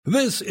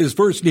This is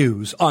First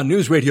News on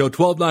News Radio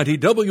 1290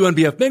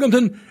 WNBF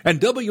Binghamton and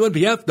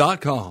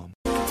WNBF.com.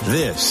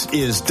 This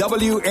is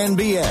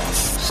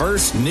WNBF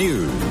First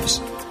News.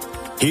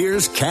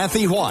 Here's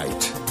Kathy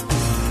Whyte.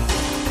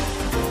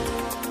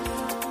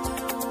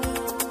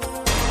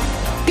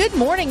 Good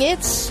morning.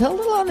 It's a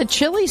little on the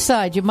chilly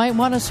side. You might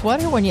want a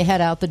sweater when you head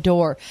out the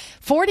door.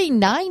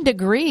 49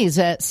 degrees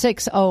at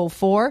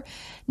 6:04.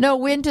 No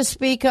wind to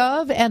speak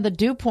of, and the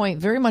dew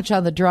point very much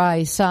on the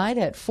dry side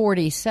at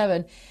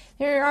 47.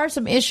 There are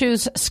some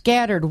issues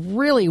scattered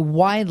really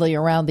widely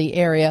around the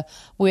area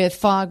with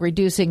fog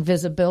reducing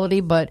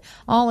visibility, but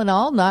all in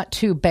all, not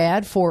too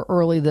bad for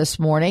early this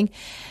morning.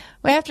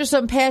 After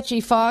some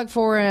patchy fog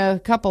for a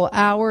couple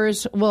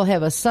hours, we'll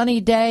have a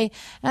sunny day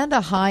and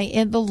a high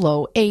in the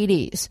low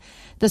 80s.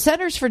 The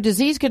Centers for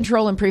Disease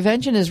Control and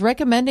Prevention is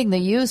recommending the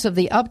use of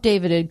the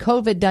updated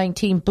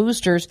COVID-19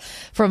 boosters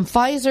from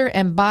Pfizer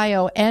and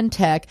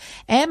BioNTech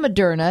and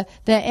Moderna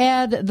that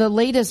add the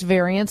latest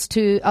variants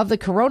of the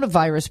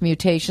coronavirus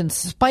mutation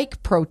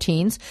spike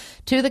proteins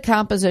to the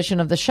composition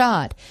of the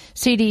shot.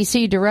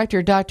 CDC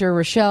Director Dr.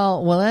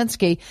 Rochelle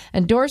Walensky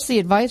endorsed the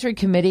Advisory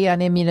Committee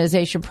on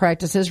Immunization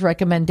Practices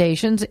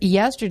recommendations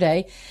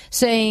yesterday,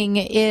 saying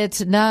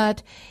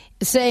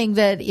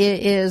that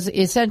it is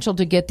essential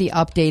to get the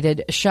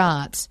updated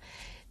shots.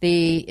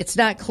 It's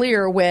not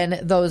clear when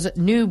those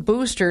new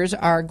boosters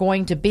are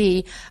going to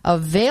be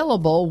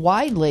available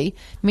widely.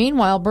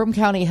 Meanwhile, Broome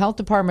County Health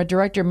Department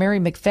Director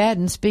Mary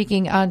McFadden,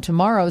 speaking on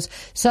tomorrow's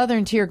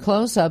Southern Tier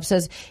Close-Up,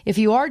 says if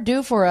you are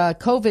due for a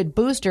COVID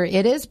booster,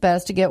 it is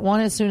best to get one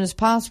as soon as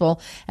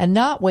possible and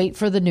not wait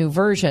for the new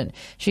version.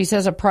 She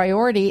says a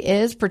priority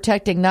is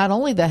protecting not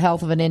only the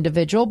health of an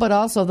individual, but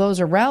also those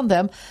around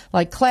them,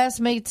 like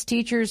classmates,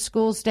 teachers,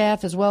 school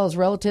staff, as well as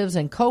relatives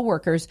and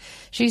coworkers.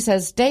 She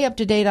says stay up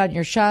to date on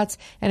your shots,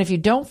 and if you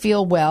don't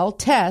feel well,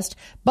 test.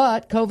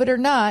 But COVID or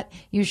not,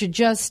 you should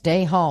just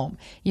stay home.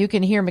 You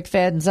can hear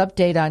McFadden's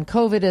update on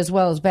COVID as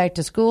well as back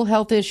to school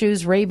health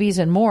issues, rabies,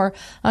 and more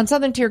on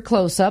Southern Tier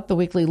Close-Up, the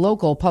weekly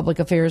local public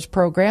affairs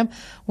program.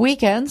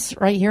 Weekends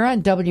right here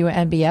on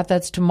WNBF.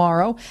 That's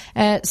tomorrow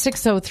at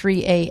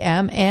 6:03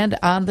 a.m. and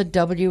on the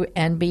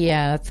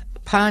WNBF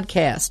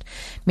podcast.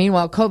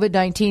 Meanwhile,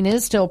 COVID-19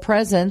 is still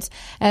present,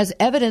 as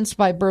evidenced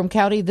by Broome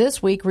County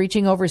this week,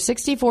 reaching over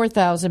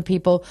 64,000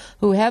 people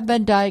who have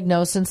been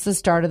diagnosed since the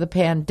start of the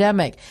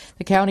pandemic.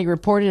 The county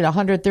reported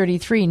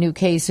 133 new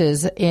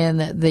cases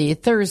in the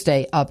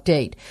Thursday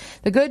update.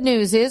 The good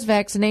news is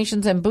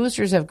vaccinations and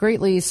boosters have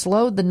greatly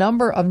slowed the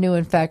number of new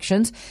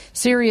infections,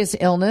 serious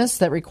illness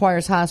that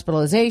requires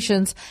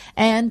hospitalizations,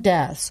 and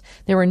deaths.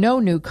 There were no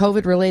new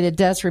COVID-related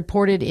deaths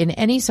reported in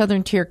any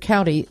Southern Tier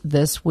county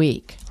this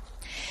week.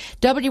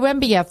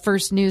 WNBF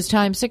First News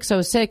Time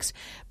 6:06.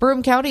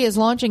 Broome County is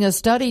launching a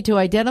study to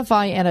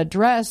identify and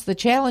address the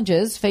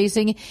challenges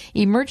facing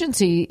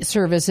emergency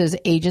services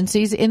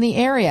agencies in the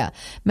area.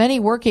 Many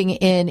working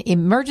in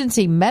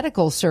emergency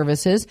medical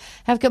services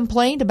have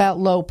complained about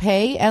low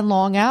pay and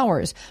long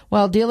hours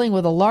while dealing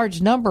with a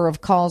large number of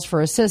calls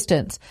for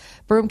assistance.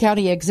 Broome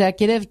County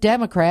Executive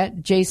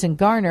Democrat Jason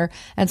Garner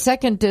and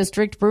 2nd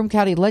District Broome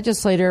County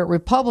Legislator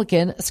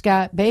Republican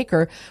Scott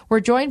Baker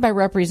were joined by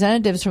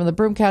representatives from the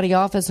Broome County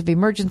Office of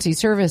Emergency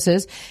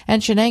Services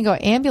and Shenango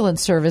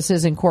Ambulance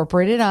Services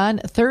Incorporated on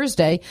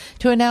Thursday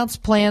to announce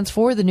plans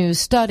for the new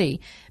study.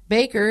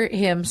 Baker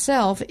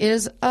himself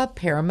is a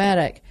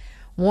paramedic.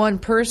 One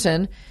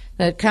person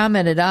that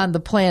commented on the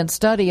planned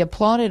study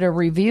applauded a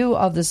review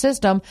of the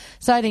system,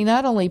 citing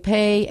not only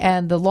pay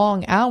and the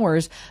long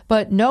hours,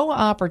 but no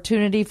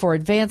opportunity for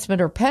advancement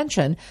or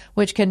pension,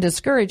 which can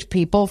discourage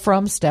people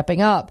from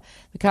stepping up.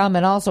 The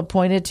comment also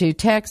pointed to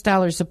tax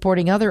dollars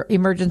supporting other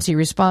emergency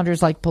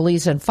responders like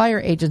police and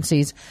fire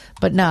agencies,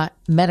 but not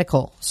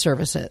medical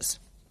services.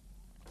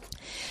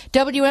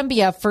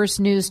 WNBF First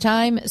News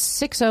Time,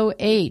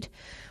 6:08.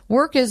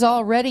 Work is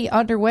already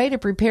underway to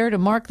prepare to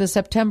mark the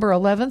September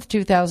 11th,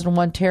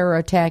 2001 terror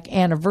attack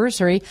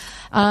anniversary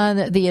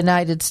on the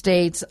United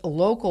States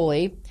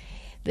locally.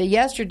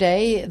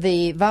 Yesterday,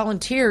 the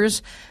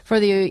volunteers for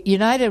the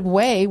United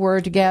Way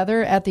were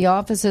together at the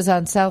offices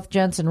on South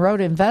Jensen Road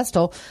in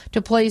Vestal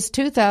to place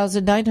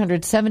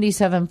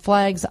 2,977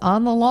 flags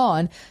on the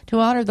lawn to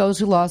honor those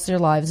who lost their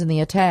lives in the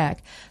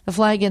attack. The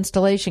flag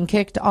installation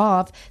kicked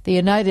off the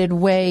United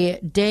Way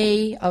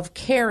Day of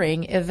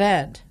Caring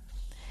event.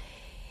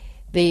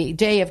 The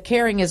Day of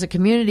Caring is a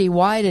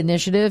community-wide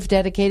initiative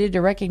dedicated to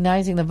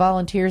recognizing the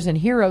volunteers and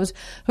heroes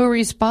who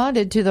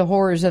responded to the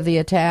horrors of the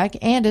attack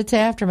and its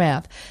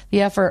aftermath.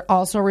 The effort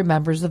also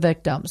remembers the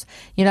victims.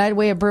 United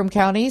Way of Broome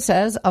County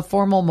says a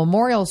formal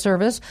memorial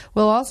service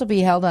will also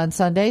be held on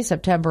Sunday,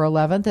 September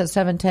 11th at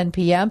 7:10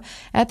 p.m.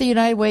 at the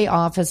United Way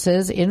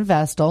offices in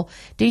Vestal.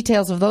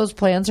 Details of those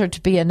plans are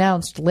to be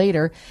announced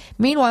later.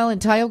 Meanwhile, in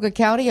Tioga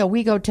County,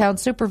 Owego Town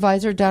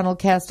Supervisor Donald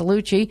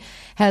Castellucci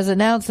has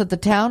announced that the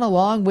town,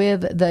 along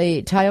with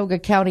the Tioga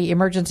County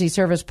Emergency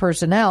Service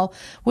personnel,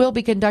 will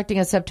be conducting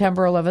a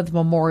September 11th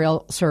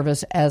memorial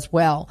service as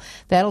well.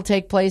 That'll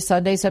take place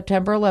Sunday,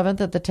 September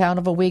 11th at the Town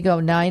of Owego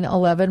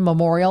 9/11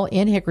 Memorial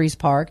in Hickory's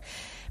Park.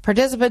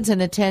 Participants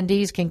and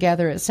attendees can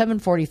gather at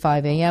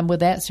 7:45 a.m. with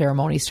that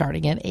ceremony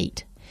starting at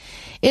 8.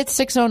 It's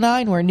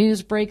 6:09 where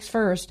news breaks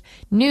first.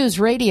 News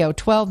Radio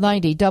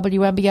 1290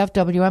 WMBF,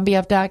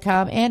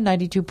 WMBF.com, and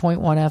 92.1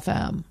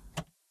 FM.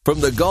 From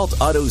the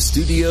Galt Auto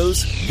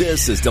Studios,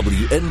 this is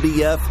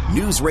WNBF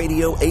News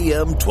Radio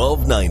AM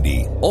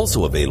 1290.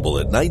 Also available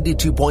at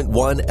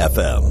 92.1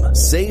 FM.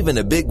 Save in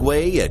a big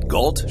way at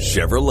Galt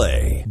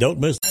Chevrolet. Don't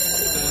miss.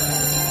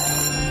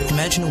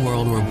 Imagine a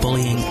world where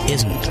bullying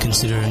isn't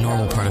considered a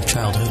normal part of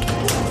childhood.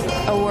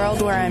 A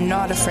world where I'm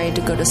not afraid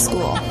to go to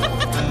school.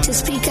 To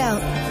speak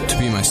out. To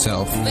be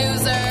myself.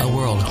 Loser. A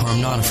world where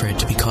I'm not afraid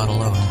to be caught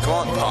alone. Come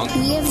on, punk.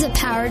 We have the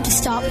power to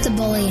stop the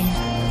bullying.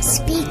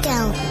 Speak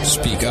out.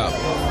 Speak up.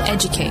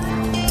 Educate.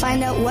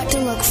 Find out what to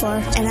look for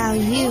and how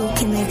you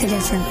can make a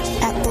difference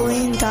at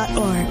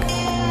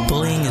bullying.org.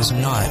 Bullying is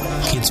not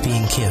kids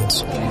being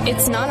kids.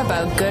 It's not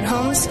about good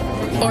homes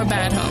or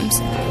bad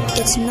homes.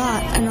 It's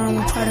not a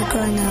normal part of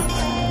growing up.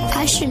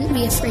 I shouldn't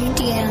be afraid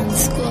to get on the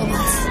school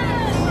bus.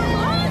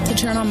 To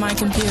turn on my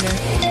computer.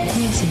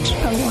 Message.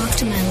 Or walk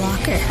to my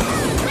locker.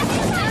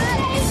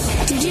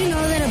 Did you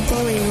know that a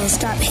bully will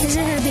stop his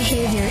or her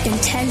behavior in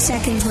 10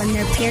 seconds when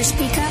their peers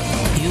speak up?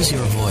 Use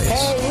your voice.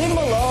 Hey, leave them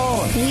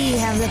alone. We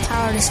have the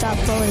power to stop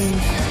bullying.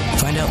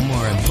 Find out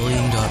more at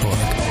bullying.org.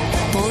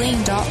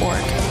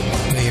 Bullying.org.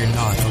 Where you're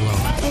not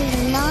alone. Where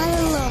you're not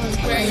alone.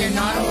 Where you're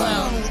not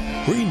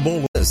alone. Green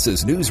Bowl. This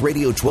is News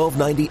Radio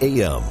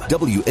 1290 AM,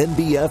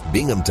 WNBF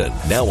Binghamton.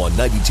 Now on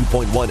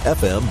 92.1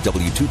 FM,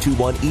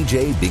 W221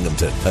 EJ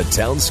Binghamton, a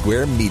Town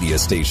Square media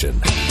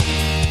station.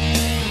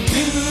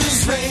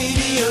 News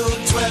Radio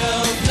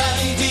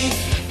 1290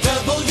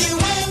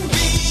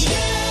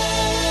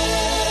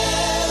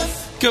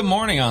 WNBF. Good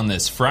morning on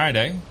this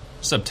Friday,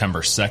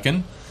 September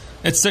 2nd.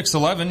 It's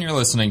 6:11. You're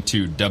listening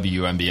to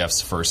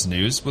WNBF's First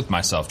News with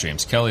myself,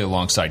 James Kelly,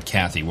 alongside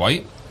Kathy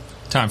Whyte.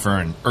 Time for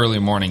an early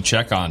morning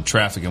check on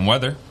traffic and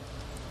weather.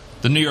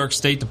 The New York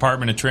State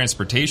Department of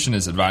Transportation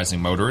is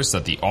advising motorists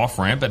that the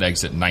off-ramp at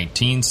exit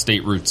 19,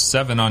 State Route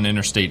 7 on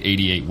Interstate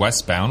 88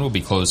 westbound will be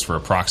closed for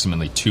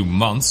approximately 2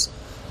 months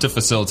to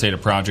facilitate a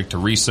project to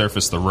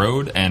resurface the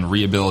road and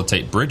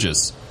rehabilitate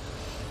bridges.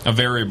 A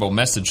variable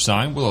message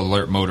sign will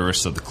alert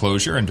motorists of the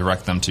closure and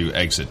direct them to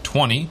exit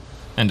 20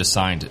 and a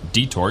signed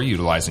detour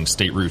utilizing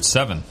State Route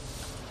 7.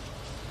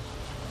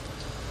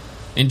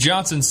 In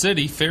Johnson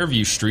City,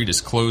 Fairview Street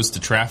is closed to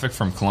traffic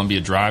from Columbia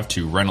Drive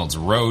to Reynolds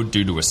Road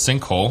due to a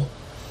sinkhole.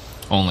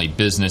 Only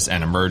business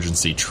and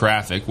emergency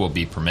traffic will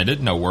be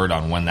permitted. No word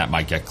on when that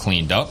might get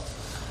cleaned up.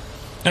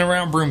 And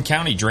around Broome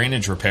County,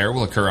 drainage repair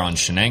will occur on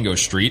Shenango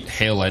Street,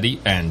 Hale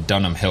Eddy, and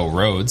Dunham Hill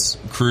Roads.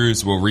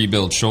 Crews will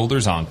rebuild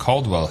shoulders on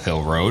Caldwell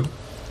Hill Road.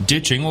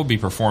 Ditching will be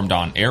performed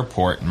on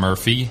Airport,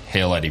 Murphy,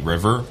 Hale Eddy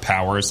River,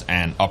 Powers,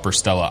 and Upper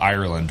Stella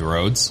Ireland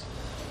roads.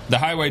 The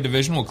Highway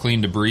Division will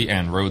clean debris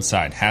and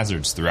roadside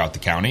hazards throughout the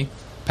county.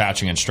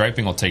 Patching and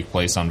striping will take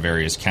place on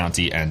various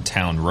county and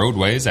town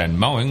roadways, and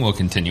mowing will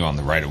continue on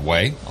the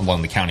right-of-way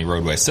along the county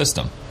roadway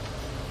system.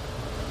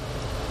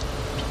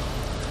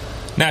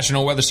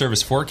 National Weather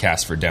Service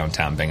forecast for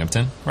downtown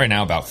Binghamton. Right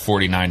now about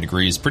 49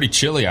 degrees. Pretty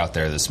chilly out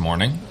there this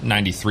morning.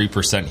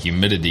 93%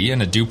 humidity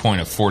and a dew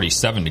point of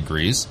 47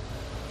 degrees.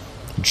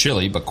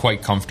 Chilly, but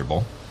quite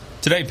comfortable.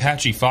 Today,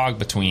 patchy fog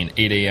between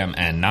 8 a.m.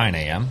 and 9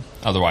 a.m.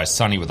 Otherwise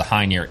sunny with a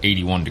high near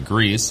 81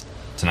 degrees.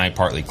 Tonight,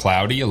 partly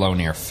cloudy, a low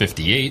near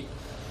 58.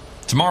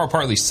 Tomorrow,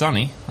 partly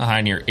sunny, a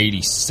high near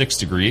 86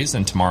 degrees.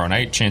 And tomorrow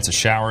night, chance of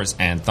showers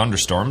and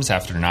thunderstorms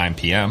after 9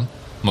 p.m.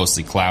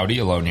 Mostly cloudy,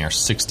 a low near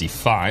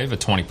 65, a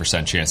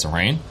 20% chance of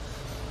rain.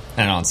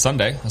 And on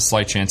Sunday, a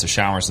slight chance of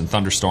showers and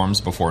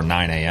thunderstorms before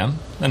 9 a.m.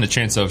 Then a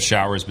chance of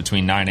showers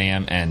between 9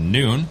 a.m. and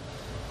noon.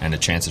 And a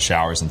chance of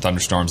showers and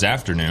thunderstorms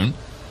after noon.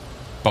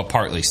 But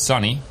partly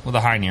sunny, with a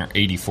high near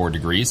 84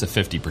 degrees, a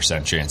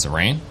 50% chance of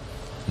rain.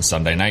 And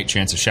Sunday night,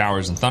 chance of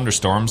showers and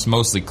thunderstorms,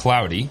 mostly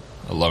cloudy,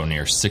 a low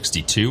near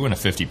 62 and a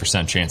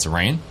 50% chance of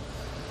rain.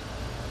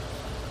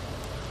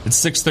 It's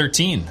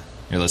 6:13.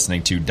 You're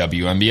listening to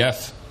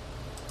WMBF.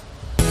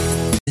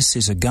 This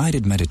is a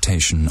guided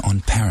meditation on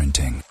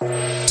parenting.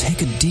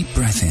 Take a deep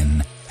breath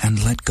in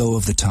and let go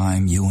of the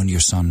time you and your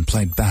son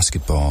played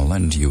basketball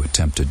and you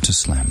attempted to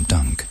slam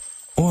dunk.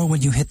 Or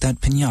when you hit that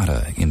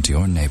piñata into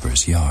your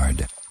neighbor's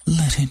yard.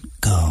 Let it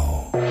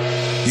go.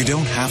 You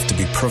don't have to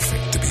be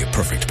perfect to be a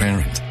perfect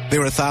parent.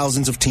 There are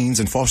thousands of teens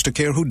in foster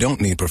care who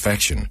don't need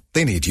perfection.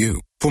 They need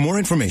you. For more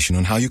information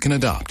on how you can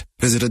adopt,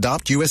 visit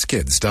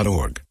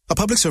adoptuskids.org. A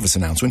public service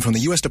announcement from the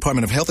U.S.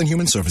 Department of Health and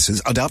Human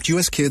Services, Adopt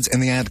U.S. Kids,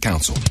 and the Ad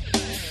Council.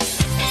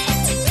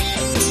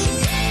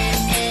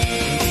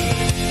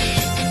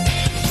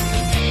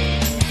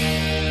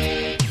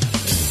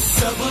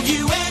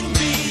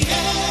 WNBF.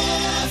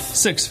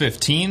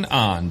 6:15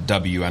 on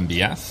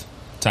WMBF.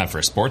 Time for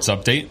a sports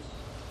update.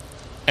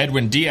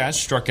 Edwin Diaz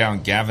struck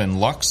out Gavin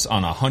Lux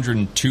on a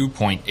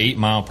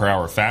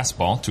 102.8-mile-per-hour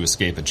fastball to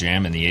escape a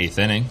jam in the 8th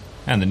inning,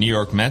 and the New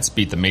York Mets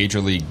beat the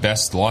Major League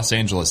best Los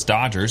Angeles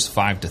Dodgers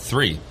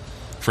 5-3.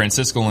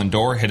 Francisco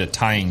Lindor hit a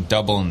tying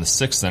double in the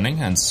 6th inning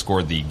and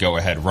scored the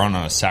go-ahead run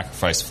on a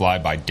sacrifice fly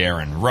by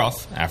Darren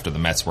Ruff after the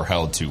Mets were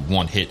held to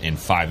 1 hit in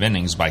 5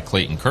 innings by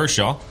Clayton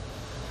Kershaw,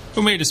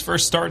 who made his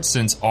first start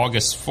since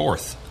August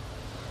 4th.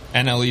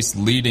 NL East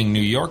leading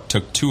New York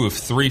took 2 of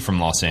 3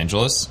 from Los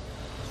Angeles,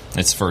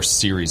 its first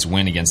series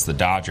win against the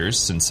Dodgers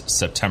since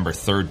September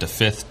 3rd to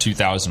 5th,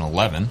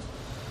 2011.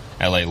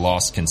 LA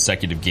lost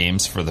consecutive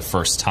games for the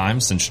first time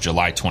since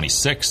July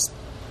 26th.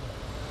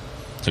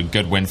 It's a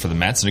good win for the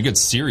Mets and a good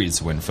series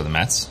win for the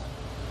Mets.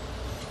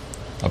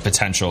 A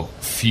potential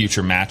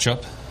future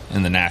matchup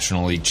in the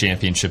National League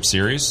Championship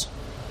Series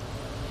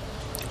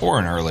or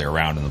an earlier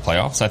round in the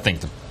playoffs. I think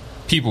the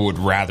people would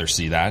rather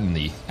see that in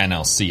the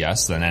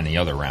NLCS than any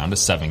other round, a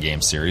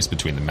 7-game series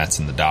between the Mets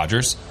and the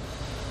Dodgers.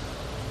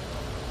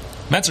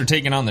 Mets are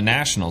taking on the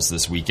Nationals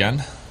this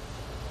weekend.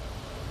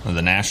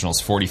 The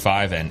Nationals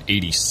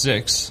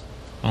 45-86,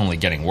 only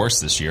getting worse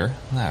this year.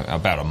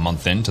 About a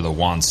month into the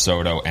Juan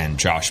Soto and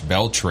Josh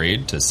Bell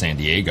trade to San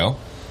Diego.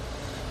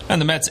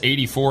 And the Mets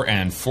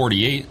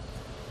 84-48,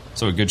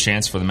 so a good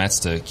chance for the Mets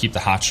to keep the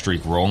hot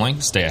streak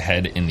rolling, stay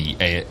ahead in the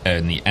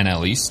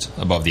NL East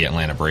above the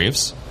Atlanta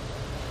Braves.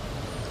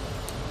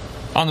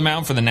 On the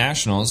mound for the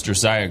Nationals,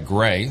 Josiah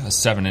Gray, a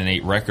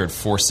 7-8 record,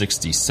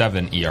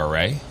 .467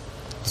 ERA.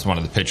 He's one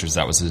of the pitchers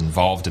that was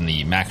involved in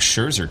the Max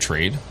Scherzer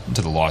trade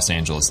to the Los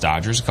Angeles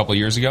Dodgers a couple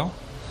years ago.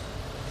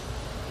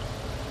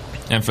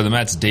 And for the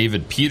Mets,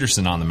 David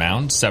Peterson on the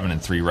mound,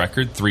 7-3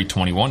 record,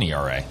 .321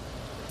 ERA.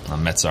 The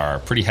Mets are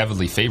pretty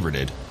heavily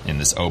favorited in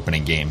this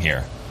opening game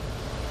here.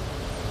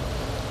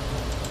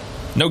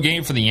 No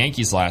game for the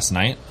Yankees last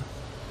night.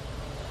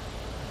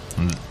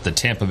 The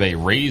Tampa Bay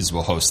Rays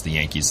will host the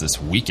Yankees this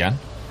weekend.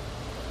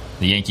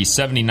 The Yankees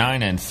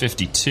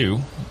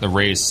 79-52, the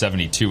Rays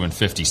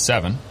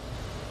 72-57.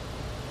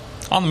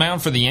 On the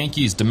mound for the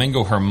Yankees,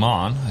 Domingo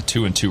Germán, a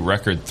 2-2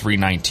 record,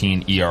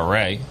 .319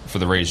 ERA. For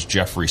the Rays,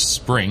 Jeffrey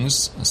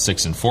Springs, a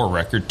 6-4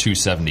 record,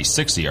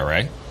 .276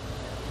 ERA.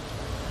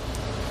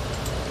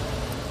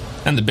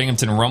 And the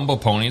Binghamton Rumble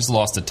Ponies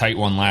lost a tight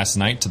one last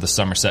night to the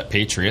Somerset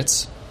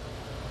Patriots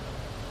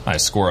by a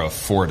score of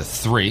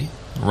 4-3.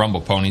 The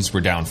Rumble Ponies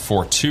were down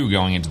 4-2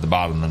 going into the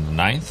bottom of the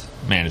 9th.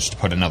 Managed to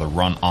put another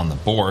run on the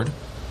board,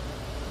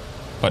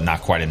 but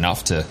not quite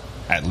enough to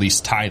at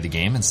least tie the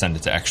game and send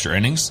it to extra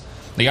innings.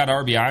 They got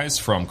RBIs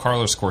from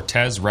Carlos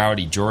Cortez,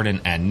 Rowdy Jordan,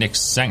 and Nick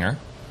Senger.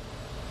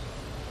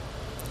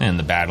 In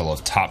the battle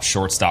of top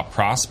shortstop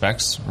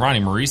prospects, Ronnie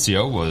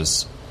Mauricio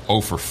was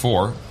 0 for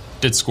 4,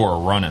 did score a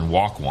run and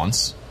walk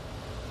once,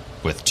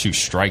 with 2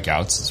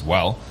 strikeouts as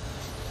well.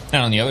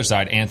 And on the other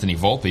side, Anthony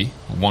Volpe,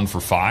 1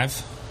 for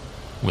 5,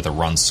 with a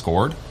run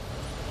scored.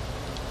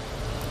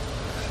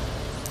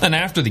 And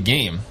after the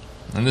game,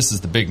 and this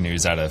is the big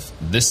news out of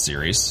this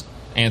series,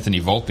 Anthony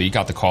Volpe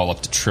got the call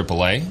up to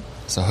AAA,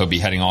 so he'll be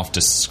heading off to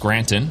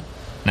Scranton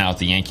now that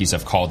the Yankees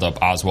have called up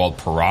Oswald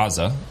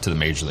Peraza to the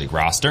Major League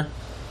roster.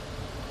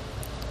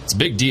 It's a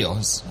big deal.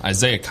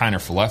 Isaiah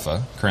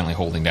Kiner-Falefa, currently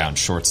holding down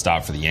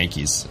shortstop for the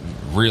Yankees,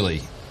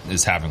 really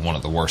is having one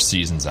of the worst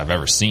seasons I've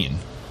ever seen,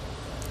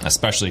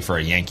 especially for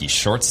a Yankees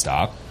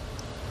shortstop.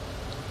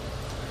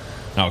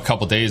 Now, a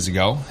couple days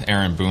ago,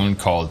 Aaron Boone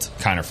called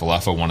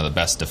Kiner-Falefa one of the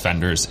best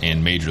defenders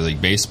in Major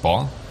League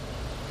Baseball.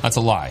 That's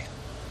a lie.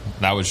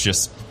 That was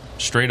just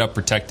straight up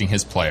protecting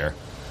his player.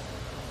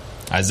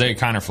 Isaiah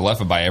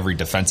Kiner-Falefa, by every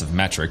defensive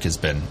metric, has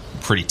been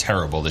pretty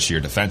terrible this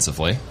year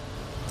defensively.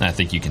 And I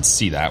think you can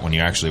see that when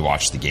you actually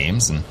watch the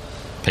games and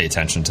pay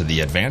attention to the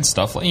advanced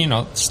stuff. You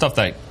know, stuff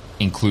that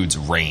includes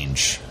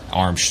range,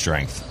 arm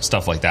strength,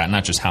 stuff like that,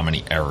 not just how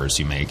many errors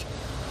you make.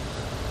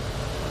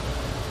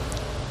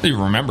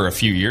 You remember a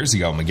few years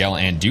ago, Miguel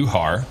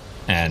Andujar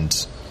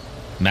and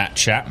Matt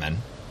Chapman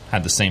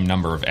had the same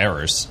number of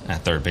errors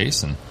at third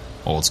base, and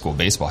old school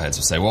baseball heads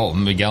would say, well,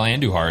 Miguel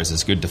Andujar is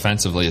as good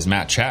defensively as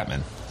Matt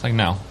Chapman. It's like,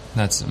 no,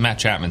 Matt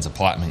Chapman's a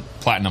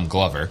platinum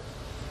glover.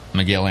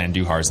 Miguel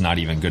Andujar is not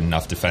even good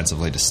enough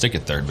defensively to stick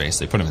at third base.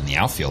 They put him in the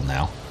outfield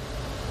now.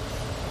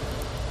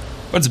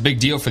 But it's a big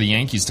deal for the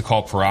Yankees to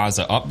call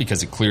Peraza up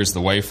because it clears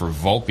the way for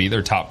Volpe,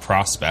 their top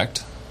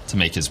prospect, to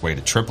make his way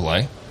to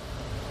AAA.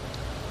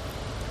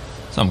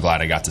 So I'm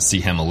glad I got to see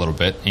him a little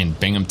bit in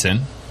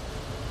Binghamton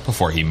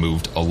before he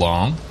moved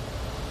along.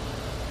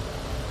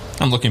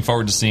 I'm looking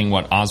forward to seeing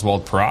what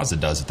Oswald Peraza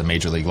does at the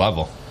Major League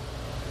level.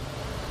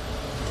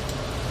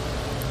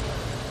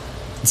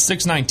 It's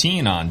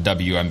 6:19 on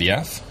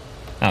WNBF.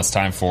 Now it's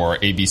time for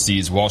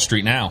ABC's Wall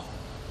Street Now.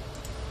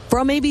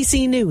 From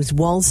ABC News,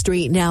 Wall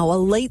Street Now, a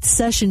late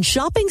session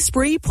shopping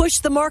spree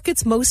pushed the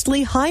markets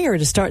mostly higher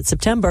to start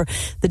September.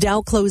 The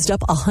Dow closed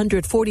up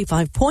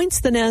 145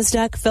 points, the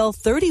Nasdaq fell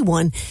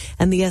 31,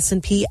 and the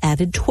S&P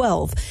added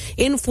 12.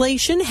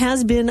 Inflation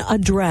has been a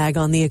drag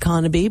on the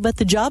economy, but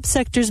the job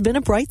sector's been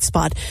a bright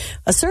spot.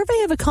 A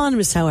survey of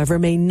economists, however,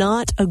 may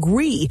not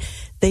agree.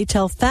 They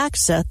tell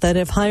FactSet that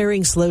if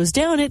hiring slows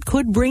down, it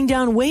could bring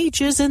down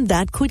wages and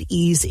that could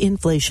ease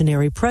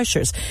inflationary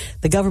pressures.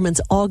 The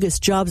government's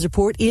August jobs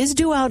report is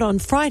due out on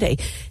Friday.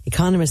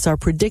 Economists are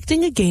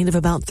predicting a gain of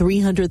about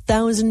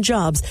 300,000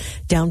 jobs,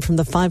 down from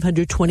the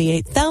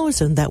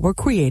 528,000 that were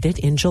created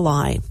in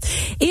July.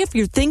 If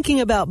you're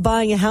thinking about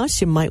buying a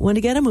house, you might want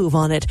to get a move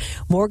on it.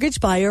 Mortgage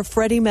buyer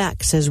Freddie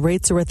Mac says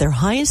rates are at their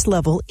highest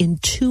level in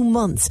 2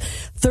 months.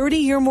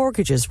 30-year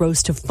mortgages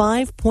rose to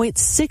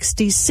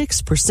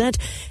 5.66%,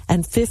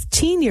 and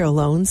 15-year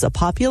loans, a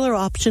popular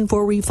option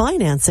for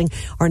refinancing,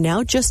 are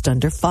now just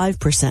under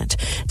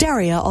 5%.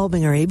 Daria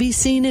Albinger,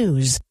 ABC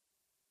News.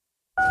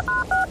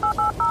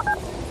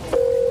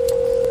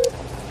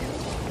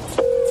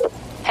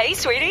 Hey,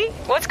 sweetie,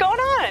 what's going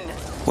on?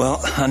 Well,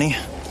 honey,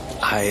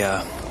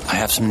 I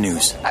have some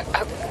news.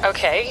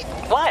 Okay,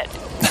 what?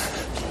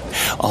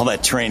 All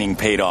that training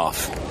paid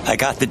off. I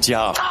got the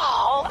job.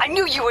 Oh, I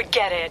knew you would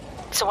get it.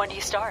 So when do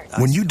you start?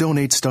 When you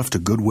donate stuff to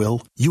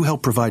Goodwill, you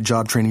help provide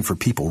job training for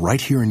people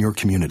right here in your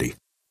community.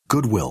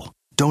 Goodwill.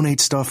 Donate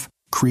stuff,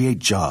 create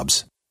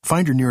jobs.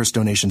 Find your nearest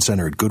donation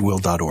center at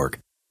goodwill.org.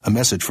 A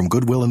message from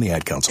Goodwill and the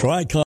Ad Council.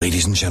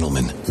 Ladies and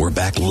gentlemen, we're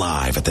back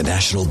live at the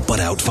National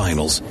Butt Out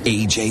Finals.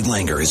 AJ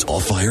Langer is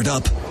all fired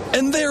up.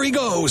 And there he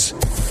goes.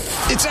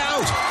 It's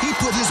out. He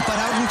put his butt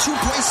out in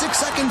 2.6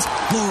 seconds.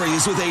 Lori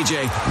is with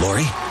AJ.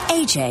 Lori?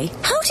 AJ,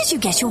 how did you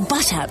get your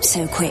butt out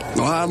so quick?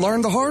 Well, I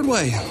learned the hard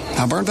way.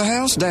 I burnt the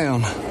house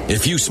down.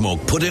 If you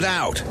smoke, put it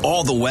out.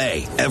 All the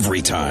way.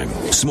 Every time.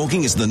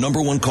 Smoking is the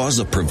 #1 cause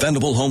of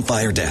preventable home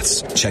fire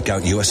deaths. Check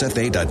out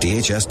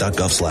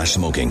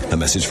usfa.dhs.gov/smoking. A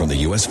message from the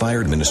U.S. Fire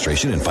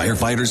Administration and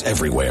firefighters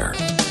everywhere.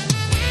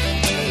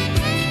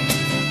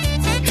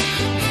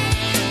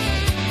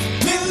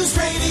 News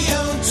Radio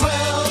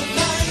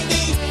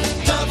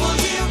 1290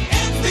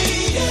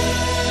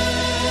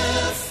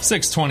 WNBF.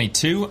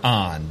 622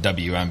 on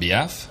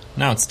WNBF.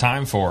 Now it's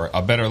time for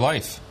A Better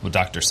Life with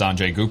Dr.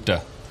 Sanjay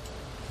Gupta.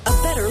 A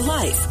Better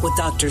Life with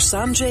Dr.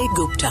 Sanjay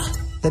Gupta.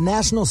 The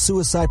National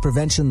Suicide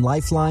Prevention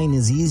Lifeline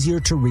is easier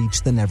to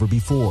reach than ever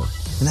before,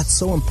 and that's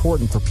so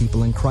important for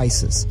people in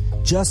crisis.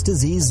 Just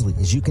as easily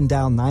as you can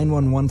dial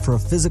 911 for a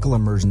physical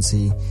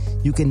emergency,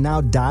 you can now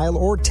dial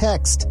or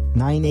text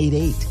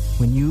 988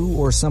 when you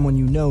or someone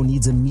you know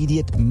needs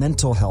immediate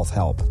mental health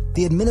help.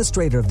 The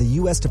administrator of the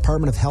U.S.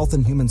 Department of Health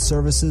and Human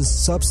Services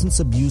Substance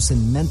Abuse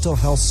and Mental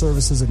Health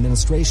Services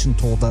Administration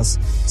told us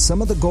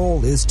some of the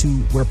goal is to,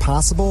 where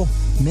possible,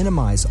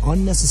 minimize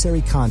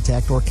unnecessary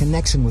contact or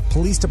connection with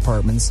police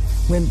departments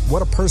when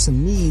what a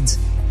person needs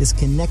is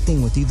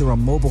connecting with either a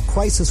mobile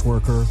crisis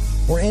worker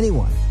or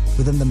anyone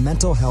within the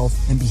mental health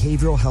and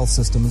behavioral health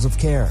systems of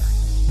care.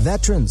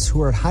 Veterans who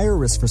are at higher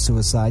risk for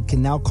suicide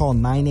can now call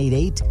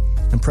 988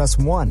 and press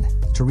 1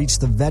 to reach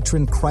the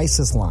Veteran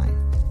Crisis Line.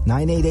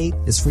 988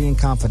 is free and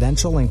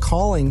confidential, and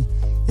calling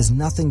is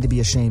nothing to be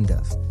ashamed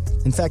of.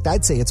 In fact,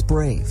 I'd say it's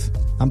brave.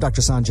 I'm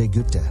Dr. Sanjay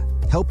Gupta,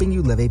 helping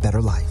you live a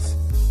better life.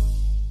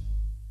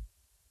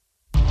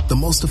 The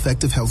most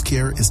effective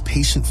healthcare is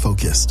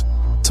patient-focused.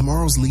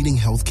 Tomorrow's leading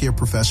healthcare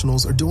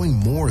professionals are doing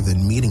more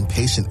than meeting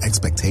patient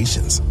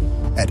expectations.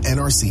 At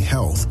NRC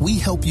Health, we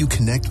help you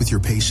connect with your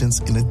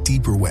patients in a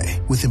deeper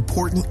way with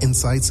important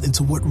insights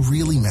into what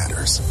really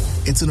matters.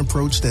 It's an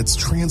approach that's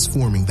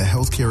transforming the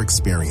healthcare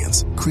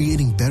experience,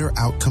 creating better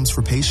outcomes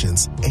for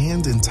patients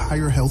and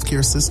entire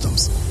healthcare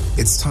systems.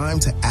 It's time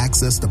to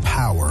access the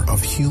power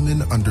of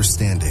human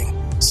understanding.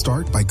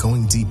 Start by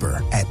going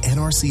deeper at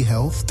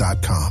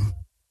nrchealth.com.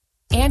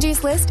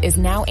 Angie's List is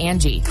now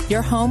Angie,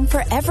 your home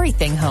for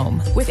everything home.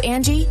 With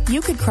Angie,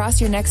 you could cross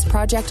your next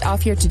project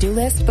off your to-do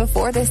list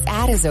before this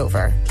ad is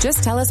over.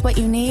 Just tell us what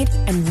you need,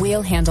 and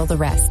we'll handle the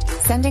rest,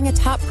 sending a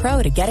top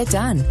pro to get it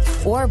done.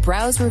 Or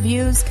browse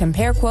reviews,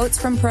 compare quotes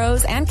from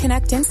pros, and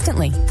connect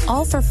instantly,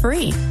 all for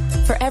free.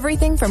 For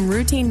everything from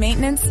routine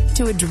maintenance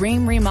to a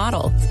dream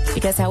remodel.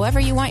 Because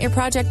however you want your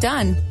project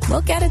done,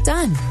 we'll get it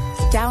done.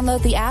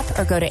 Download the app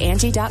or go to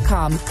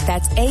Angie.com.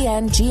 That's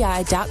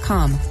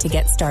ANGI.com to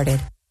get started.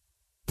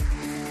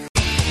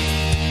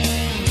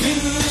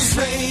 News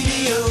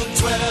Radio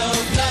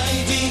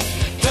 1290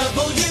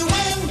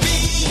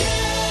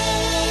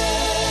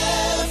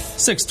 WNBF.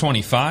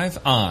 625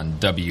 on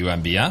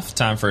WNBF.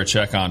 Time for a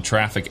check on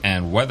traffic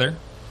and weather.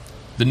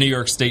 The New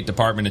York State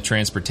Department of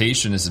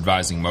Transportation is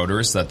advising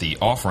motorists that the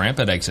off-ramp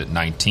at exit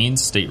 19,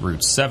 State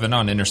Route 7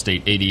 on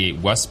Interstate 88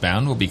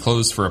 westbound will be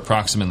closed for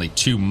approximately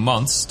 2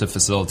 months to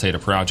facilitate a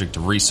project to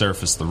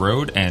resurface the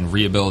road and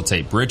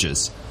rehabilitate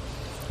bridges.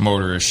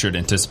 Motorists should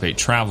anticipate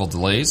travel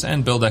delays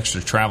and build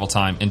extra travel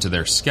time into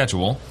their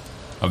schedule.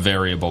 A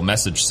variable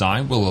message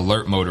sign will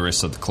alert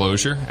motorists of the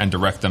closure and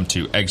direct them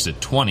to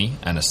exit 20,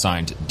 an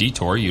assigned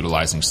detour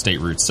utilizing State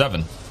Route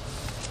 7.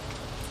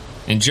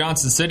 In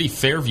Johnson City,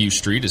 Fairview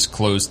Street is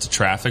closed to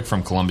traffic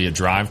from Columbia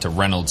Drive to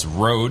Reynolds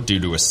Road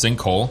due to a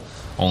sinkhole.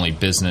 Only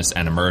business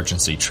and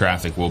emergency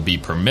traffic will be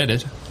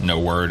permitted. No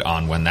word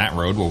on when that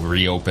road will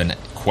reopen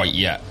quite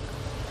yet.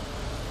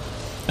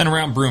 And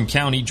around Broome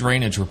County,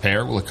 drainage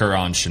repair will occur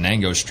on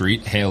Shenango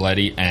Street, Hale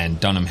Eddy, and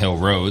Dunham Hill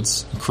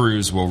Roads.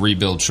 Crews will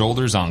rebuild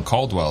shoulders on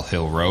Caldwell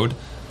Hill Road.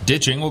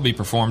 Ditching will be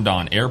performed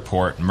on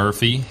Airport,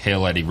 Murphy,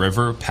 Hale Eddy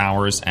River,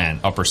 Powers,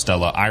 and Upper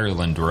Stella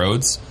Ireland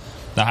roads.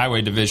 The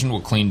Highway Division will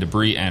clean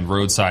debris and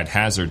roadside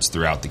hazards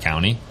throughout the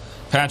county.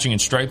 Patching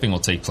and striping will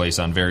take place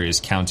on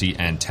various county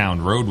and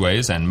town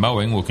roadways, and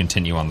mowing will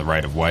continue on the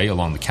right-of-way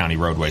along the county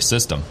roadway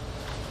system.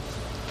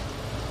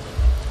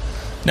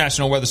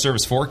 National Weather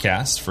Service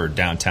forecast for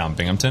downtown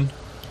Binghamton.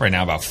 Right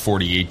now about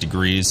 48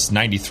 degrees,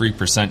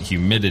 93%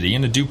 humidity,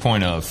 and a dew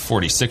point of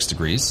 46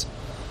 degrees.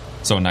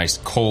 So a nice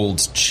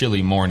cold,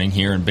 chilly morning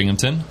here in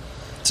Binghamton.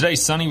 Today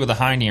sunny with a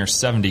high near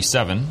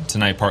 77.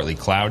 Tonight partly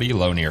cloudy,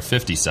 low near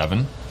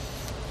 57.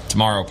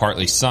 Tomorrow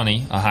partly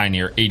sunny, a high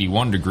near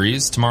 81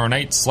 degrees. Tomorrow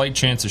night slight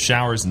chance of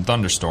showers and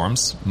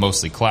thunderstorms.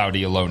 Mostly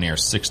cloudy, a low near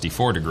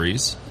 64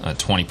 degrees. A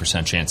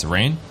 20% chance of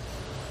rain.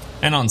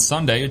 And on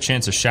Sunday, a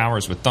chance of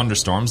showers with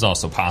thunderstorms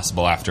also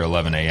possible after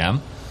 11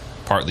 a.m.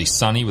 Partly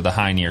sunny with a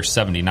high near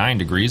 79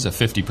 degrees, a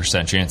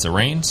 50% chance of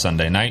rain.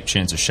 Sunday night,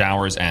 chance of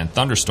showers and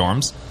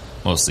thunderstorms.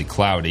 Mostly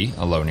cloudy,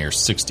 a low near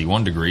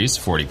 61 degrees,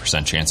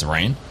 40% chance of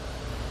rain.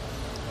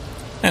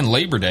 And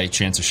Labor Day,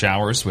 chance of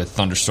showers with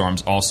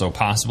thunderstorms also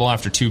possible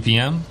after 2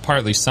 p.m.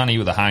 Partly sunny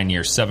with a high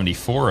near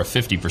 74, a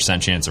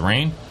 50% chance of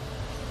rain.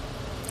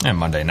 And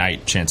Monday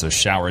night, chance of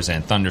showers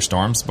and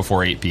thunderstorms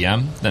before 8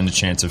 p.m. Then the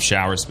chance of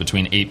showers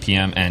between 8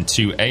 p.m. and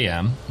 2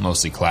 a.m.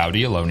 Mostly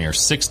cloudy, a low near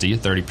 60, a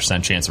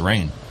 30% chance of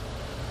rain.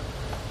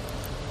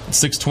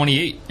 It's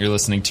 6:28. You're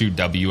listening to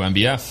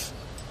WMBF.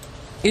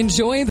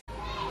 Enjoy.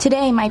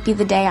 Today might be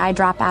the day I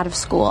drop out of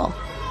school.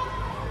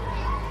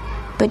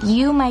 But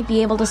you might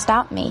be able to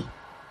stop me.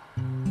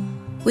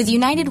 With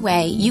United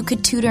Way, you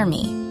could tutor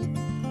me,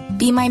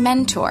 be my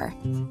mentor,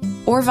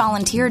 or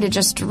volunteer to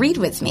just read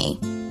with me.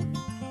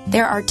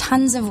 There are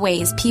tons of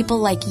ways people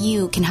like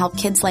you can help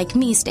kids like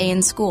me stay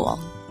in school.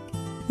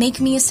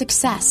 Make me a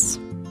success,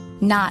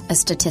 not a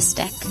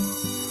statistic.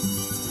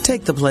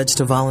 Take the pledge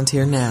to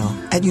volunteer now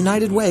at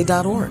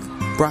unitedway.org.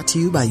 Brought to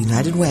you by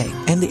United Way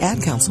and the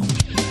Ad Council.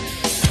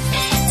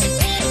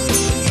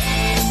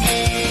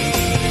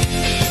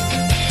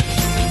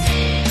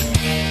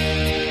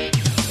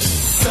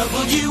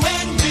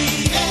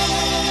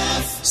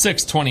 WMBF.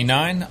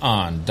 6:29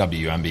 on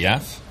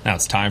WMBF. Now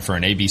it's time for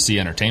an ABC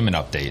Entertainment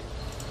update.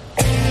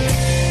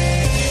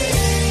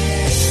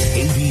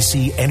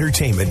 ABC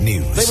Entertainment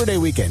News. Labor Day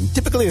weekend,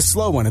 typically a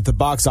slow one at the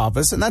box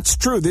office, and that's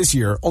true this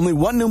year. Only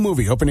one new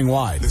movie opening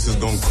wide. This is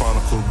going to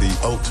chronicle the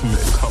ultimate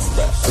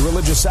comeback. The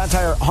religious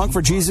satire Honk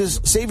for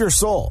Jesus, Save Your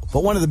Soul.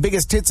 But one of the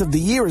biggest hits of the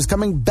year is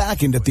coming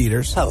back into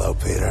theaters. Hello,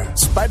 Peter.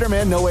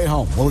 Spider-Man No Way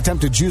Home will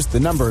attempt to juice the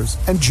numbers,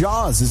 and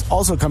Jaws is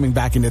also coming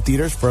back into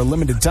theaters for a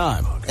limited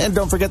time. And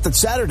don't forget that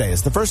Saturday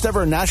is the first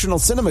ever National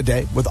Cinema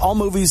Day, with all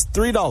movies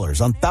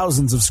 $3 on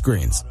thousands of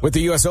screens. With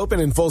the U.S. Open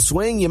in full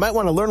swing, you might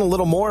want to learn a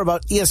little more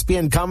about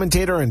ESPN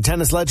commentator and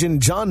tennis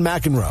legend John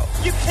McEnroe.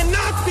 You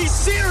cannot be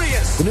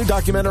serious! The new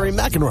documentary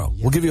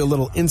McEnroe will give you a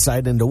little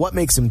insight into what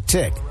makes him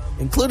tick,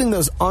 including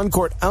those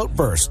on-court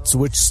outbursts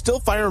which still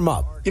fire him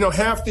up. You know,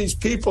 half these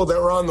people that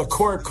were on the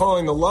court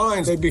calling the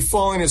lines, they'd be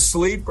falling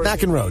asleep.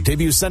 McEnroe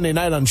debuts Sunday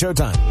night on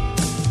Showtime.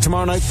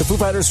 Tomorrow night, the Foo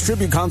Fighters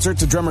tribute concert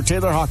to drummer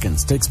Taylor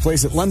Hawkins takes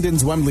place at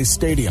London's Wembley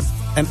Stadium.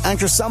 And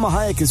actress Salma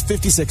Hayek is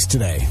 56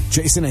 today.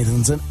 Jason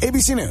Nathanson,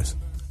 ABC News,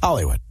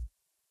 Hollywood.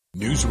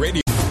 News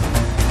Radio.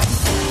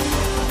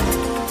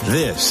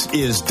 This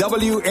is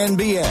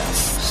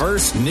WNBF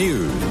First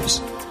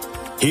News.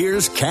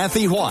 Here's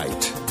Kathy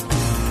Whyte.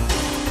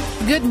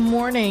 Good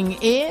morning.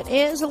 It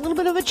is a little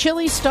bit of a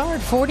chilly start.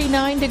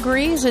 49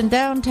 degrees in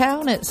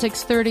downtown at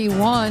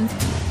 6:31.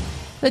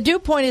 The dew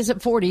point is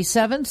at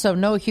 47, so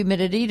no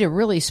humidity to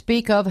really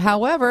speak of.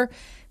 However,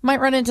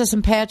 might run into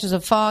some patches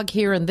of fog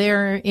here and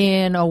there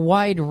in a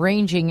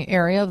wide-ranging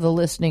area of the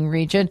listening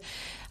region.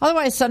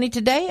 Otherwise sunny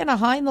today and a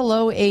high in the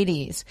low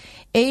 80s.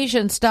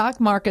 Asian stock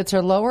markets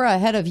are lower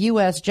ahead of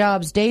U.S.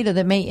 jobs data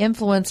that may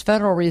influence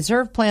Federal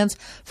Reserve plans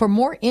for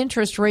more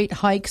interest rate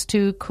hikes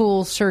to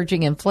cool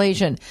surging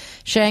inflation.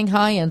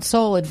 Shanghai and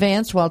Seoul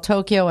advanced while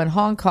Tokyo and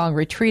Hong Kong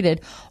retreated.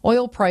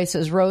 Oil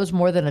prices rose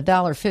more than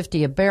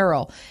 $1.50 a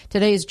barrel.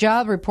 Today's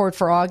job report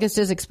for August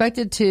is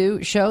expected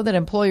to show that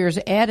employers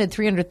added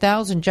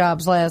 300,000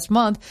 jobs last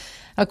month,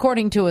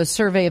 according to a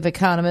survey of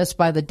economists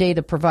by the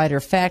data provider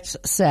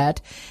FactSet.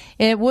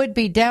 It would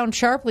be down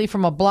sharply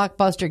from a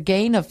blockbuster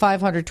gain of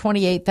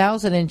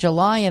 528,000 in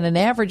July and an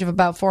average of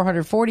about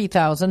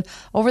 440,000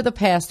 over the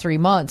past 3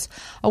 months.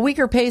 A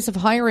weaker pace of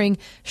hiring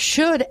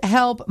should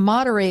help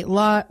moderate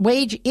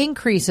wage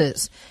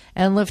increases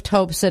and lift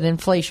hopes that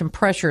inflation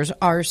pressures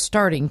are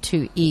starting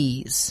to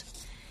ease.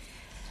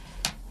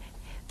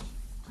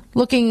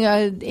 Looking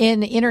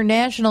in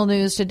international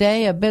news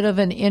today, a bit of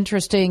an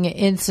interesting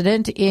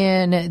incident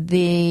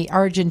in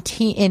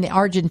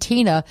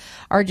Argentina.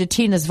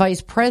 Argentina's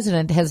vice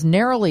president has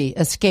narrowly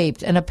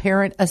escaped an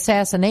apparent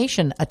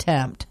assassination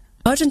attempt.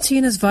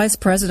 Argentina's Vice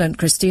President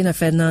Cristina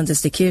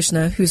Fernández de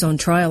Kirchner, who's on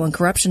trial on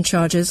corruption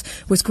charges,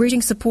 was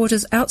greeting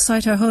supporters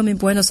outside her home in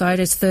Buenos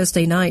Aires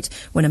Thursday night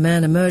when a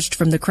man emerged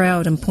from the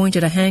crowd and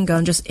pointed a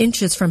handgun just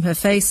inches from her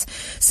face.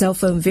 Cell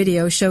phone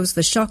video shows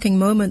the shocking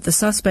moment the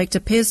suspect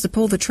appears to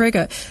pull the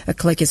trigger. A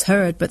click is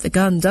heard, but the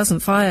gun doesn't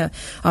fire.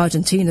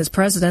 Argentina's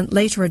president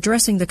later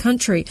addressing the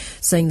country,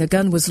 saying the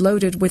gun was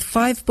loaded with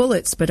 5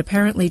 bullets but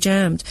apparently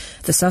jammed.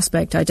 The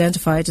suspect,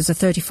 identified as a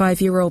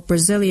 35-year-old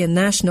Brazilian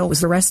national,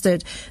 was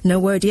arrested. No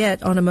word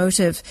yet on a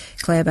motive.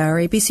 Claire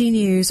Bauer, ABC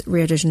News,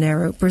 Rio de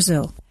Janeiro,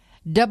 Brazil.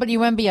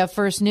 WMBF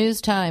First News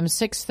Time,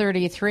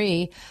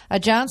 6:33. A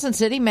Johnson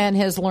City man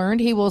has learned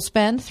he will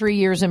spend 3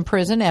 years in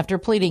prison after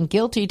pleading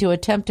guilty to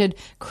attempted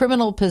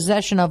criminal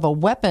possession of a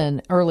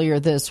weapon earlier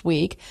this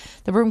week.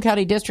 The Broome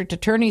County District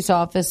Attorney's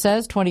Office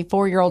says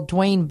 24-year-old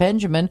Dwayne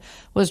Benjamin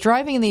was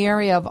driving in the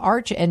area of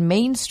Arch and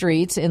Main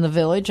Streets in the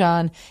village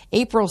on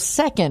April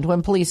 2nd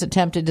when police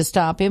attempted to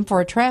stop him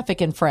for a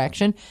traffic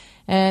infraction,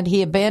 and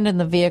he abandoned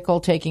the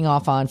vehicle, taking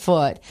off on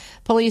foot.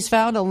 Police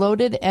found a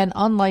loaded and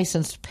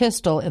unlicensed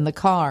pistol in the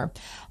car.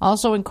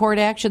 Also in court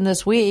action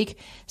this week,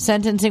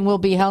 sentencing will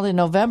be held in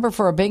November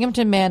for a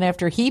Binghamton man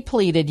after he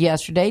pleaded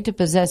yesterday to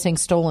possessing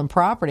stolen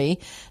property.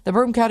 The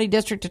Broome County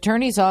District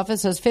Attorney's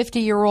Office says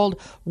 50-year-old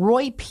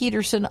Roy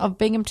Peterson of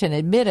Binghamton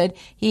admitted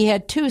he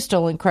had 2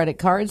 stolen credit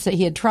cards that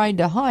he had tried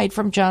to hide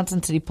from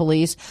Johnson City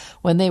Police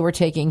when they were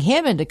taking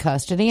him into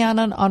custody on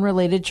an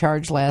unrelated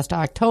charge last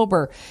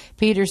October.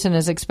 Peterson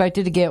is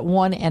expected to get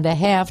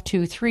 1.5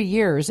 to 3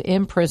 years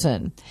in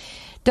prison.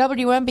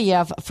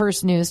 WMBF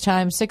First News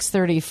Time,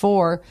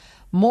 6:34.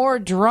 More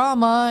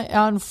drama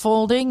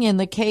unfolding in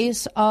the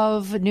case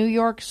of New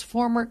York's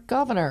former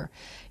governor.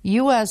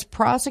 U.S.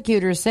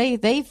 prosecutors say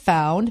they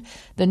found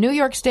the New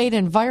York State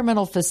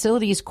Environmental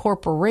Facilities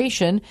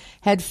Corporation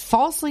had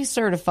falsely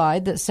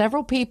certified that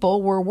several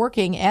people were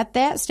working at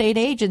that state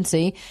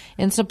agency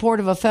in support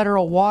of a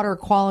federal water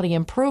quality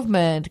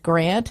improvement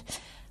grant,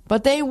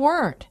 but they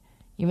weren't.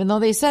 Even though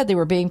they said they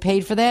were being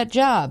paid for that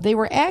job, they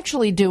were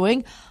actually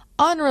doing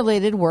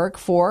unrelated work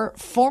for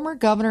former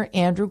Governor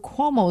Andrew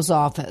Cuomo's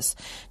office.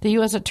 The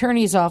U.S.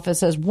 Attorney's Office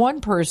says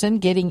one person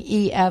getting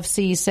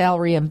EFC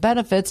salary and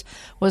benefits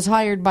was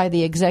hired by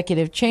the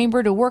executive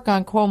chamber to work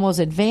on Cuomo's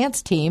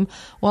advance team,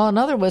 while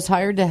another was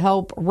hired to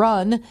help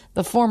run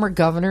the former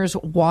governor's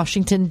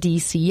Washington,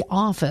 D.C.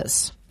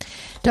 office.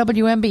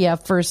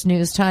 WMBF First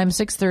News Time,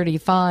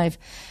 6:35.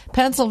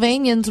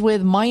 Pennsylvanians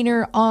with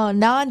minor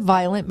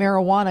nonviolent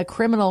marijuana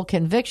criminal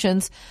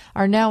convictions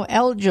are now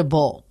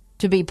eligible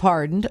to be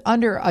pardoned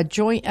under a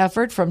joint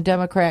effort from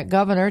Democrat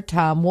Governor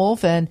Tom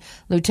Wolf and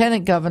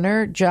Lieutenant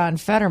Governor John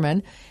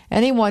Fetterman.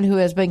 Anyone who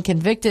has been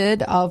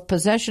convicted of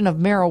possession of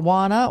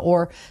marijuana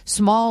or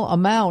small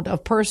amount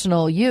of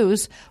personal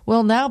use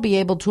will now be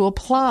able to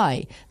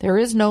apply. There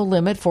is no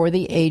limit for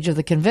the age of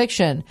the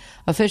conviction.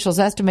 Officials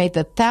estimate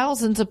that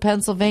thousands of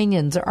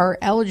Pennsylvanians are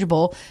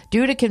eligible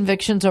due to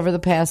convictions over the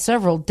past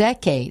several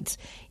decades,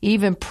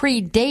 even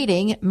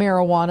predating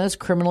marijuana's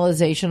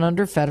criminalization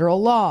under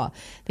federal law.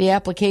 The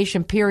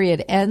application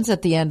period ends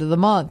at the end of the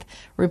month.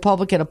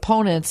 Republican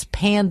opponents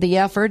panned the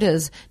effort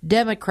as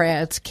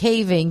Democrats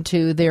caving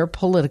to their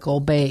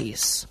political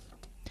base.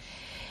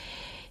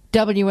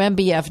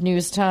 WMBF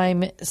News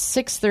Time,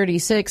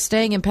 6:36.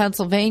 Staying in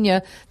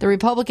Pennsylvania, the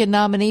Republican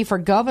nominee for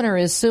governor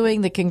is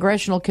suing the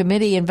congressional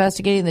committee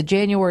investigating the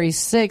January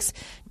 6,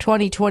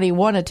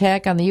 2021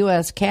 attack on the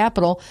U.S.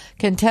 Capitol,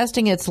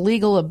 contesting its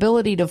legal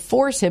ability to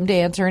force him to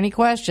answer any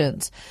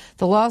questions.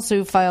 The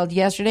lawsuit filed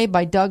yesterday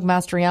by Doug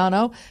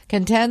Mastriano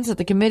contends that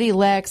the committee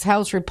lacks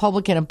House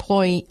Republican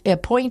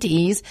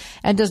appointees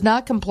and does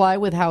not comply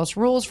with House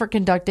rules for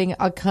conducting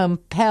a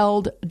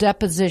compelled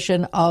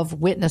deposition of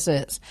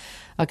witnesses.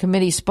 A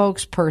committee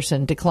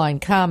spokesperson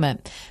declined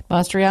comment.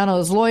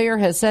 Mastriano's lawyer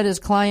has said his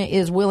client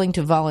is willing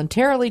to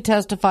voluntarily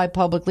testify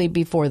publicly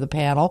before the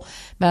panel.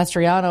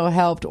 Mastriano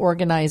helped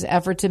organize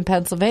efforts in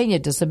Pennsylvania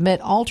to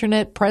submit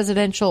alternate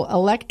presidential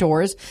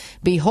electors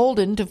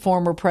beholden to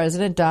former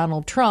President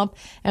Donald Trump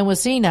and was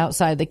seen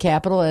outside the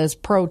Capitol as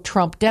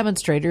pro-Trump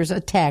demonstrators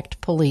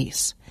attacked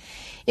police.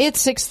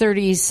 It's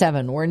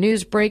 6:37, where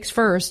news breaks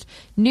first.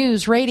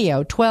 News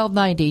Radio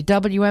 1290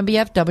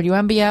 WMBF,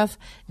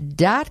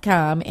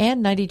 WMBF.com,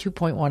 and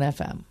 92.1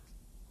 FM.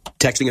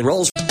 Texting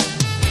enrolls.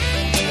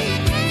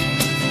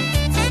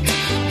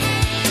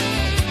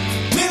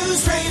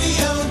 News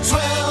Radio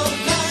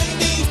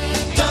 1290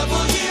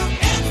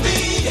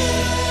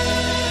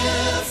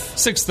 WMBF.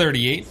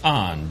 6:38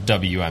 on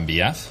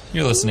WMBF.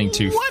 You're listening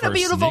to What First a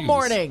beautiful News.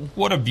 morning.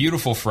 What a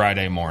beautiful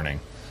Friday morning.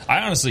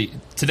 I honestly,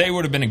 today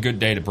would have been a good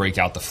day to break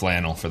out the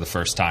flannel for the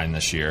first time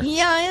this year.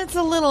 Yeah, it's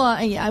a little,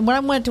 when I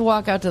went to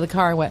walk out to the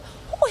car, I went,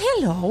 oh,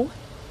 hello.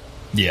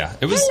 Yeah,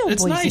 it was. Hello,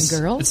 it's boys nice.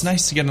 and girls. It's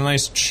nice to get a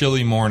nice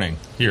chilly morning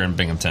here in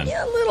Binghamton.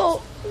 Yeah,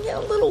 a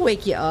little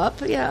wake you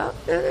up. Yeah,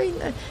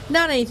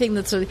 not anything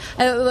that's.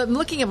 I'm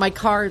looking at my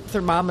car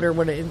thermometer.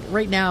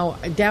 Right now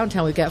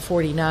downtown we've got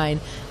 49,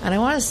 and I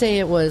want to say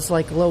it was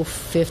like low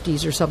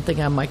 50s or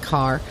something on my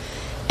car,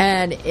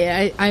 and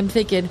I'm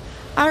thinking,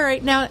 All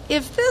right, now,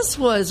 if this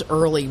was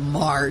early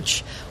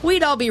March,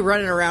 we'd all be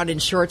running around in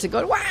shorts and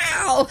going,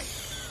 wow!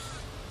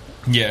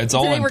 Yeah, it's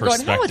all Today in we're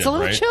perspective, going, it's a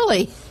little right?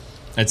 chilly.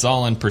 It's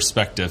all in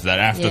perspective that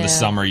after Yeah. the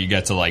summer you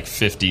get to like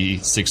 50,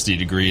 60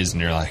 degrees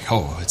and you're like,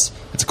 oh, it's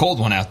a cold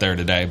one out there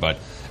today, but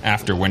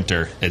after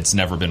winter, it's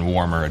never been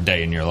warmer a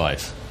day in your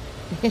life.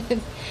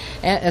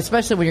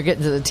 Especially when you're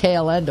getting to the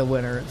tail end of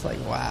winter. It's like,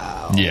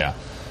 wow. Yeah.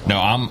 No,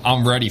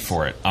 I'm ready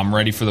for it. I'm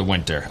ready for the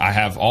winter. I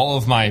have all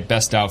of my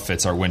best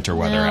outfits are winter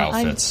weather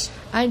outfits.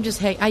 I'm just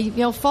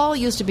fall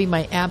used to be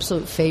my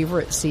absolute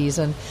favorite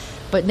season,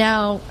 but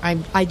now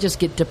I just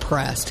get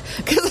depressed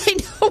because I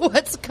know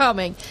what's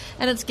coming,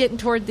 and it's getting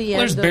toward the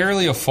end. There's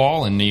barely a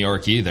fall in New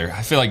York either.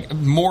 I feel like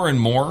more and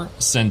more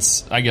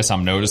since I guess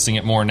I'm noticing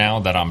it more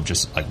now that I'm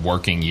just like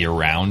working year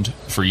round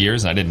for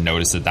years. And I didn't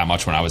notice it that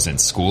much when I was in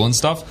school and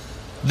stuff.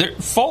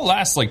 Fall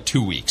lasts like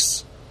 2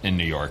 weeks in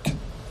New York.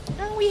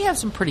 We have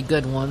some pretty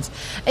good ones.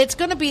 It's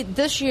going to be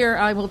this year.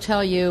 I will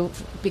tell you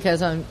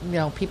because I'm,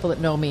 people that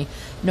know me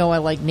know I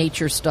like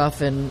nature stuff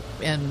and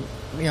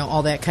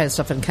all that kind of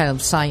stuff and kind of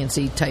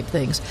sciencey type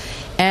things.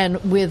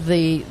 And with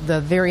the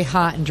very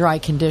hot and dry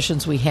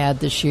conditions we had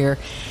this year,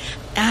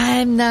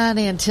 I'm not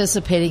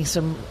anticipating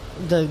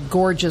the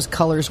gorgeous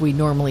colors we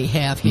normally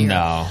have here.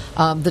 No.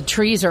 The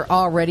trees are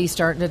already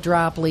starting to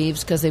drop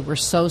leaves because they were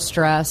so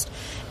stressed,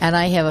 and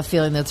I have a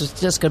feeling that there's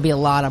just going to be a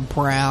lot of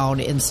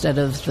brown instead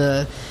of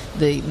the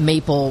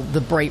maple,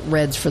 the bright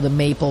reds for the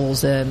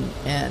maples and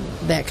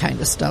that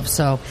kind of stuff.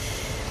 So,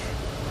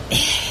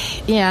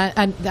 yeah,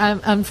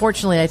 I'm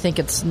unfortunately, I think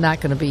it's not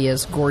going to be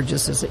as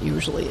gorgeous as it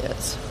usually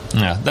is.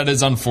 Yeah, that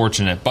is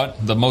unfortunate,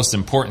 but the most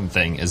important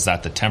thing is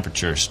that the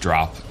temperatures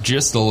drop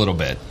just a little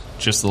bit.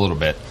 Just a little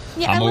bit.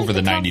 Yeah, I'm I like over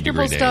the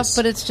 90-degree days. Stuff,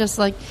 but it's just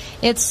like,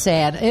 it's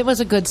sad. It was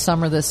a good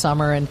summer this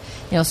summer, and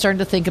starting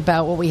to think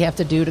about what we have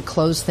to do to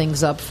close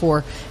things up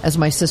for, as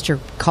my sister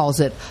calls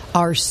it,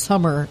 our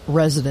summer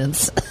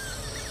residence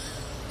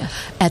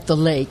at the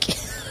lake.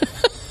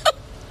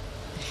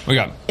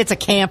 It's a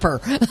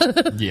camper.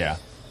 Yeah.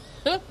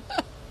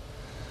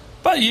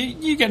 But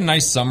you get a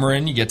nice summer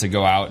in. You get to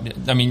go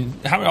out. I mean,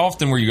 how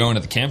often were you going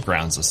to the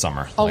campgrounds this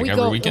summer? We every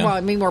go, weekend? Well,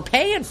 I mean, we're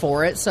paying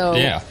for it, so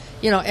yeah.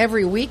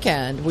 Every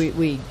weekend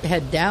we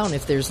head down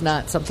if there's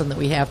not something that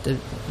we have to,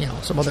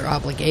 some other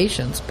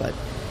obligations. But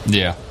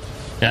yeah,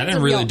 I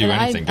didn't really do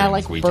anything. I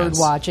like during bird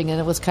watching,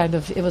 and it was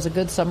a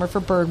good summer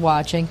for bird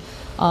watching.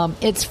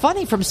 It's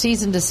funny from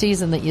season to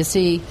season that you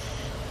see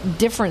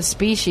different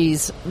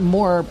species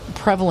more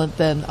prevalent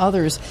than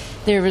others.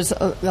 There was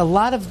a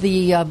lot of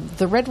the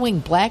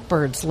red-winged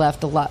blackbirds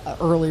left a lot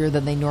earlier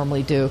than they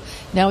normally do.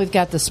 Now we've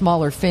got the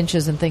smaller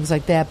finches and things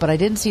like that, but I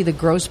didn't see the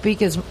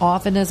grosbeak as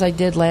often as I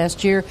did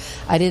last year.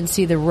 I didn't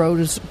see the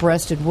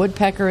rose-breasted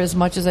woodpecker as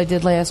much as I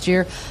did last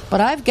year,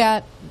 but I've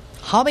got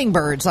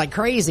hummingbirds like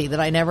crazy that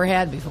I never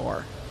had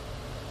before.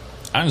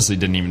 I honestly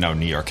didn't even know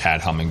New York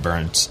had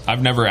hummingbirds.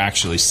 I've never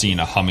actually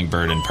seen a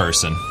hummingbird in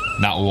person.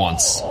 Not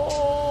once.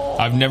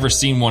 I've never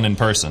seen one in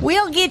person.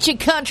 We'll get you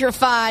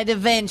countrified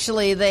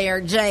eventually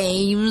there,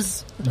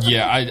 James.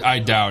 Yeah, I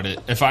doubt it.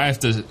 If I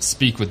have to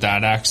speak with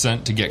that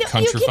accent to get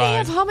countrified. You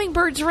can have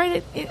hummingbirds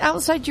right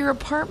outside your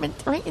apartment,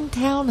 right in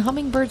town.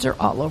 Hummingbirds are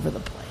all over the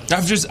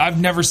place. I've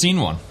never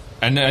seen one.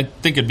 And I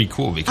think it'd be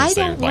cool because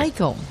I don't like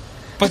them.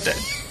 But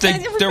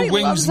their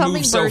wings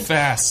move so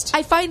fast.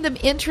 I find them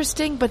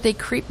interesting, but they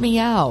creep me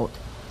out.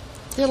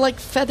 They're like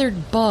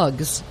feathered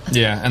bugs.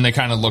 Yeah, and they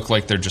kind of look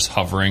like they're just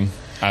hovering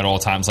at all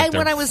times, like and they're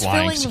when I was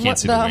flying, filling so you can't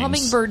see the the wings.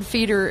 hummingbird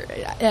feeder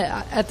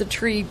at the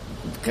tree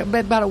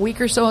about a week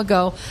or so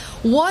ago,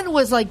 one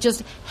was like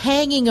just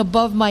hanging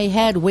above my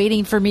head,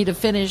 waiting for me to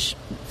finish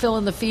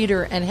filling the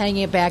feeder and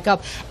hanging it back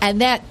up, and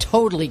that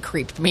totally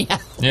creeped me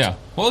out. Yeah,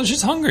 well, it was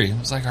just hungry. I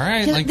was like, all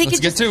right, they let's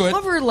could get to it.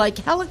 Hover like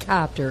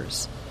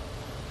helicopters.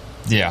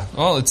 Yeah,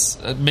 well, it's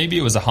maybe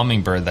it was a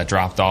hummingbird that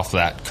dropped off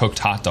that cooked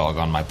hot dog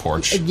on my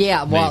porch.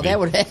 Yeah, well, maybe. that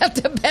would have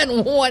to have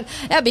been one.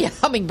 That'd be a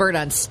hummingbird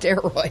on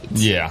steroids.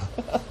 Yeah,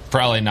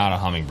 probably not a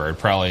hummingbird.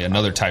 Probably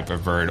another type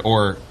of bird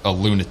or a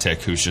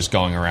lunatic who's just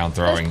going around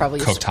throwing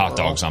cooked hot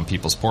dogs on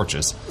people's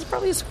porches. It's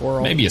probably a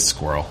squirrel. Maybe a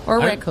squirrel. Or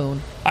a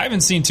raccoon. I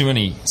haven't seen too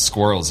many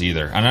squirrels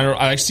either, and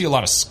I see a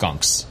lot of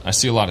skunks. I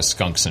see a lot of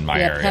skunks in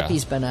my area. Yeah,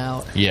 Peppy's been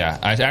out. Yeah,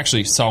 I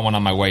actually saw one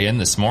on my way in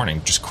this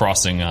morning, just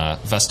crossing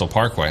Vestal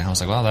Parkway. And I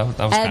was like, well, that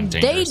was kind of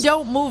dangerous. And they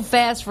don't move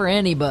fast for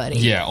anybody.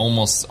 Yeah,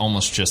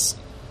 almost just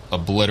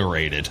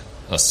obliterated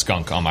a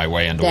skunk on my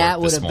way into work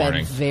this morning. That would have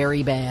been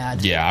very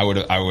bad. Yeah, I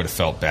would have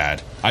felt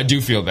bad. I do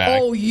feel bad.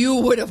 Oh, you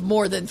would have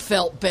more than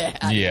felt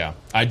bad. Yeah,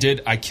 I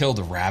did. I killed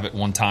a rabbit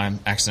one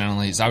time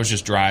accidentally. I was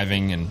just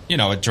driving, and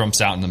it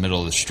jumps out in the middle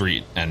of the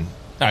street, and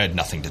I had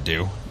nothing to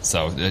do.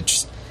 So it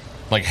just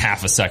like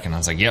half a second, I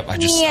was like, "Yep, I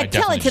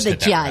definitely just hit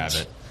that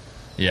rabbit."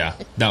 Yeah,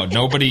 no,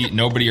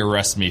 nobody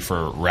arrest me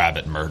for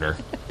rabbit murder,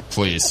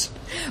 please.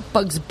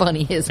 Bugs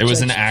Bunny is. It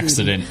was an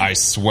accident, I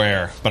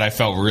swear, but I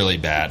felt really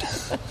bad.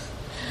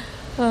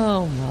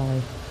 Oh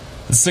my!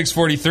 It's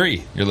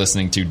 6:43. You're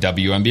listening to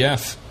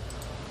WMBF.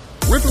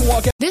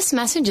 This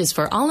message is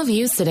for all of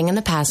you sitting in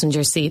the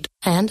passenger seat.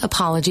 And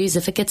apologies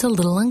if it gets a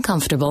little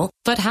uncomfortable.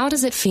 But how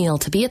does it feel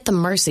to be at the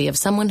mercy of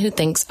someone who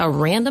thinks a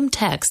random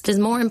text is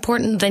more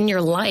important than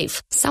your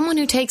life? Someone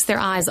who takes their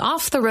eyes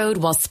off the road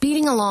while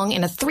speeding along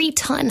in a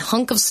 3-ton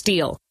hunk of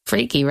steel.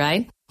 Freaky,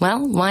 right?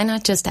 Well, why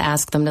not just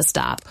ask them to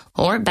stop?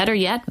 Or better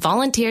yet,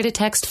 volunteer to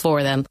text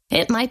for them.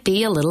 It might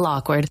be a little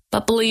awkward,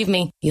 but believe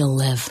me, you'll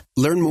live.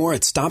 Learn more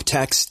at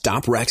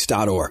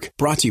stoptextstoprex.org.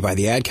 Brought to you by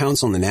the Ad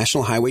Council and the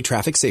National Highway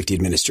Traffic Safety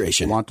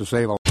Administration. Want to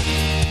save a...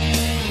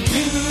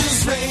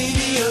 News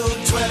Radio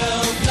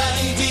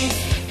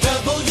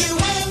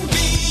 1290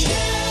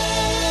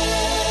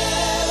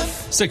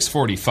 WNBF.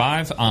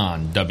 6:45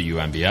 on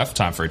WNBF.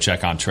 Time for a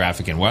check on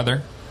traffic and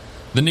weather.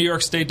 The New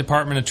York State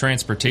Department of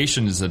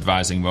Transportation is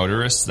advising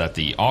motorists that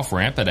the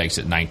off-ramp at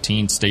exit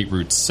 19, State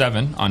Route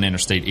 7 on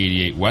Interstate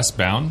 88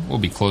 westbound will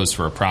be closed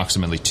for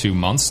approximately 2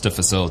 months to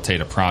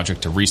facilitate a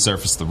project to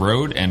resurface the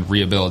road and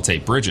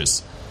rehabilitate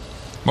bridges.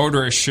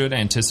 Motorists should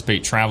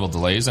anticipate travel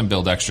delays and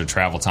build extra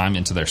travel time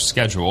into their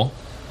schedule.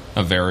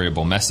 A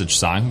variable message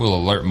sign will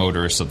alert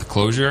motorists of the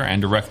closure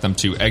and direct them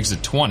to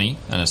exit 20,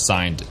 an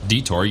assigned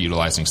detour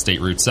utilizing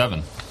State Route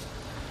 7.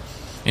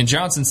 In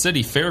Johnson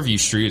City, Fairview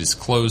Street is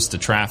closed to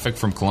traffic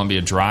from Columbia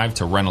Drive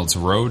to Reynolds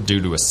Road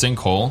due to a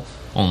sinkhole.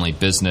 Only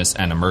business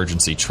and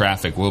emergency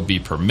traffic will be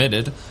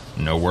permitted.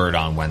 No word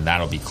on when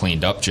that'll be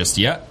cleaned up just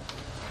yet.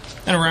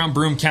 And around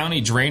Broome County,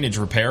 drainage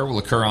repair will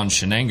occur on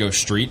Shenango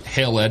Street,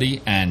 Hale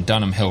Eddy, and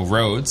Dunham Hill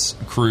Roads.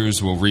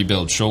 Crews will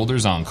rebuild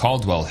shoulders on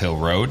Caldwell Hill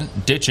Road.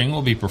 Ditching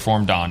will be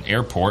performed on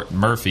Airport,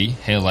 Murphy,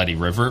 Hale Eddy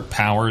River,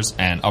 Powers,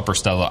 and Upper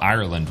Stella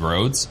Ireland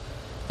roads.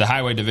 The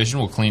Highway Division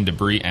will clean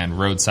debris and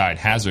roadside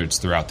hazards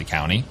throughout the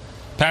county.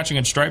 Patching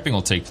and striping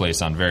will take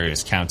place on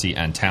various county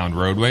and town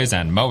roadways,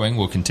 and mowing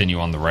will continue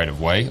on the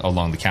right-of-way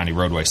along the county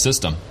roadway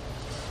system.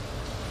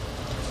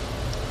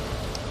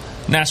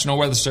 National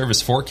Weather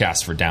Service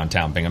forecast for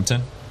downtown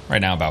Binghamton.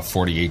 Right now about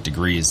 48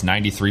 degrees,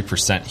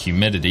 93%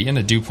 humidity, and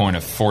a dew point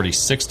of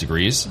 46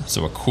 degrees,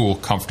 so a cool,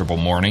 comfortable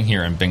morning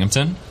here in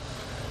Binghamton.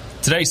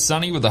 Today,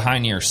 sunny with a high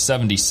near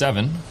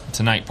 77.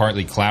 Tonight,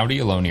 partly cloudy,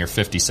 a low near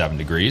 57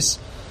 degrees.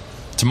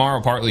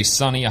 Tomorrow, partly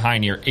sunny, a high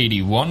near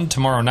 81.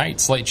 Tomorrow night,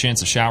 slight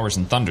chance of showers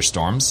and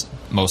thunderstorms.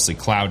 Mostly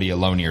cloudy, a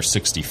low near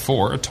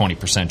 64, a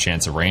 20%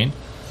 chance of rain.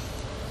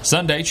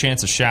 Sunday,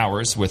 chance of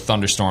showers, with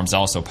thunderstorms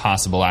also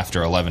possible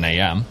after 11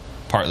 a.m.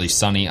 Partly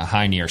sunny, a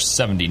high near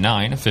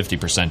 79, a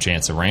 50%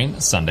 chance of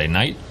rain. Sunday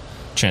night,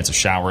 chance of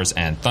showers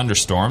and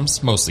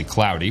thunderstorms. Mostly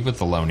cloudy,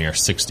 with a low near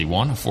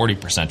 61, a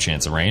 40%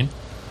 chance of rain.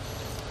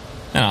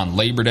 And on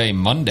Labor Day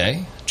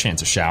Monday,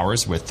 chance of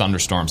showers, with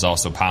thunderstorms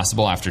also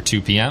possible after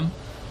 2 p.m.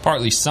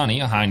 Partly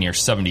sunny, a high near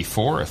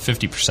 74, a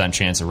 50%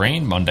 chance of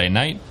rain. Monday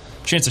night,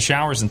 chance of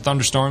showers and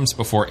thunderstorms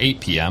before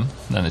 8 p.m.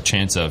 Then a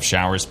chance of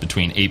showers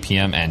between 8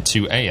 p.m. and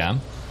 2 a.m.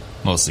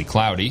 Mostly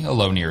cloudy, a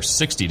low near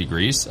 60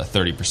 degrees, a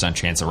 30%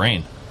 chance of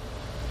rain.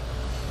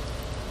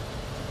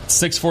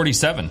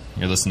 6:47,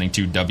 you're listening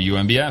to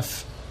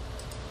WNBF.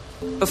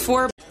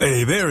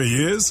 Hey, there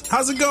he is.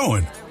 How's it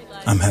going?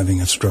 I'm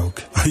having a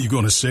stroke. Are you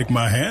going to shake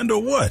my hand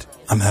or what?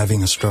 I'm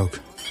having a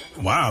stroke.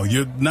 Wow,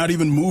 you're not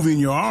even moving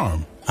your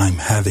arm. I'm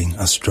having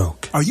a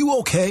stroke. Are you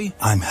okay?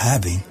 I'm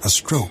having a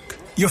stroke.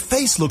 Your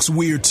face looks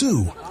weird,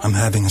 too. I'm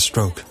having a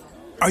stroke.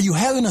 Are you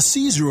having a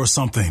seizure or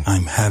something?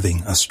 I'm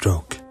having a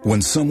stroke.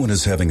 When someone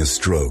is having a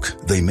stroke,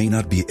 they may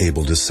not be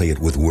able to say it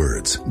with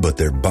words, but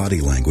their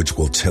body language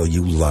will tell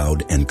you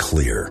loud and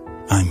clear.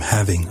 I'm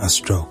having a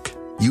stroke.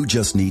 You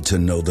just need to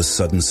know the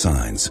sudden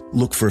signs.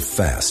 Look for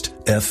FAST,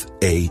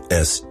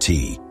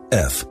 F-A-S-T.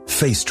 F,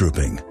 face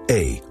drooping.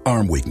 A,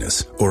 arm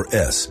weakness. Or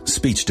S,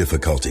 speech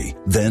difficulty.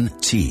 Then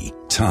T,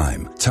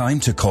 time. Time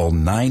to call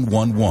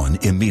 911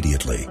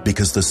 immediately,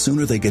 because the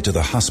sooner they get to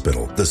the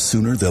hospital, the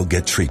sooner they'll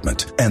get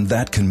treatment. And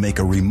that can make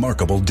a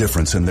remarkable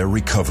difference in their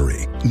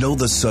recovery. Know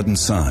the sudden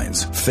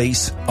signs.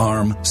 Face,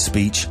 arm,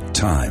 speech,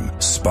 time.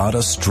 Spot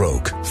a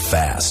stroke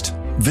fast.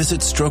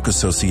 Visit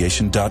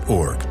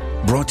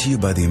strokeassociation.org. Brought to you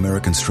by the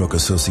American Stroke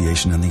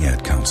Association and the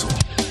Ad Council.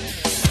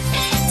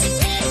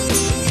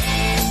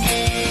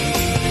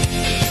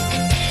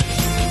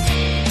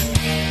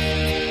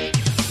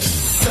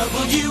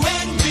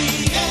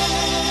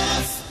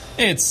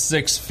 It's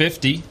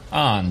 6:50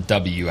 on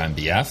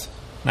WNBF.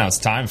 Now it's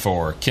time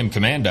for Kim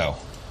Commando.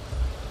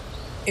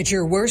 It's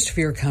your worst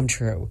fear come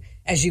true.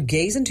 As you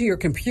gaze into your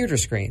computer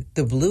screen,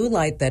 the blue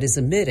light that is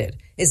emitted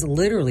is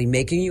literally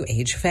making you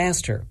age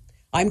faster.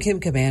 I'm Kim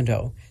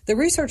Commando. The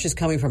research is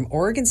coming from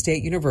Oregon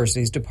State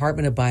University's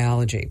Department of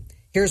Biology.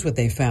 Here's what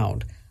they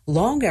found.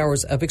 Long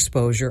hours of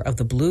exposure of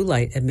the blue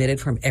light emitted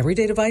from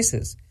everyday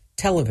devices,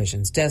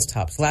 televisions,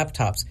 desktops,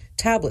 laptops,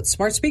 tablets,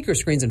 smart speaker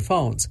screens, and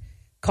phones,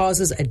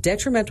 causes a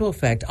detrimental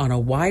effect on a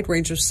wide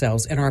range of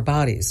cells in our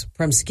bodies,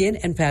 from skin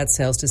and fat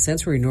cells to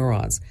sensory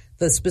neurons.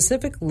 The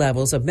specific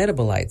levels of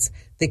metabolites,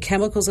 the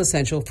chemicals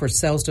essential for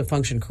cells to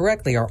function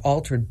correctly, are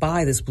altered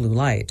by this blue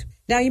light.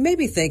 Now, you may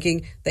be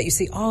thinking that you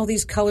see all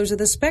these colors of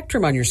the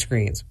spectrum on your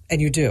screens,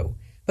 and you do.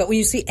 But when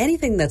you see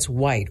anything that's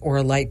white or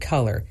a light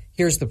color,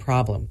 here's the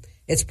problem.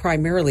 It's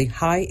primarily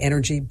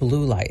high-energy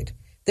blue light.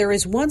 There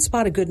is one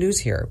spot of good news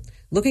here.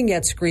 Looking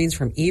at screens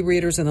from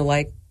e-readers and the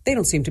like, they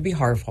don't seem to be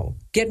harmful.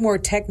 Get more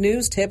tech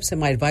news, tips, and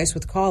my advice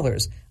with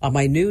callers on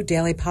my new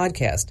daily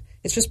podcast.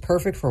 It's just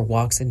perfect for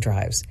walks and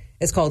drives.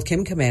 It's called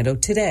Kim Commando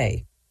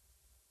Today.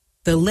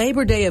 The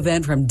Labor Day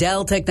event from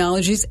Dell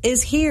Technologies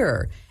is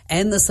here.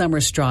 End the summer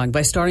strong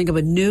by starting up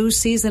a new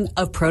season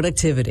of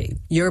productivity.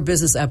 Your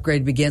business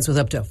upgrade begins with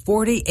up to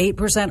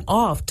 48%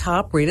 off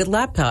top-rated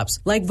laptops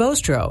like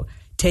Vostro,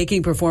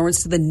 taking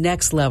performance to the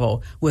next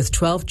level with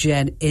 12th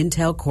Gen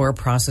Intel Core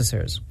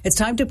processors. It's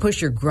time to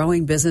push your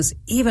growing business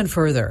even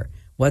further.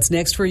 What's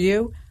next for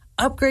you?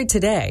 Upgrade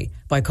today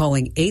by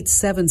calling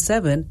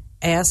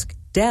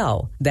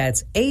 877-ASK-DELL.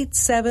 That's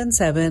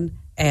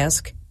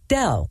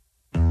 877-ASK-DELL.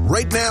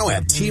 Right now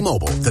at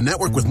T-Mobile, the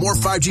network with more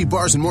 5G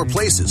bars in more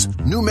places,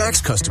 new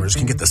Max customers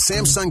can get the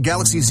Samsung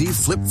Galaxy Z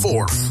Flip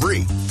 4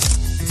 free.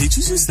 Did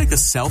you just take a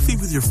selfie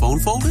with your phone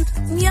folded?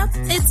 Yep,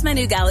 it's my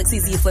new Galaxy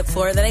Z Flip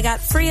 4 that I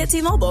got free at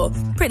T-Mobile.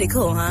 Pretty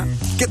cool, huh?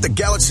 Get the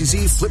Galaxy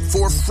Z Flip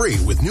 4 free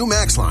with new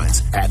Max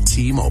lines at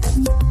T-Mobile.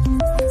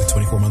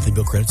 24 monthly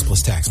bill credits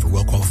plus tax for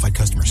well-qualified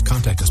customers.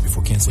 Contact us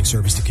before canceling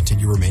service to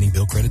continue remaining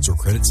bill credits or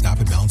credit stop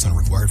and balance on a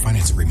required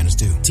finance agreement is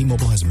due.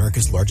 T-Mobile has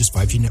America's largest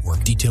 5G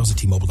network. Details at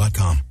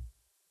T-Mobile.com.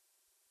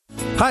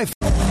 Hi.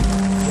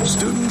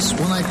 Students,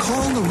 when I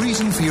call the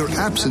reason for your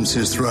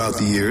absences throughout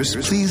the years,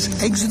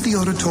 please exit the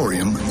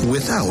auditorium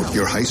without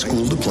your high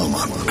school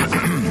diploma.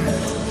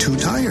 Too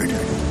tired.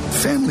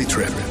 Family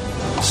trip.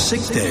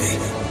 Sick day.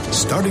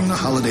 Starting the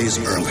holidays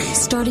early.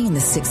 Starting in the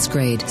 6th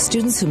grade,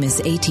 students who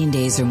miss 18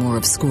 days or more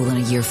of school in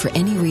a year for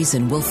any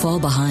reason will fall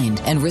behind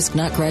and risk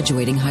not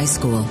graduating high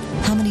school.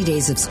 How many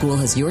days of school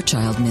has your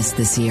child missed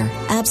this year?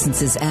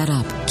 Absences add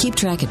up. Keep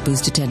track at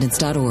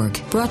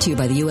boostattendance.org. Brought to you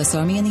by the U.S.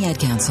 Army and the Ad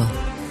Council.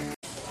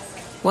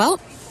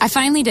 Well, I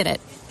finally did it.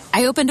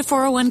 I opened a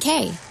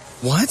 401k.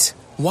 What?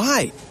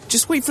 Why?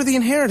 Just wait for the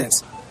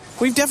inheritance.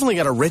 We've definitely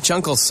got a rich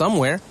uncle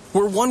somewhere.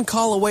 We're one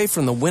call away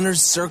from the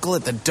winner's circle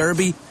at the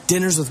Derby,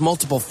 dinners with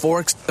multiple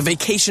forks, a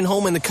vacation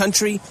home in the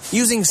country,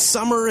 using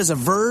summer as a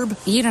verb.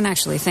 You don't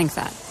actually think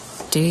that,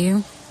 do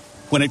you?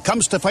 When it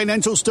comes to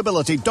financial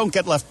stability, don't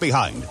get left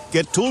behind.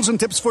 Get tools and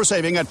tips for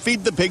saving at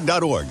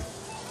feedthepig.org.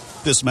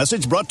 This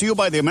message brought to you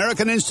by the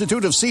American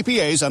Institute of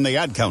CPAs and the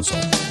Ad Council.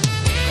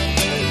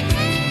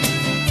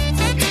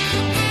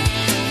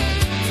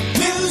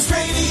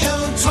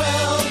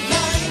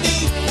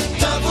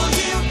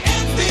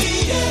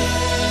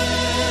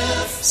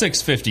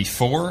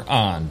 6:54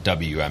 on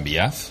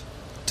WMBF.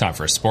 Time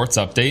for a sports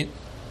update.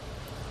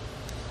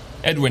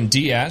 Edwin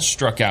Diaz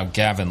struck out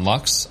Gavin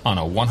Lux on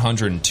a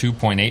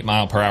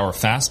 102.8-mile-per-hour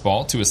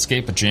fastball to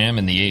escape a jam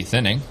in the 8th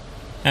inning,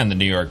 and the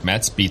New York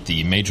Mets beat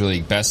the Major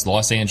League best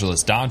Los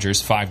Angeles Dodgers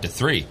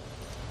 5-3.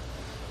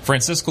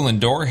 Francisco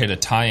Lindor hit a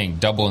tying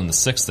double in the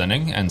 6th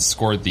inning and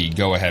scored the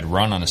go-ahead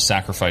run on a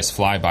sacrifice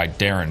fly by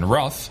Darren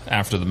Ruff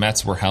after the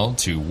Mets were held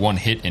to 1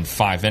 hit in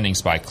 5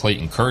 innings by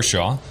Clayton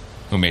Kershaw,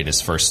 who made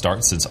his first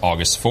start since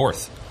August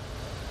 4th.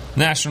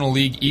 National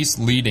League East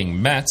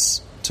leading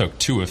Mets took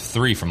 2 of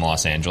 3 from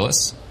Los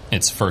Angeles,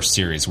 its first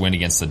series win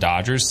against the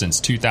Dodgers since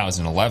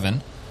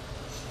 2011.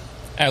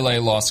 LA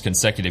lost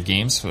consecutive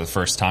games for the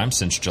first time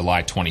since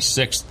July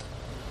 26th.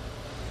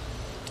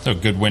 So a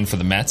good win for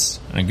the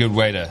Mets, and a good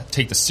way to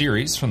take the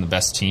series from the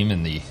best team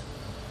in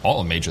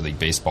all of Major League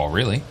Baseball,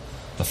 really.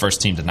 The first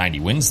team to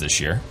 90 wins this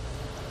year.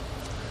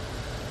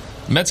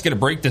 The Mets get a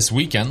break this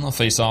weekend. They'll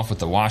face off with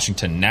the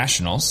Washington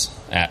Nationals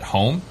at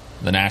home.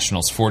 The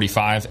Nationals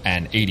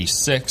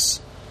 45-86,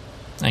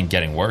 and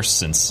getting worse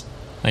since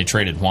they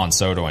traded Juan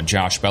Soto and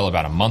Josh Bell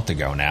about a month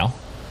ago now.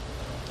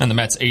 And the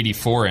Mets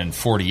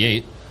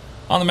 84-48.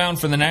 On the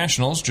mound for the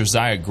Nationals,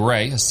 Josiah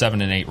Gray, a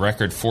 7-8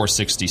 record,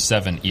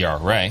 4.67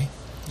 ERA.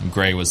 And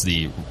Gray was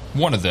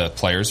one of the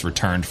players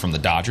returned from the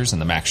Dodgers in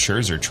the Max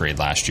Scherzer trade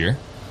last year.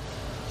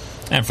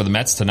 And for the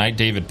Mets tonight,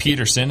 David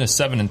Peterson, a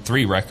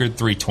 7-3 record,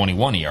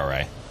 3.21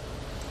 ERA.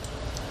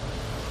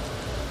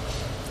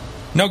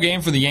 No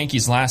game for the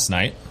Yankees last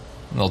night.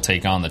 They'll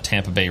take on the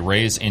Tampa Bay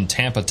Rays in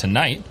Tampa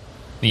tonight.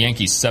 The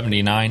Yankees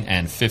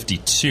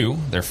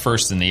 79-52, they're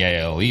first in the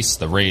AL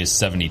East. The Rays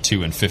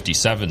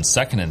 72-57,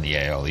 second in the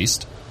AL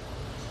East.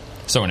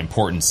 So an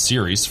important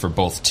series for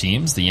both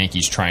teams. The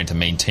Yankees trying to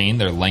maintain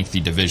their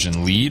lengthy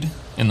division lead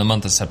in the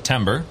month of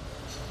September,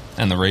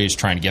 and the Rays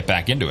trying to get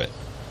back into it.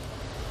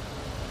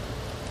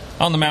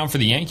 On the mound for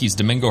the Yankees,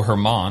 Domingo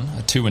Germán,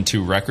 a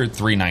 2-2 record,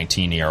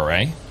 3.19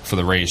 ERA. For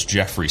the Rays,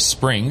 Jeffrey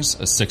Springs,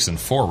 a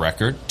 6-4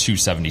 record,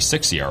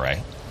 2.76 ERA.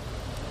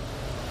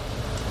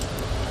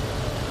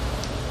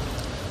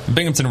 The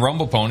Binghamton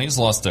Rumble Ponies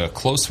lost a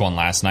close one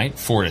last night,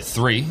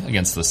 4-3,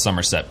 against the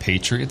Somerset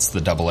Patriots,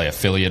 the AA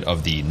affiliate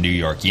of the New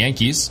York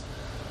Yankees.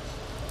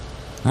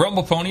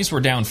 Rumble Ponies were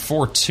down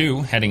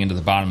 4-2 heading into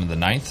the bottom of the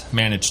 9th,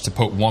 managed to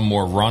put one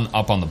more run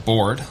up on the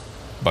board,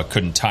 but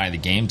couldn't tie the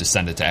game to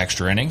send it to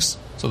extra innings,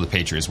 so the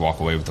Patriots walk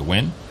away with the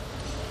win.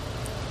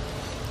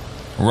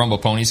 Rumble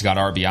Ponies got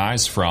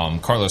RBIs from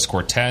Carlos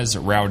Cortez,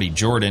 Rowdy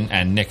Jordan,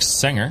 and Nick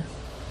Singer.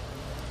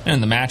 And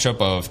in the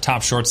matchup of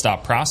top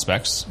shortstop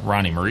prospects,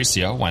 Ronnie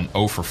Mauricio went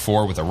 0 for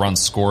 4 with a run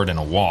scored and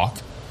a walk.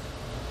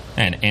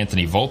 And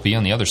Anthony Volpe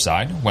on the other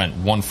side went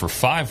 1 for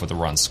 5 with a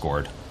run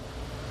scored.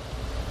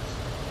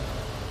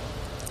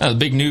 Now, the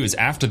big news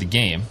after the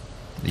game,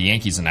 the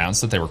Yankees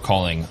announced that they were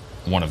calling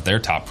one of their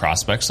top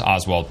prospects,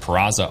 Oswald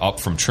Peraza, up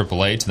from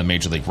AAA to the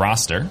Major League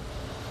roster,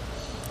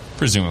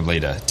 presumably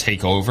to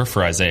take over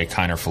for Isaiah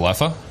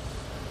Kiner-Falefa,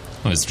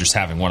 who is just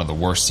having one of the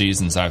worst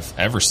seasons I've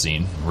ever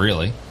seen,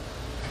 really.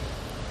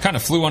 Kind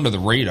of flew under the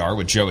radar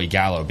with Joey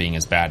Gallo being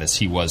as bad as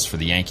he was for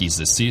the Yankees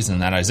this season,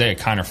 that Isaiah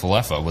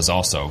Kiner-Falefa was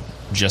also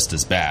just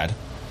as bad.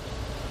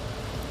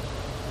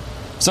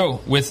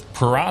 So, with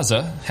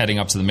Peraza heading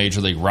up to the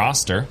Major League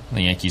roster,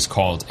 the Yankees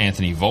called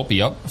Anthony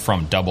Volpe up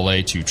from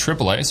AA to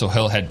AAA, so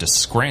he'll head to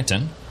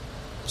Scranton.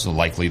 So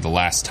likely the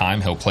last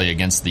time he'll play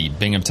against the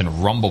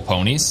Binghamton Rumble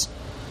Ponies,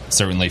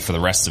 certainly for the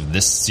rest of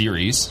this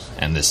series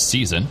and this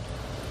season.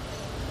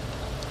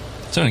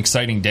 So an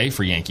exciting day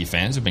for Yankee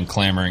fans who've been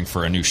clamoring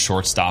for a new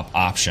shortstop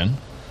option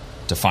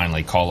to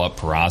finally call up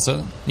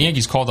Peraza. The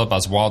Yankees called up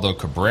Oswaldo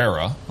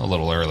Cabrera a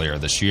little earlier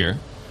this year,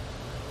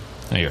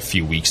 maybe a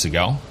few weeks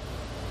ago,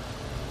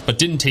 but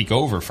didn't take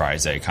over for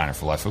Isaiah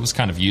Kiner-Falefa. It was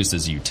kind of used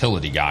as a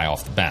utility guy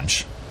off the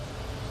bench.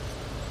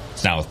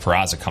 So now with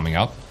Peraza coming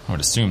up, I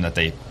would assume that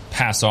they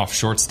pass off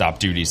shortstop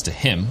duties to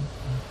him,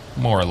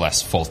 more or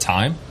less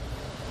full-time.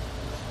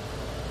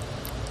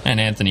 And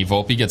Anthony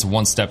Volpe gets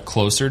one step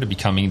closer to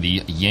becoming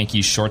the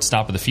Yankees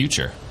shortstop of the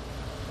future.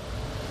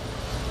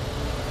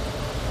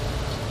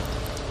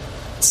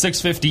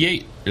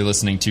 6:58. You're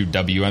listening to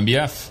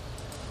WNBF.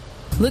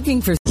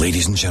 Looking for...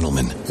 Ladies and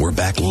gentlemen, we're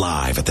back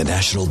live at the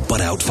National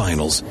Butt Out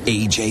Finals.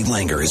 AJ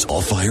Langer is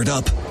all fired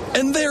up.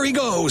 And there he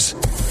goes.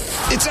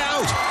 It's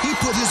out. He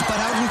put his butt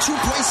out in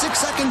 2.6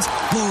 seconds.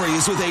 Lori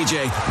is with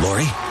AJ.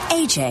 Lori?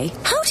 AJ,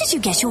 how did you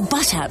get your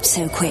butt out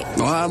so quick?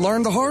 Well, I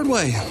learned the hard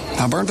way.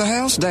 I burnt the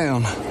house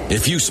down.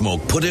 If you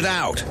smoke, put it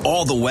out.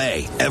 All the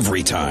way.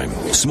 Every time.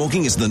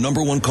 Smoking is the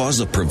 #1 cause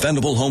of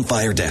preventable home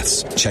fire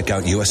deaths. Check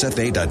out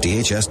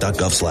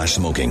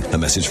usfa.dhs.gov/smoking. A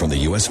message from the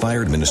U.S.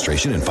 Fire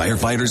Administration and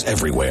firefighters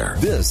everywhere.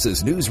 This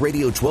is News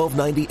Radio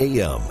 1290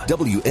 AM,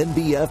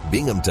 WNBF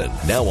Binghamton.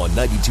 Now on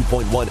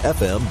 92.1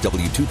 FM,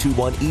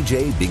 W221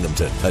 EJ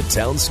Binghamton, a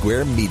Town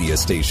Square media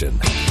station.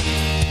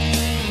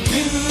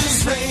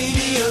 News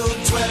Radio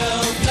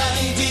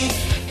 1290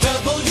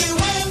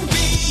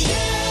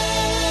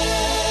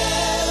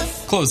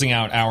 WNBF. Closing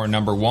out hour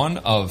number 1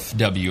 of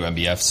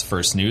WNBF's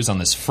First News on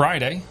this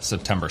Friday,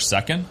 September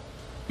 2nd.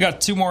 We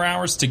got 2 more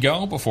hours to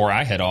go before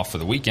I head off for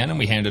the weekend, and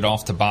we hand it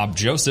off to Bob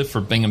Joseph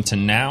for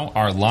Binghamton Now,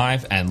 our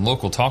live and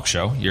local talk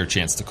show. Your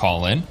chance to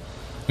call in.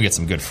 We get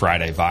some good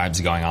Friday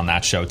vibes going on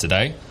that show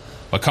today.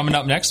 But coming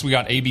up next, we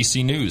got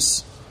ABC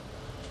News.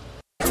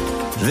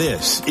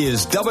 This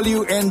is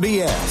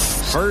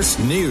WNBF First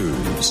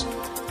News.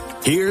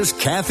 Here's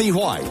Kathy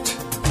Whyte.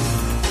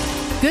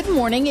 Good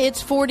morning.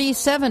 It's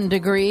 47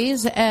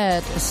 degrees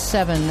at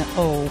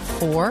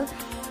 7:04.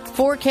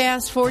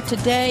 Forecast for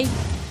today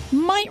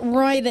might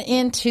ride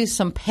into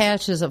some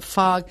patches of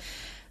fog.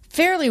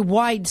 Fairly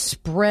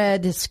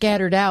widespread,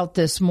 scattered out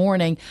this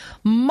morning.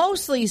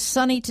 Mostly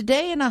sunny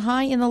today and a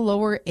high in the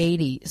lower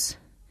 80s.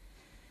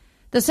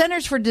 The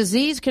Centers for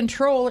Disease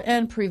Control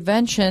and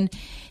Prevention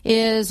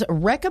is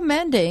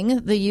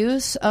recommending the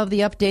use of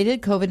the updated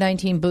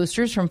COVID-19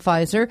 boosters from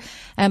Pfizer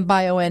and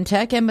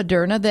BioNTech and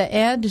Moderna that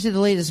add to the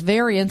latest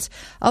variants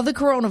of the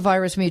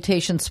coronavirus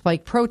mutation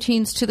spike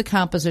proteins to the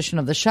composition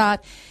of the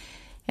shot.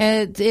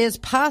 It is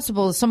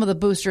possible that some of the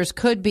boosters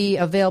could be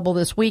available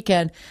this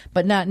weekend,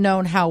 but not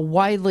known how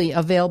widely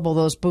available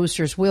those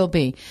boosters will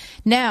be.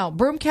 Now,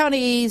 Broome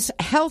County's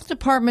Health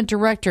Department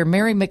Director,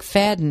 Mary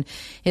McFadden,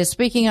 is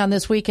speaking on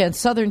this weekend's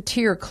Southern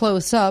Tier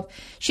Close Up.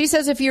 She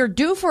says if you're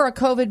due for a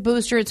COVID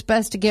booster, it's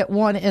best to get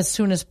one as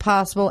soon as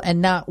possible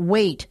and not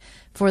wait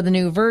for the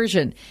new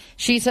version.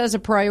 She says a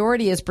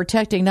priority is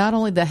protecting not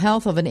only the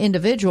health of an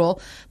individual,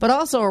 but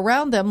also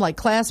around them like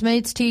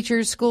classmates,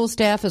 teachers, school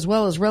staff, as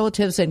well as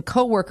relatives and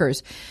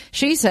coworkers.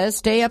 She says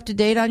stay up to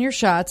date on your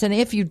shots, and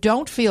if you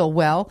don't feel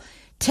well,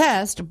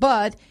 test,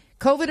 but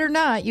COVID or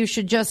not, you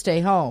should just stay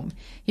home.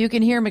 You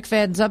can hear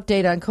McFadden's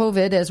update on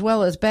COVID as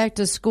well as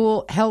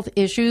back-to-school health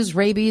issues,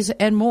 rabies,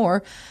 and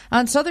more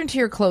on Southern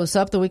Tier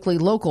Close-Up, the weekly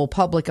local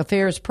public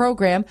affairs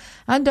program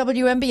on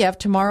WNBF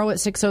tomorrow at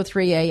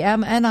 6:03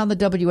 a.m. and on the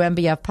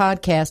WNBF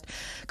podcast.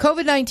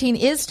 COVID-19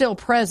 is still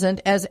present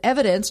as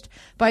evidenced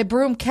by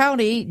Broome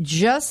County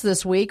just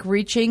this week,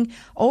 reaching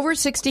over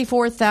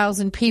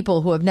 64,000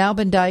 people who have now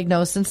been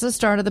diagnosed since the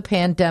start of the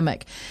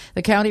pandemic.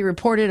 The county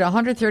reported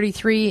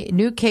 133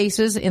 new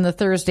cases in the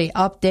Thursday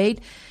update,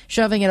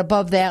 shoving it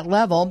above that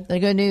level. The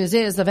good news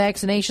is the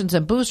vaccinations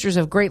and boosters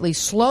have greatly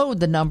slowed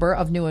the number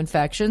of new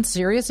infections,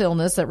 serious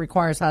illness that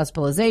requires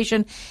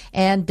hospitalization,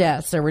 and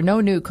deaths. There were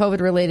no new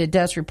COVID-related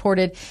deaths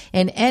reported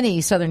in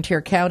any Southern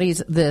Tier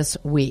counties this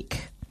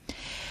week.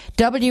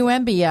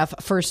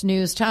 WNBF First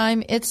News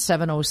Time, it's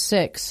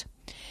 7:06.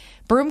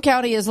 Broome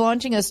County is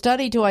launching a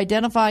study to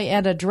identify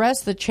and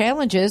address the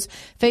challenges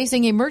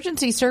facing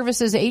emergency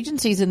services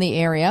agencies in the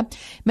area.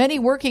 Many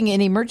working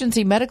in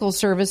emergency medical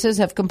services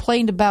have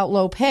complained about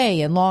low pay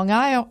and long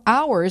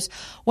hours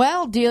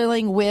while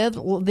dealing with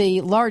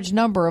the large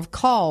number of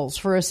calls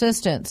for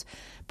assistance.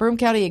 Broome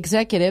County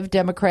Executive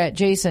Democrat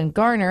Jason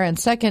Garner and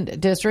 2nd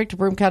District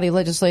Broome County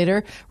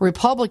Legislator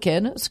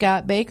Republican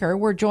Scott Baker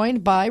were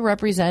joined by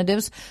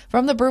representatives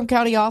from the Broome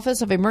County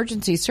Office of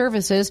Emergency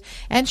Services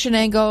and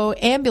Shenango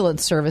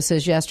Ambulance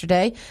Services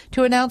yesterday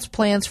to announce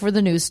plans for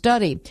the new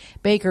study.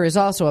 Baker is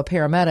also a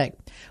paramedic.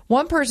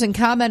 One person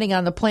commenting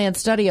on the planned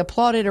study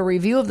applauded a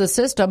review of the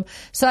system,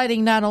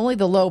 citing not only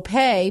the low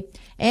pay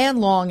and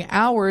long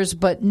hours,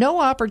 but no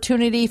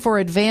opportunity for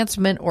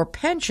advancement or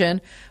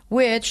pension,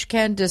 which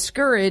can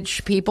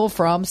discourage people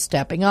from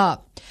stepping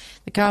up.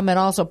 The comment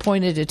also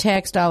pointed to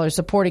tax dollars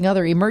supporting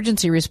other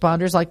emergency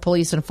responders like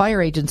police and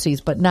fire agencies,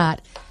 but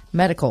not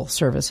medical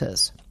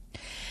services.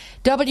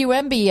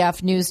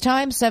 WMBF News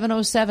Time,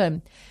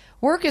 7:07.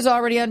 Work is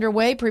already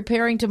underway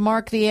preparing to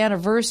mark the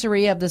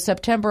anniversary of the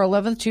September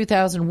 11,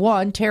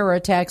 2001 terror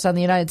attacks on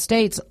the United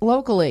States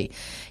locally.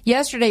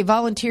 Yesterday,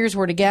 volunteers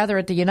were to gather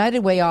at the United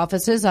Way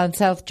offices on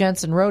South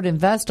Jensen Road in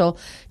Vestal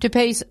to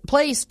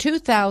place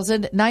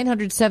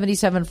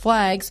 2,977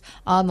 flags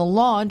on the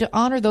lawn to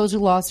honor those who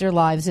lost their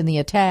lives in the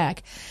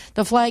attack.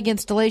 The flag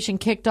installation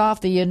kicked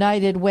off the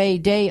United Way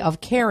Day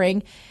of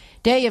Caring.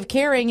 Day of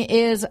Caring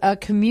is a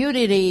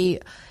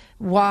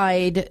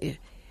community-wide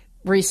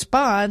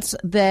response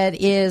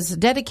that is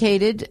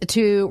dedicated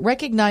to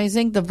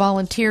recognizing the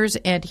volunteers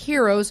and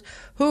heroes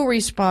who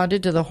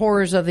responded to the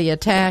horrors of the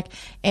attack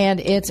and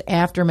its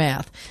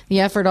aftermath. The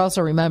effort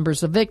also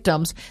remembers the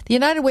victims. The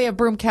United Way of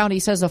Broome County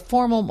says a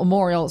formal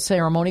memorial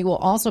ceremony will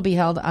also be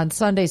held on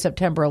Sunday,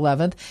 September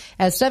 11th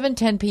at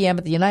 7:10 p.m.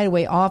 at the United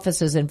Way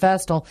offices in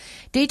Vestal.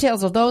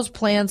 Details of those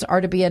plans are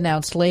to be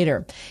announced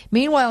later.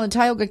 Meanwhile, in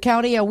Tioga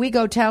County,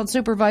 Owego Town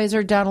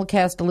Supervisor Donald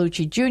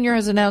Castellucci Jr.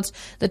 has announced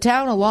the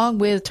town, along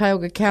with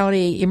Tioga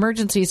County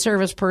Emergency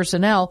Service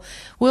personnel,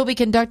 will be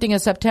conducting a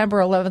September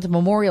 11th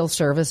memorial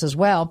service as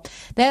well.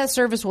 That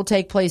service will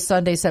take place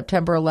Sunday,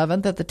 September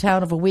 11th at the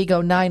Town of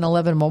Owego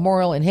 9/11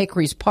 Memorial in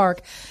Hickory's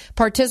Park.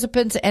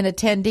 Participants and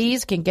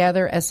attendees can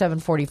gather at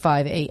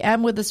 7:45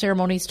 a.m. with the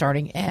ceremony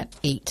starting at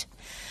 8.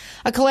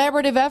 A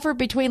collaborative effort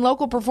between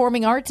local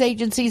performing arts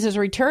agencies is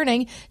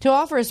returning to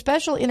offer a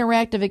special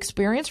interactive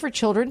experience for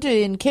children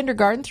in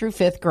kindergarten through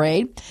 5th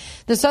grade.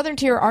 The Southern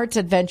Tier Arts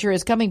Adventure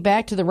is coming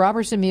back to the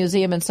Robertson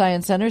Museum and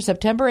Science Center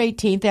September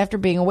 18th after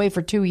being away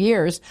for 2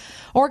 years.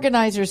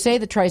 Organizers say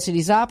the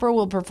Tri-Cities Opera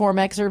will perform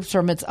excerpts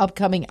from its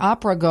upcoming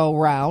Opera Go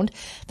round.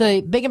 The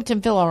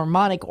Binghamton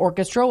Philharmonic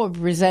Orchestra will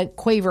present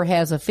Quaver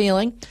Has a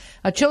Feeling,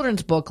 a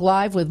children's book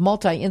live with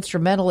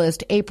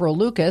multi-instrumentalist April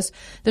Lucas.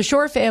 The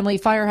Shore Family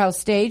Firehouse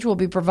Stage will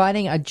be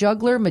providing a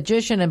juggler,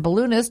 magician, and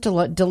balloonist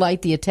to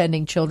delight the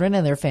attending children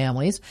and their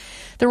families.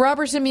 The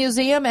Robertson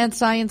Museum and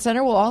Science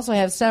Center will also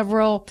have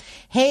several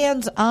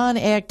hands-on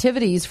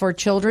activities for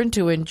children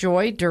to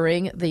enjoy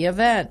during the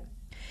event.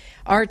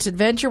 Arts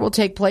Adventure will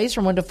take place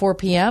from 1 to 4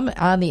 p.m.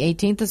 on the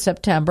 18th of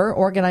September.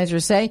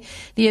 Organizers say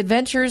the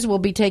adventures will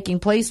be taking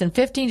place in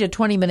 15 to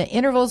 20-minute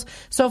intervals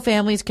so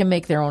families can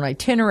make their own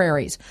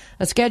itineraries.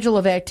 A schedule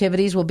of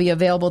activities will be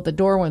available at the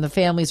door when the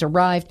families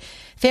arrive.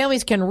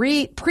 Families can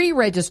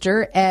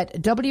pre-register at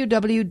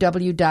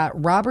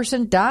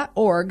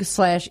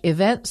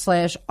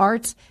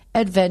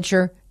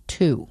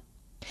www.robertson.org/event/artsadventure2.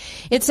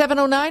 It's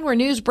 7:09 where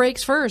news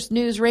breaks first.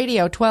 News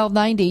Radio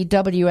 1290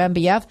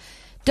 WMBF.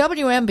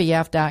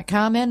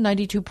 WMBF.com and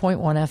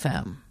 92.1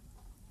 FM.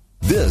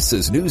 This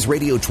is News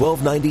Radio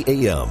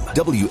 1290 AM,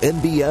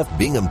 WMBF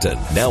Binghamton.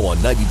 Now on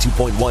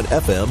 92.1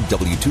 FM,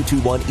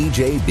 W221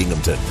 EJ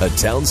Binghamton, a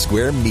Town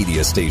Square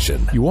media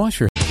station. You wash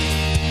your...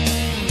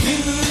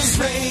 News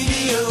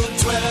Radio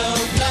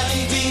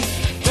 1290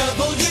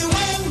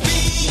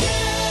 WMBF.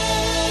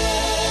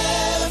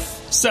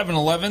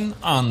 7:11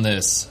 on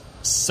this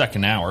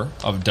second hour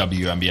of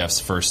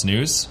WMBF's First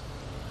News.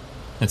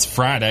 It's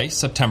Friday,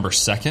 September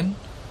 2nd.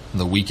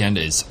 The weekend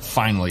is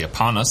finally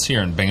upon us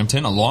here in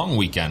Binghamton. A long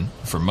weekend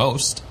for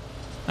most,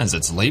 as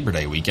it's Labor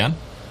Day weekend.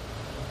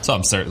 So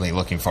I'm certainly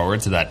looking forward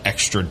to that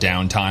extra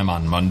downtime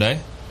on Monday.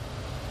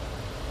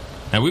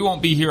 Now, we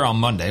won't be here on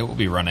Monday. We'll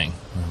be running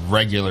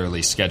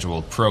regularly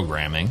scheduled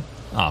programming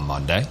on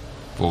Monday.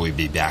 We'll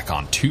be back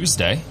on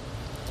Tuesday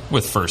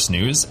with First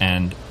News.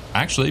 And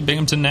actually,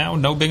 Binghamton Now,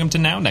 no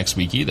Binghamton Now next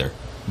week either.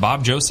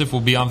 Bob Joseph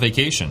will be on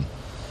vacation.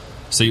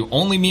 So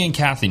only me and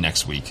Kathy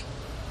next week.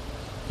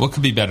 What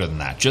could be better than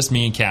that? Just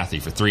me and Kathy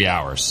for 3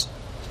 hours.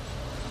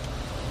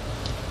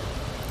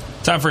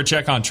 Time for a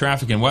check on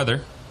traffic and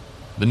weather.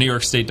 The New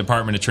York State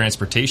Department of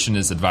Transportation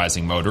is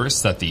advising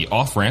motorists that the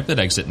off-ramp at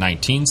exit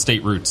 19,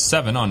 State Route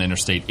 7 on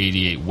Interstate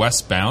 88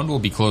 westbound will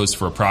be closed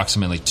for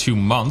approximately 2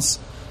 months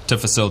to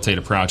facilitate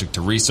a project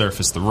to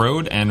resurface the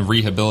road and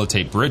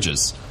rehabilitate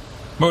bridges.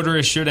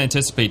 Motorists should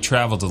anticipate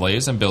travel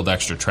delays and build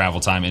extra travel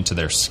time into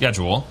their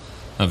schedule.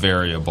 A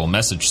variable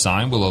message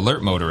sign will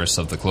alert motorists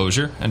of the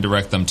closure and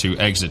direct them to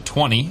exit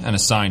 20, an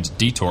assigned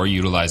detour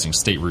utilizing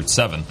State Route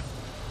 7.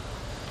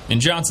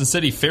 In Johnson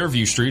City,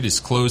 Fairview Street is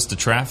closed to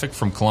traffic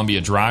from Columbia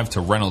Drive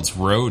to Reynolds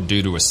Road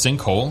due to a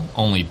sinkhole.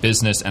 Only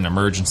business and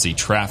emergency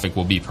traffic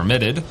will be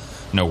permitted.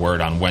 No word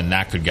on when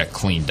that could get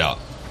cleaned up.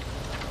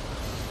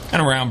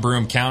 And around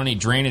Broome County,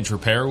 drainage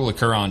repair will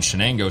occur on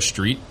Shenango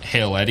Street,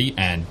 Hale Eddy,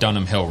 and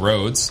Dunham Hill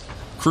Roads.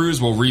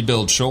 Crews will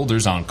rebuild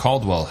shoulders on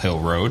Caldwell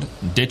Hill Road.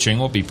 Ditching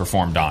will be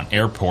performed on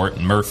Airport,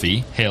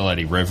 Murphy, Hale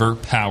Eddy River,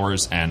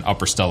 Powers, and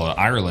Upper Stella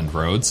Ireland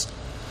roads.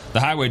 The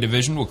Highway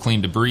Division will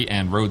clean debris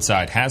and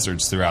roadside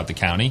hazards throughout the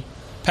county.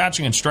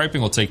 Patching and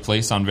striping will take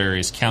place on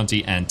various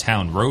county and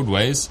town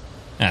roadways.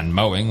 And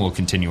mowing will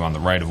continue on the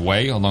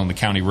right-of-way along the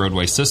county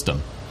roadway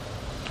system.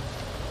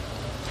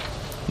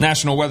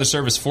 National Weather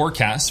Service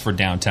forecast for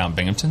downtown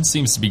Binghamton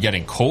seems to be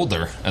getting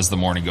colder as the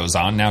morning goes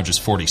on, now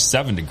just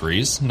 47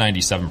 degrees,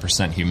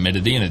 97%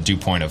 humidity, and a dew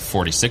point of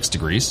 46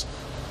 degrees.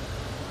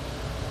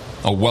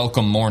 A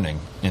welcome morning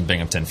in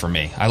Binghamton for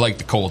me. I like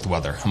the cold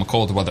weather. I'm a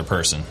cold weather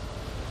person.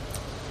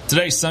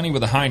 Today, sunny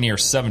with a high near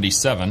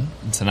 77.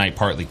 Tonight,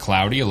 partly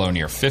cloudy, a low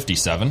near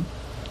 57.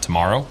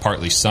 Tomorrow,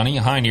 partly sunny,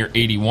 a high near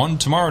 81.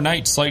 Tomorrow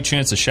night, slight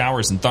chance of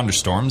showers and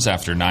thunderstorms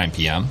after 9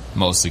 p.m.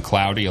 Mostly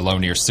cloudy, a low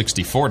near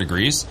 64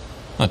 degrees.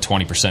 A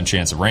 20%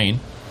 chance of rain.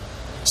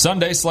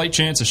 Sunday, slight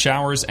chance of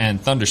showers and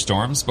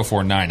thunderstorms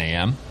before 9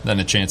 a.m., then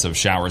a chance of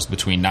showers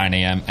between 9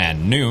 a.m.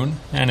 and noon,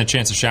 and a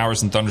chance of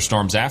showers and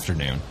thunderstorms after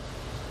noon.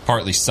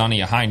 Partly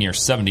sunny, a high near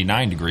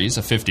 79 degrees,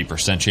 a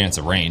 50% chance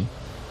of rain.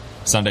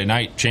 Sunday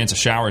night, chance of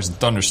showers and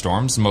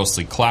thunderstorms,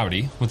 mostly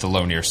cloudy, with a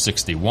low near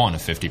 61, a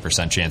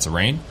 50% chance of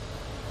rain.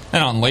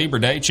 And on Labor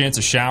Day, chance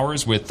of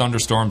showers with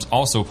thunderstorms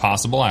also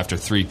possible after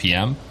 3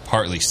 p.m.,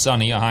 partly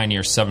sunny, a high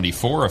near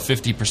 74, a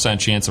 50%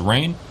 chance of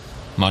rain.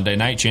 Monday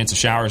night, chance of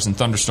showers and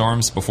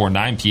thunderstorms before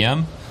 9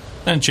 p.m.,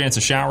 then chance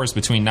of showers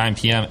between 9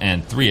 p.m.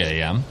 and 3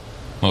 a.m.,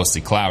 mostly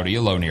cloudy,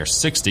 a low near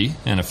 60,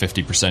 and a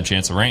 50%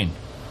 chance of rain.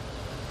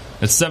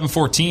 It's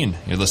 7:14.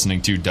 You're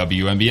listening to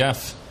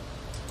WMBF.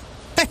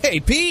 Hey,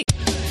 Pete!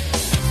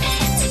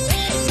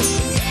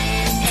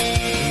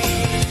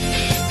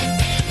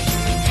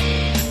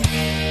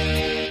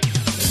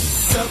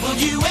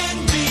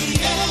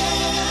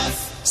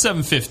 WMBF.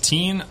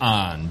 7:15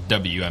 on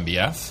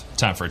WMBF.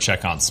 Time for a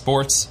check on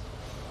sports.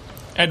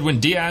 Edwin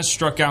Diaz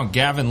struck out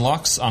Gavin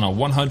Lux on a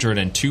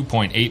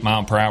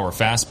 102.8-mile-per-hour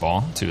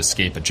fastball to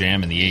escape a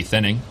jam in the 8th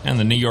inning, and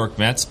the New York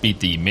Mets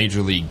beat the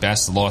Major League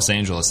best Los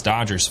Angeles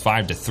Dodgers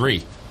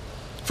 5-3.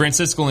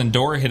 Francisco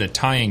Lindor hit a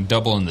tying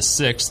double in the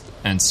 6th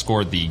and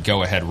scored the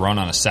go-ahead run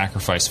on a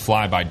sacrifice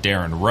fly by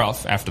Darren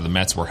Ruff after the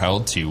Mets were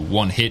held to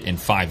 1 hit in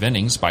 5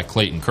 innings by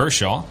Clayton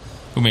Kershaw,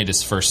 who made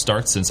his first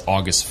start since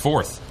August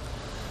 4th.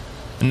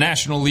 The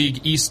National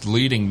League East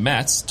leading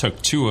Mets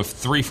took 2 of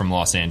 3 from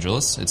Los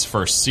Angeles, its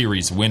first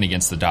series win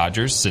against the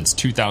Dodgers since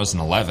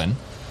 2011.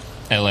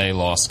 LA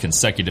lost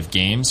consecutive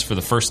games for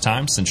the first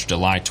time since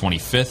July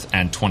 25th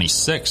and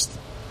 26th.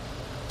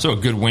 So a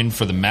good win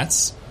for the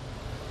Mets.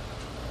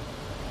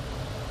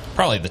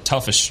 Probably the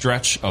toughest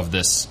stretch of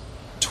this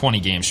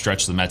 20-game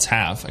stretch the Mets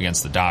have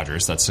against the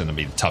Dodgers. That's going to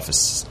be the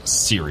toughest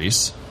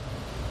series.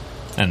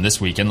 And this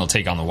weekend they'll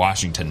take on the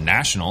Washington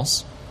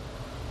Nationals,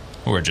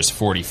 who are just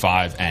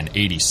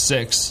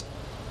 45-86,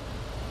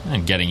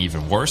 and getting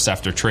even worse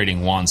after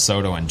trading Juan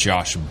Soto and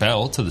Josh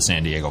Bell to the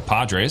San Diego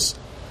Padres.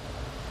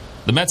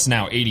 The Mets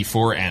now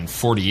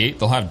 84-48.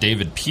 They'll have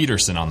David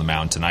Peterson on the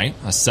mound tonight,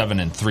 a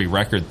 7-3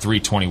 record,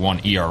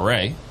 3.21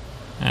 ERA.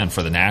 And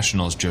for the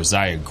Nationals,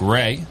 Josiah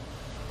Gray,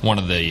 one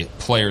of the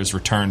players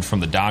returned from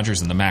the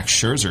Dodgers in the Max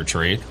Scherzer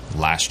trade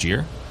last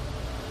year.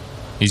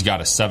 He's got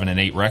a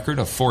 7-8 record,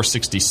 of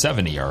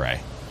 4.67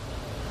 ERA.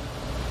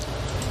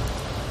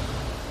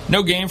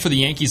 No game for the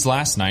Yankees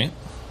last night.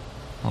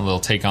 Well, they'll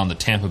take on the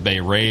Tampa Bay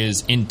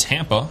Rays in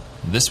Tampa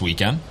this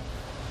weekend.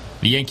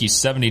 The Yankees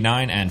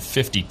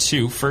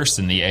 79-52, first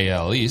in the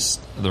AL East.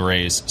 The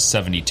Rays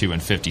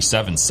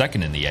 72-57,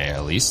 second in the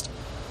AL East.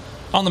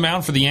 On the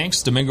mound for the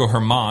Yanks, Domingo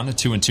Germán, a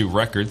 2-2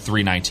 record,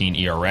 3.19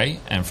 ERA,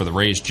 and for the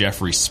Rays,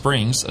 Jeffrey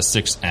Springs, a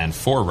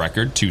 6-4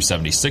 record,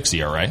 2.76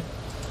 ERA.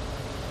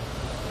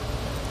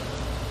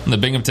 The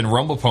Binghamton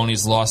Rumble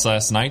Ponies lost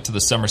last night to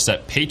the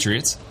Somerset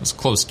Patriots. It was a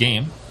close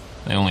game.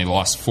 They only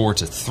lost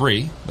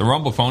 4-3. The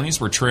Rumble Ponies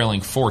were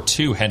trailing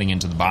 4-2 heading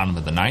into the bottom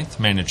of the ninth,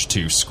 managed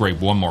to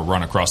scrape one more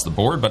run across the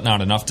board, but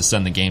not enough to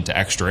send the game to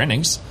extra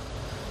innings.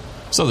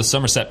 So the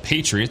Somerset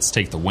Patriots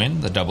take the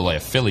win, the AA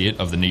affiliate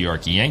of the New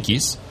York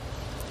Yankees.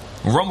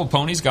 Rumble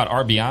Ponies got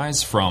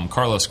RBIs from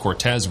Carlos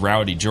Cortez,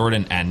 Rowdy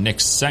Jordan, and Nick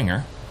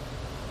Senger.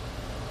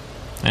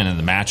 And in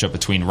the matchup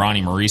between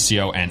Ronnie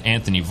Mauricio and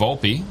Anthony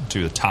Volpe,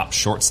 two of the top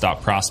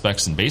shortstop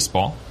prospects in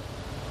baseball,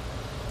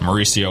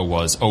 Mauricio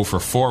was 0 for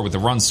 4 with a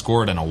run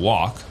scored and a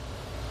walk.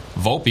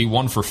 Volpe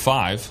 1 for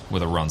 5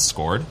 with a run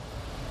scored.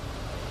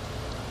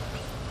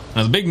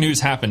 Now the big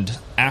news happened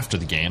after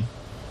the game.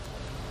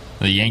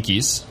 The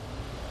Yankees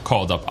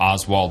called up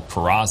Oswald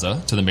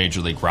Peraza to the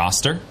Major League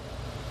roster.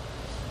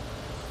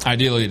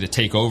 ideally to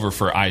take over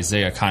for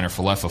Isaiah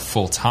Kiner-Falefa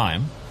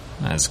full-time,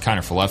 as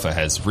Kiner-Falefa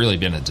has really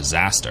been a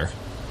disaster.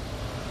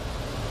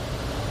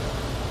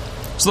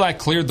 So that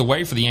cleared the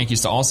way for the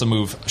Yankees to also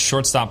move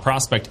shortstop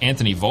prospect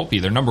Anthony Volpe,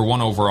 their number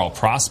 1 overall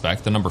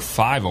prospect, the number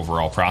 5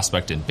 overall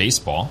prospect in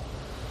baseball.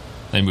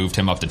 They moved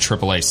him up to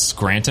AAA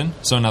Scranton,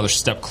 so another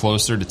step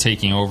closer to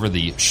taking over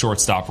the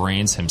shortstop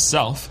reins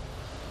himself.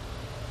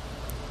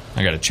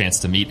 I got a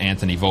chance to meet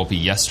Anthony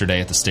Volpe yesterday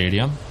at the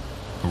stadium.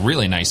 A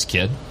really nice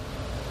kid.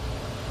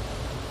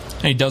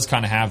 And he does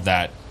kind of have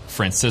that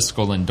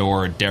Francisco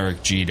Lindor,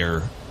 Derek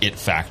Jeter it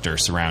factor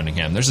surrounding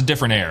him. There's a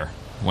different air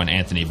when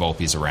Anthony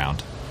Volpe's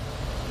around.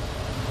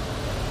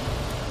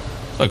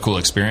 A cool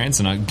experience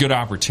and a good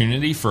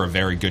opportunity for a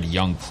very good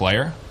young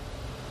player.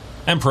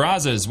 And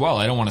Peraza as well.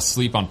 I don't want to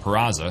sleep on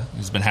Peraza.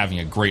 He's been having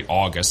a great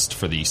August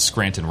for the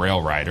Scranton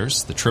Rail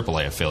Riders, the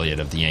AAA affiliate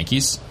of the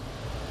Yankees.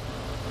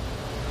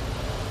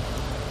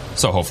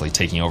 So hopefully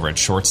taking over at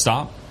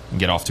shortstop and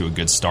get off to a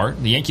good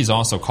start. The Yankees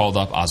also called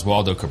up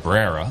Oswaldo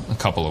Cabrera a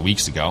couple of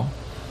weeks ago.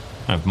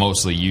 I've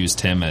mostly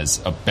used him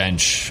as a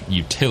bench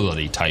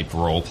utility type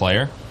role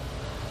player.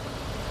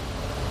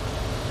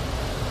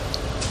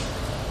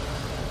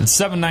 It's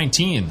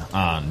 7:19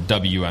 on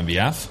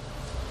WMBF.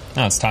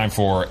 Now it's time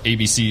for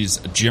ABC's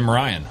Jim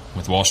Ryan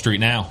with Wall Street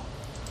Now.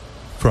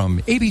 From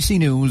ABC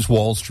News,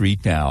 Wall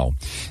Street Now.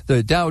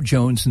 The Dow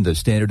Jones and the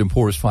Standard &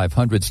 Poor's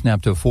 500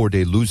 snapped a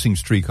 4-day losing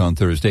streak on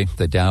Thursday.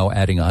 The Dow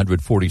adding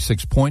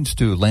 146 points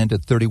to land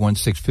at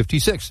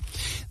 31,656.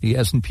 The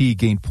S&P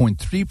gained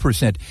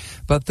 0.3%,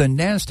 but the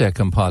NASDAQ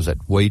composite,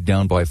 weighed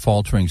down by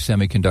faltering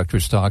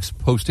semiconductor stocks,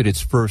 posted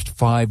its first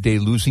 5-day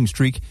losing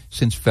streak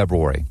since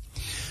February.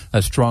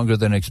 A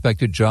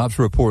stronger-than-expected jobs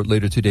report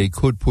later today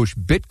could push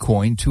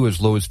Bitcoin to as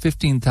low as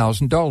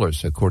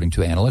 $15,000, according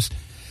to analysts.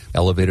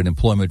 Elevated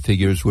employment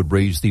figures would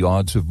raise the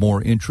odds of more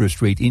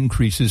interest rate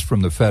increases from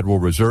the Federal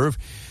Reserve.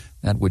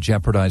 That would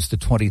jeopardize the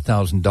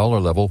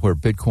 $20,000 level where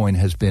Bitcoin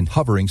has been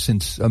hovering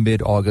since a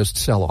mid-August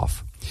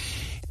sell-off.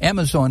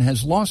 Amazon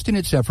has lost in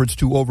its efforts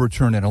to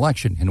overturn an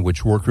election in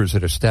which workers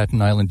at a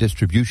Staten Island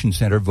distribution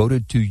center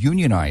voted to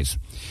unionize.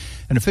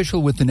 An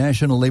official with the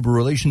National Labor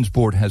Relations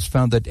Board has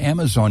found that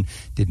Amazon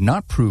did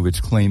not prove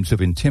its claims of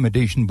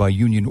intimidation by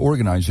union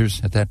organizers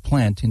at that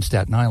plant in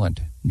Staten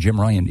Island. Jim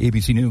Ryan,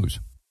 ABC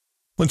News.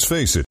 Let's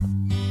face it.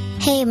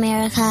 Hey,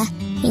 America,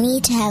 we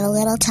need to have a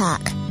little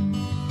talk.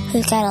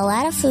 We've got a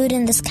lot of food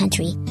in this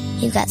country.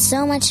 We've got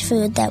so much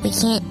food that we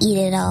can't eat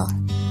it all.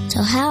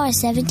 So how are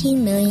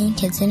 17 million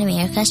kids in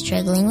America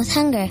struggling with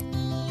hunger?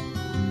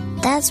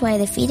 That's why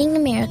the Feeding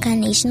America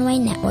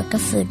nationwide network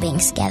of food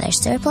banks gathers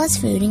surplus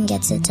food and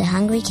gets it to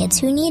hungry kids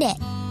who need it.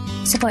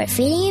 Support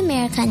Feeding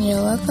America and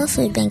your local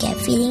food bank at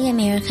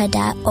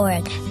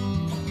feedingamerica.org.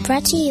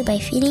 Brought to you by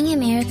Feeding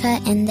America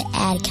and the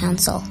Ad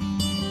Council.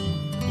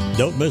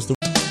 Don't miss the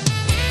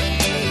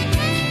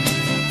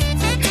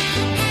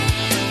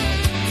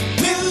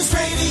News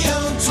Radio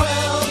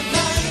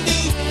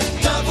 1290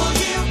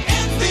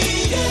 WMBF.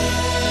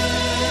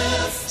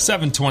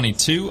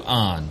 7:22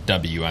 on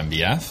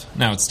WMBF.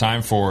 Now it's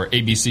time for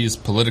ABC's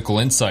Political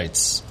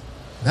Insights.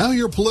 Now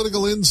your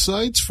political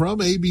insights from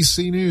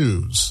ABC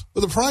News.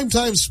 With a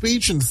primetime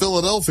speech in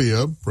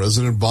Philadelphia,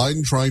 President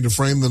Biden trying to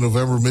frame the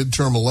November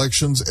midterm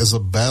elections as a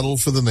battle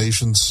for the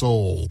nation's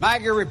soul.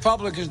 MAGA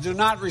Republicans do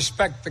not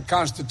respect the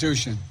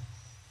Constitution.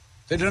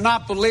 They do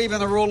not believe in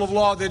the rule of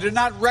law. They do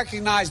not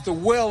recognize the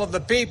will of the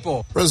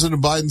people.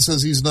 President Biden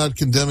says he's not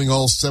condemning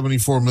all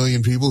 74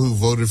 million people who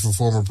voted for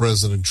former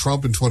President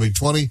Trump in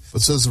 2020,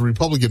 but says the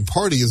Republican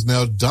Party is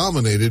now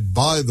dominated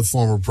by the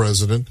former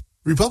president.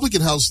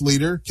 Republican House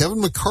Leader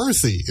Kevin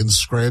McCarthy in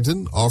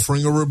Scranton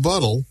offering a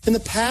rebuttal. In the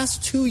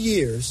past 2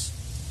 years,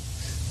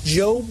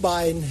 Joe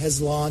Biden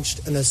has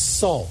launched an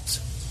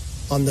assault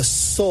on the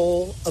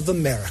soul of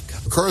America.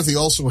 McCarthy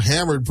also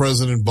hammered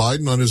President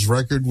Biden on his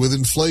record with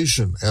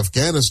inflation,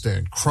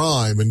 Afghanistan,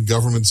 crime, and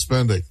government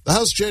spending. The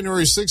House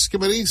January 6th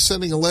committee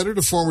sending a letter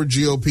to former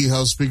GOP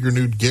House Speaker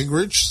Newt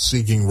Gingrich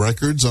seeking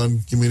records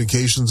on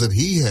communications that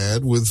he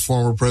had with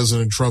former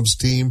President Trump's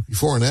team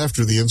before and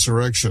after the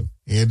insurrection.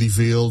 Andy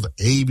Field,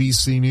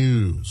 ABC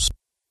News.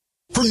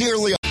 For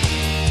nearly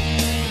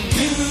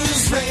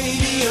News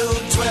Radio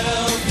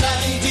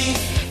 1290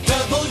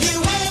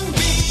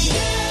 WMBF.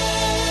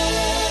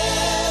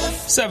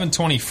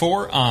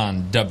 7:24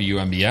 on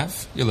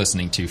WMBF. You're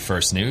listening to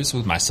First News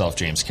with myself,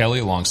 James Kelly,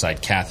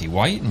 alongside Kathy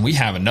Whyte, and we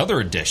have another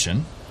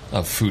edition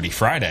of Foodie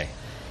Friday.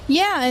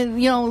 Yeah,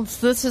 and,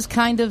 this is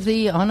kind of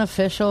the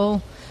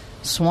unofficial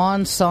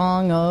swan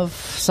song of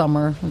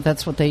summer.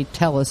 That's what they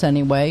tell us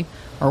anyway,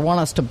 or want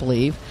us to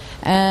believe.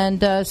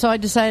 And so I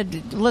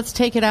decided let's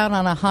take it out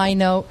on a high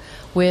note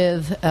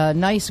with a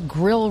nice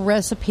grill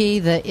recipe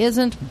that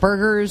isn't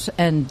burgers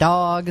and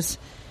dogs.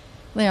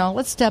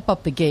 Let's step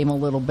up the game a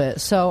little bit.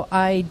 So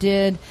I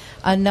did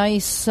a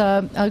nice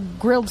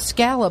grilled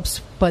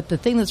scallops, but the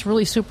thing that's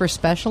really super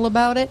special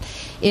about it,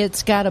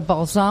 it's got a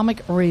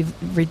balsamic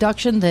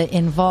reduction that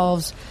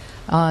involves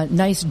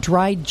nice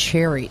dried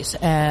cherries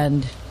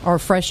or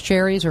fresh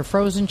cherries or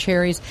frozen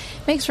cherries.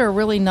 Makes for a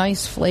really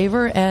nice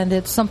flavor, and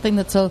it's something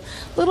that's a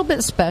little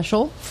bit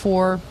special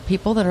for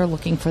people that are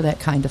looking for that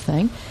kind of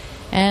thing.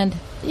 And,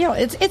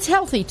 it's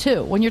healthy,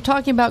 too. When you're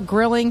talking about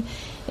grilling,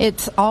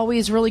 it's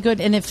always really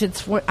good. And if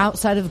it's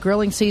outside of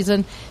grilling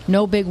season,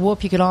 no big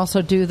whoop. You can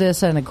also do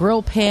this in a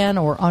grill pan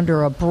or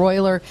under a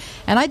broiler.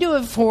 And I do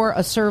it for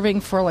a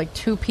serving for like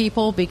 2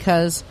 people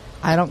because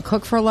I don't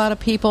cook for a lot of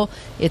people.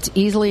 It's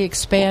easily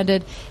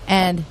expanded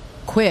and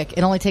quick.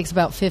 It only takes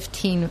about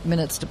 15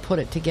 minutes to put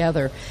it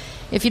together.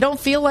 If you don't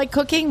feel like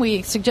cooking,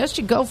 we suggest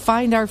you go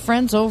find our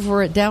friends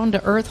over at Down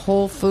to Earth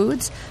Whole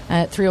Foods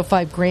at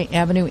 305 Grant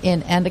Avenue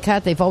in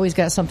Endicott. They've always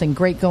got something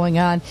great going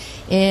on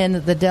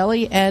in the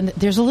deli, and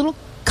there's a little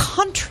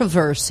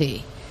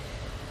controversy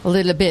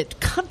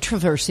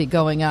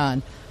going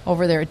on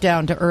over there at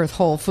Down to Earth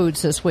Whole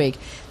Foods this week.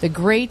 The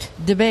great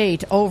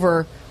debate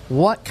over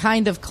what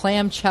kind of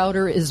clam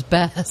chowder is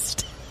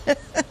best.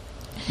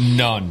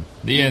 None.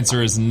 The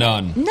answer is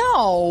none.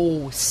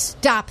 No,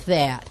 stop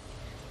that.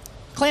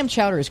 Clam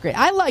chowder is great.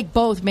 I like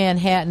both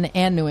Manhattan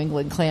and New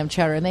England clam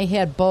chowder, and they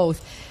had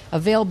both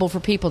available for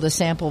people to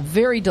sample.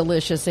 Very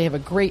delicious. They have a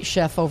great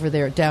chef over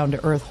there at Down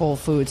to Earth Whole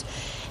Foods.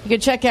 You can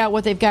check out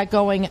what they've got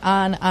going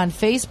on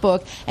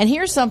Facebook. And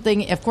here's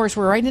something, of course,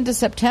 we're right into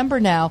September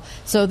now,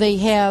 so they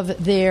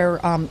have their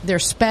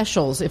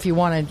specials, if you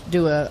want to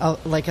do a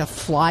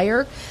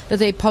flyer that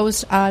they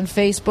post on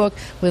Facebook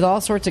with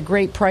all sorts of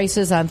great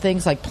prices on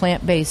things like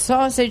plant-based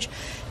sausage,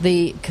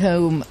 the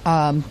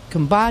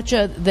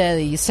kombucha,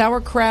 the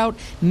sauerkraut,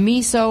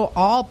 miso,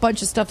 all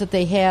bunch of stuff that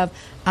they have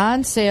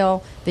on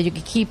sale that you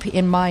can keep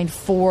in mind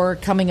for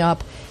coming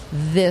up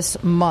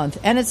this month.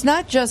 And it's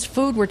not just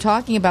food we're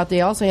talking about.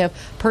 They also have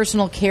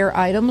personal care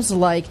items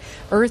like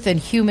earth and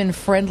human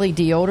friendly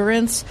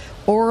deodorants,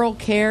 oral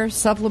care,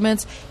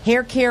 supplements,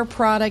 hair care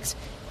products.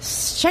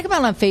 Check them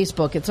out on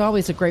Facebook. It's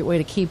always a great way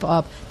to keep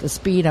up to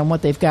speed on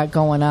what they've got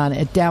going on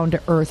at Down to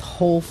Earth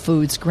Whole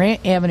Foods,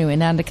 Grant Avenue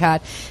in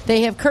Endicott.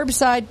 They have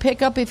curbside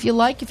pickup if you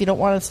like, if you don't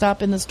want to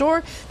stop in the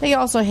store. They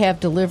also have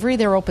delivery.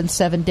 They're open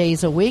 7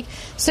 days a week.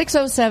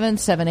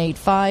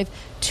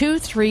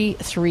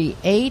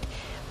 607-785-2338.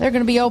 They're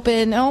going to be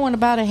open, in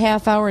about a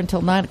half hour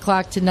until 9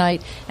 o'clock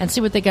tonight, and see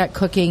what they got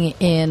cooking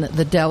in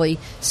the deli.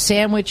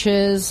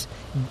 Sandwiches,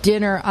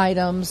 dinner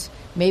items,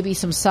 maybe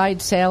some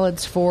side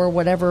salads for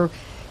whatever,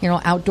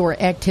 outdoor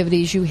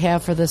activities you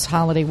have for this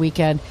holiday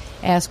weekend.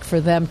 Ask for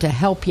them to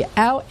help you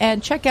out.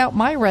 And check out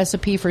my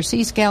recipe for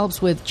sea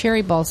scallops with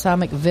cherry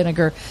balsamic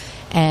vinegar.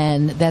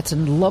 And that's a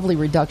lovely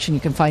reduction.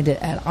 You can find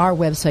it at our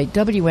website,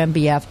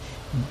 WMBF.com.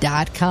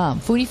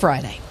 Foodie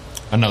Friday.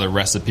 Another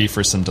recipe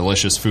for some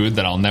delicious food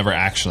that I'll never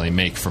actually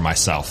make for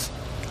myself.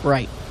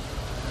 Right.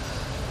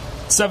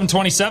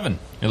 7:27.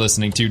 You're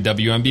listening to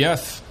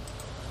WMBF.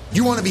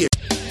 You want to be a...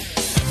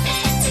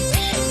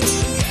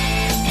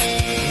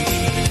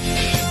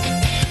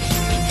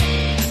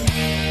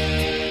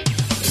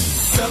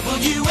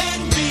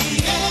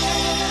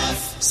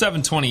 WMBF.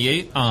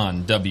 7:28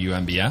 on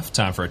WMBF.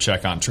 Time for a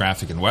check on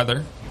traffic and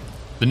weather.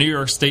 The New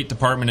York State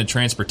Department of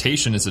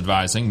Transportation is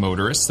advising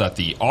motorists that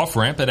the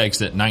off-ramp at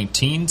exit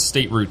 19,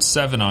 State Route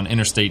 7 on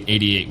Interstate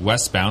 88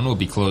 westbound will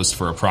be closed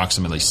for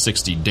approximately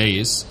 60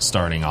 days,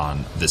 starting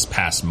on this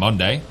past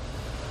Monday.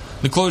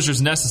 The closure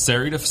is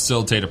necessary to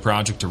facilitate a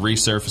project to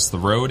resurface the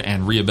road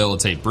and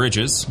rehabilitate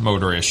bridges.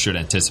 Motorists should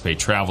anticipate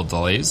travel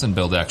delays and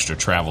build extra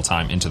travel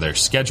time into their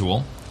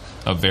schedule.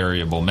 A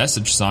variable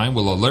message sign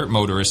will alert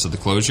motorists of the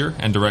closure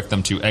and direct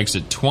them to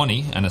exit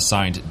 20, an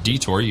assigned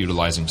detour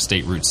utilizing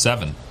State Route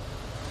 7.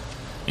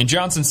 In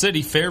Johnson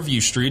City, Fairview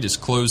Street is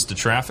closed to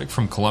traffic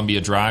from Columbia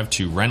Drive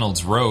to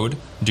Reynolds Road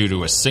due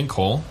to a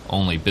sinkhole.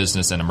 Only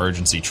business and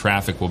emergency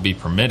traffic will be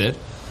permitted.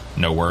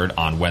 No word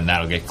on when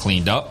that'll get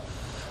cleaned up.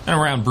 And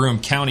around Broome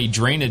County,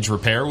 drainage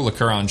repair will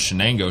occur on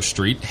Shenango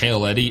Street,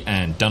 Hale Eddy,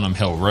 and Dunham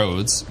Hill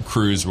Roads.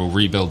 Crews will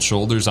rebuild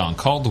shoulders on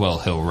Caldwell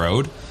Hill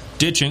Road.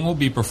 Ditching will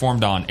be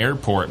performed on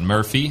Airport,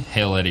 Murphy,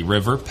 Hale Eddy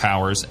River,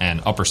 Powers,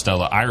 and Upper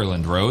Stella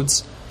Ireland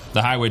roads.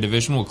 The Highway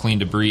Division will clean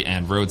debris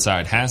and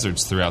roadside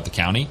hazards throughout the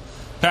county.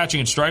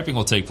 Patching and striping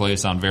will take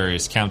place on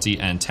various county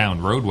and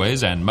town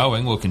roadways, and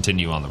mowing will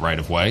continue on the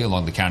right-of-way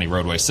along the county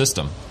roadway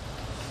system.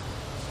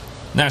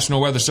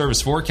 National Weather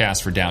Service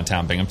forecast for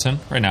downtown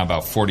Binghamton. Right now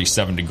about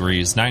 47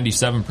 degrees,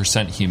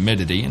 97%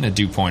 humidity, and a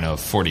dew point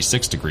of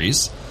 46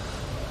 degrees.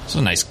 It's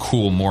a nice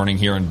cool morning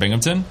here in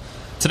Binghamton.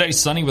 Today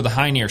sunny with a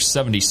high near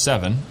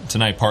 77.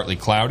 Tonight partly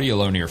cloudy, a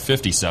low near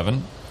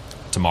 57.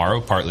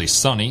 Tomorrow partly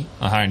sunny,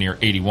 a high near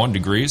 81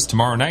 degrees.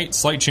 Tomorrow night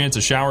slight chance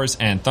of showers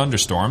and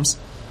thunderstorms.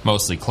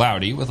 Mostly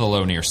cloudy with a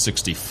low near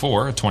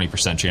 64, a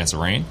 20% chance of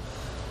rain.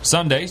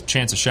 Sunday,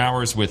 chance of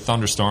showers with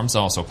thunderstorms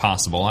also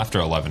possible after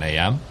 11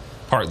 a.m.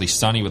 Partly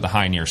sunny with a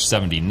high near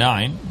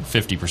 79,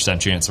 50%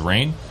 chance of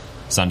rain.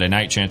 Sunday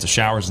night, chance of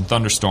showers and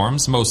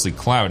thunderstorms, mostly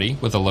cloudy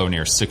with a low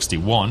near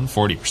 61,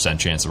 40%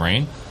 chance of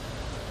rain.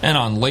 And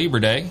on Labor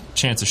Day,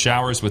 chance of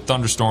showers with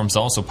thunderstorms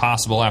also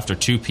possible after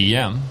 2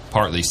 p.m.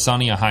 Partly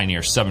sunny, a high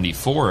near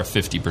 74, a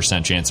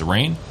 50% chance of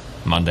rain.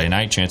 Monday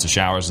night, chance of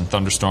showers and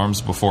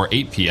thunderstorms before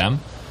 8 p.m.,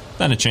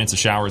 then a chance of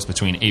showers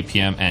between 8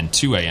 p.m. and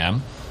 2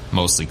 a.m.,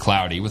 mostly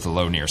cloudy with a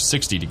low near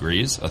 60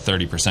 degrees, a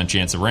 30%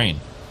 chance of rain.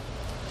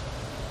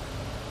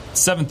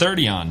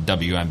 7:30 on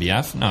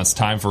WMBF. Now it's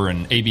time for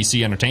an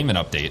ABC Entertainment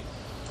Update.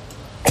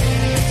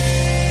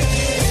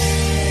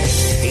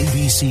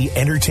 ABC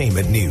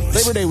Entertainment News.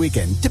 Labor Day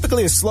weekend,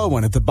 typically a slow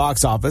one at the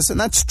box office, and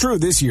that's true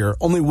this year.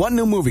 Only one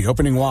new movie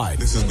opening wide.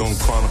 This is going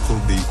to chronicle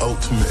the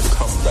ultimate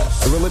comeback.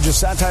 A religious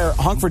satire,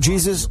 Honk for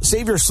Jesus,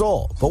 Save Your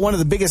Soul. But one of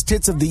the biggest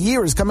hits of the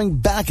year is coming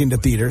back into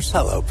theaters.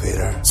 Hello,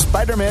 Peter.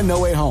 Spider-Man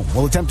No Way Home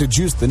will attempt to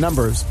juice the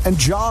numbers, and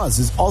Jaws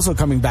is also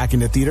coming back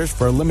into theaters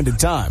for a limited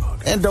time.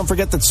 And don't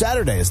forget that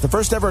Saturday is the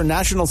first ever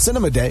National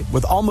Cinema Day,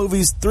 with all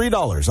movies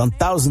 $3 on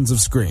thousands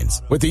of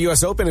screens. With the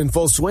U.S. Open in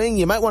full swing,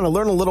 you might want to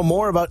learn a little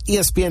more about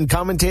ESPN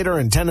commentator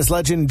and tennis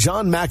legend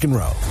John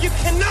McEnroe. You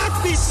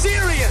cannot be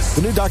serious!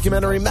 The new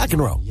documentary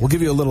McEnroe will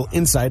give you a little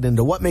insight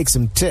into what makes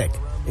him tick,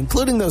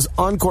 including those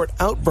on-court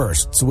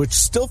outbursts which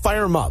still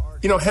fire him up.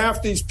 You know,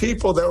 half these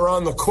people that were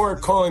on the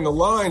court calling the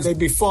lines, they'd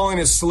be falling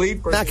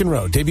asleep.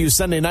 McEnroe debuts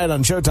Sunday night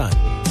on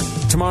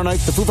Showtime. Tomorrow night,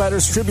 the Foo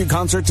Fighters tribute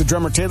concert to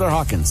drummer Taylor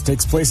Hawkins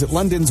takes place at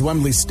London's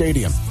Wembley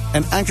Stadium.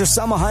 And actress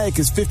Salma Hayek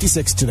is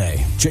 56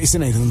 today.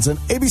 Jason Nathanson,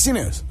 ABC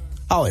News,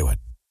 Hollywood.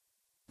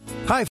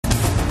 Hi.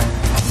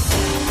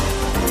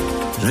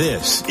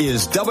 This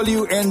is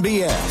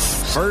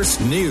WNBF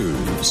First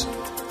News.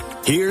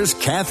 Here's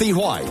Kathy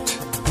Whyte.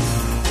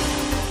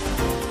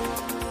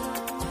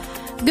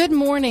 Good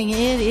morning.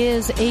 It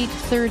is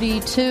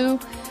 8:32.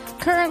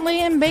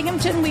 Currently in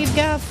Binghamton, we've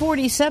got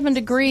 47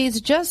 degrees,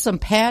 just some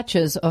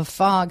patches of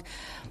fog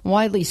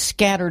widely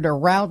scattered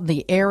around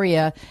the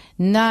area,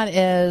 not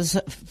as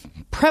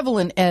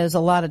prevalent as a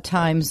lot of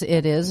times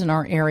it is in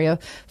our area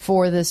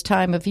for this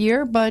time of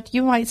year, but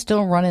you might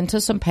still run into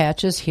some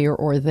patches here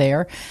or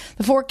there.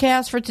 The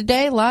forecast for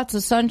today, lots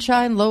of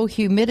sunshine, low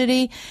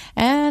humidity,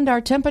 and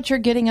our temperature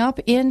getting up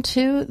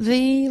into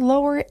the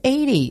lower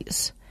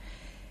 80s.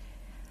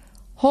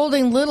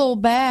 Holding little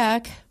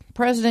back,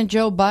 President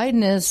Joe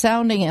Biden is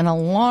sounding an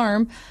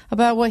alarm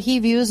about what he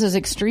views as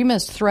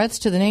extremist threats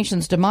to the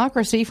nation's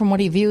democracy from what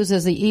he views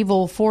as the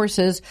evil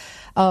forces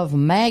of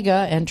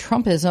MAGA and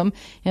Trumpism.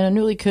 In a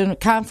newly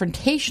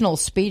confrontational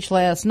speech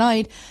last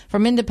night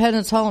from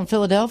Independence Hall in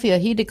Philadelphia,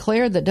 he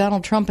declared that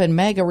Donald Trump and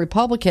MAGA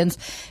Republicans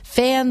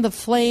fan the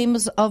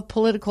flames of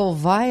political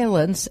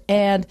violence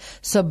and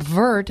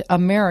subvert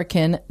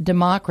American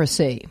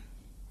democracy.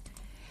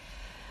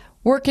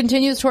 Work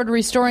continues toward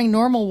restoring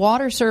normal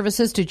water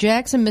services to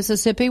Jackson,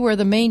 Mississippi, where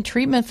the main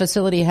treatment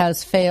facility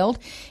has failed.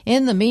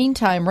 In the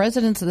meantime,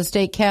 residents of the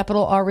state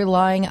capital are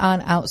relying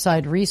on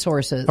outside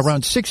resources.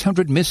 Around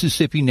 600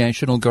 Mississippi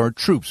National Guard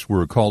troops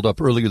were called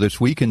up earlier this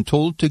week and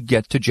told to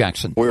get to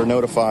Jackson. We were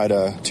notified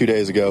 2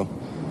 days ago.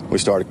 We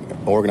started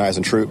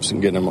organizing troops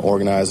and getting them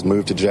organized,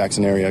 moved to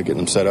Jackson area, getting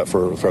them set up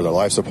for their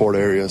life support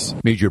areas.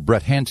 Major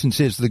Brett Hansen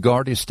says the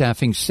Guard is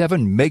staffing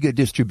 7 mega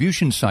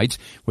distribution sites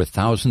where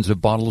thousands of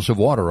bottles of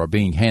water are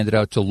being handed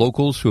out to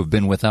locals who have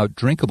been without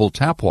drinkable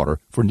tap water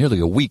for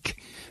nearly a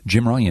week.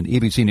 Jim Ryan,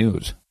 ABC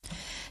News.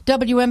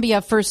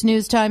 WMBF First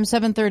News Time,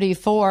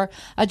 7:34.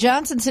 A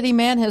Johnson City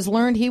man has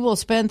learned he will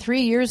spend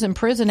 3 years in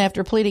prison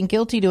after pleading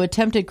guilty to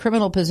attempted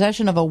criminal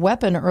possession of a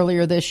weapon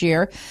earlier this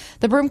year.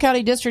 The Broome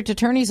County District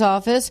Attorney's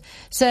Office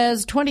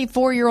says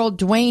 24-year-old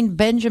Dwayne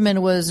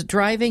Benjamin was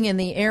driving in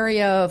the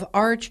area of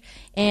Arch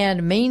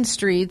and Main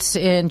Streets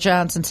in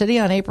Johnson City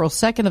on April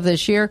 2nd of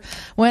this year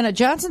when a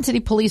Johnson City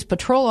police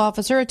patrol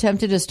officer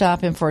attempted to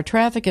stop him for a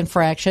traffic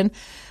infraction.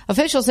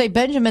 Officials say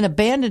Benjamin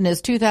abandoned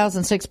his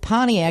 2006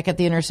 Pontiac at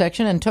the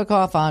intersection and took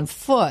off on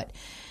foot.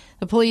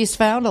 The police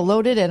found a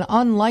loaded and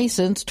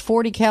unlicensed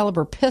 .40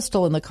 caliber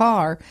pistol in the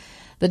car.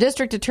 The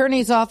district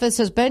attorney's office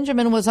says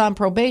Benjamin was on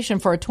probation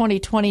for a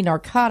 2020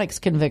 narcotics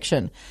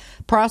conviction.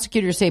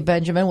 Prosecutors say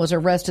Benjamin was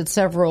arrested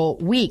several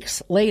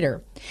weeks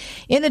later.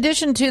 In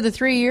addition to the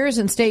 3 years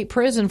in state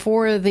prison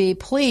for the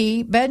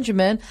plea,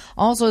 Benjamin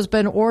also has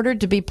been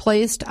ordered to be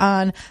placed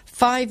on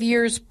 5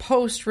 years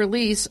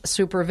post-release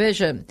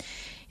supervision.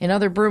 In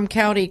other Broome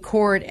County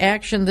court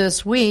action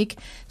this week,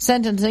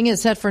 sentencing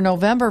is set for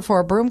November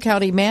for a Broome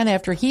County man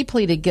after he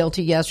pleaded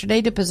guilty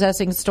yesterday to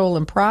possessing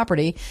stolen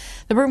property.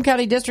 The Broome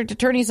County District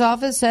Attorney's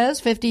Office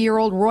says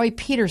 50-year-old Roy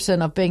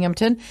Peterson of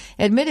Binghamton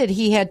admitted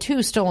he had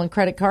 2 stolen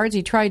credit cards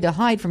he tried to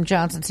hide from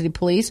Johnson City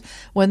Police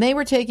when they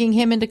were taking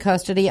him into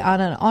custody on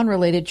an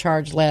unrelated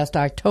charge last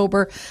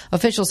October.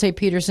 Officials say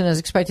Peterson is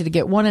expected to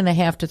get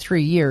 1.5 to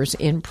 3 years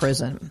in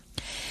prison.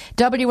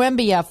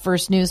 WMBF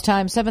First News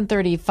Time,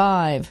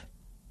 7:35.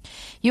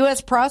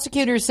 U.S.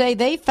 prosecutors say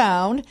they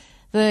found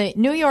the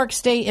New York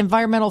State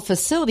Environmental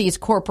Facilities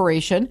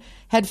Corporation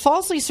had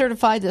falsely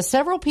certified that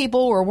several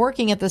people were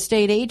working at the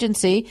state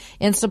agency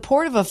in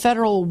support of a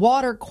federal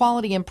water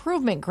quality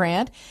improvement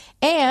grant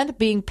and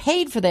being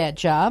paid for that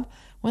job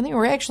when they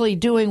were actually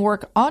doing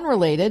work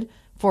unrelated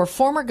for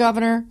former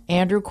Governor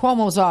Andrew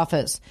Cuomo's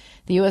office.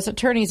 The U.S.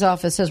 Attorney's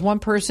Office says one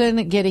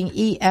person getting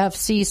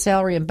EFC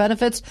salary and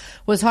benefits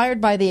was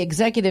hired by the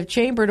executive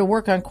chamber to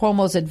work on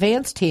Cuomo's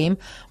advance team,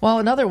 while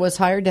another was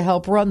hired to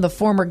help run the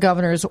former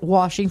governor's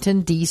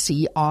Washington,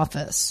 D.C.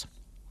 office.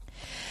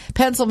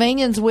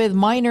 Pennsylvanians with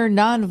minor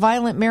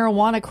nonviolent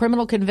marijuana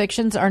criminal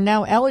convictions are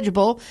now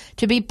eligible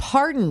to be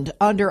pardoned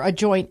under a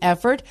joint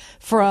effort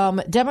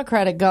from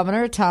Democratic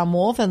Governor Tom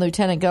Wolf and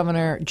Lieutenant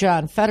Governor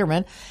John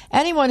Fetterman.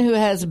 Anyone who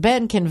has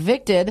been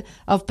convicted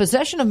of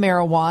possession of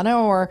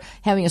marijuana or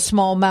having a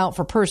small amount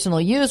for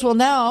personal use will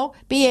now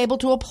be able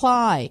to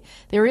apply.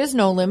 There is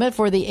no limit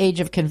for the age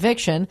of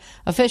conviction.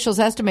 Officials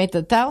estimate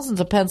that thousands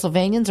of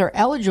Pennsylvanians are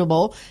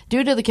eligible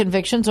due to the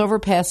convictions over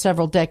past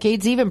several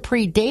decades, even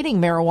predating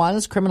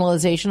marijuana's criminalization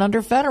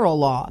under federal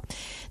law.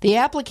 The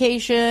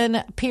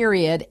application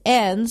period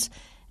ends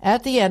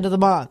at the end of the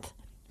month.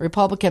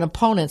 Republican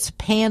opponents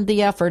panned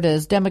the effort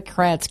as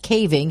Democrats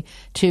caving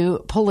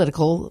to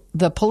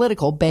the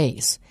political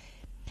base.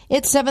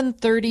 It's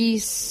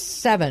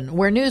 7:37,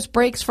 where news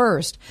breaks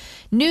first.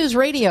 News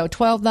Radio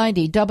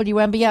 1290,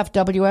 WMBF,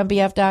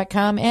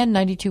 WMBF.com, and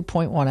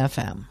 92.1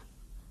 FM.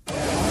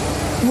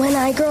 When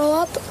I grow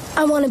up,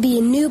 I want to be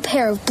a new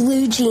pair of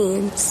blue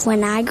jeans.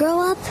 When I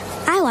grow up,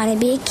 I want to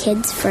be a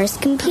kid's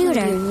first computer.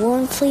 I want to be a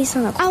warm fleece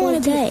on a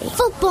cold day.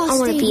 Football I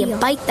want to be stadium. a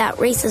bike that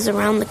races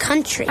around the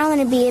country. I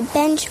want to be a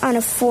bench on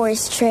a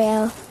forest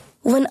trail.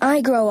 When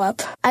I grow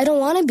up, I don't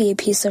want to be a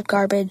piece of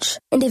garbage.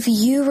 And if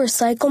you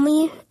recycle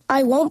me,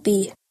 I won't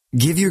be.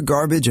 Give your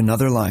garbage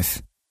another life.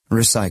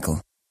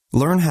 Recycle.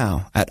 Learn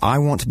how at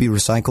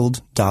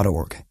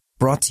iwanttoberecycled.org.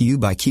 Brought to you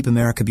by Keep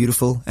America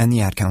Beautiful and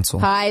the Ad Council.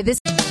 Hi, this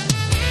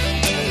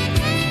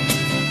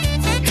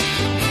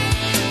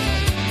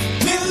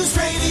News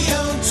Radio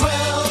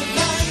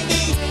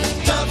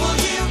 1290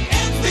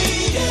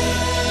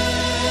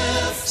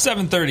 WMBF.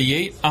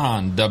 7:38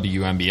 on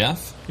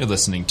WMBF. You're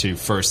listening to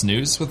First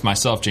News with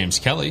myself, James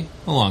Kelly,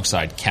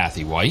 alongside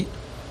Kathy Whyte.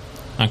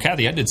 Now,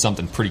 Kathy, I did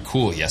something pretty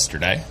cool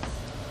yesterday.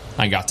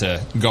 I got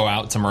to go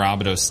out to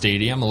Mirabito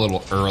Stadium a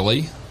little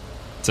early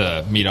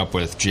to meet up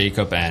with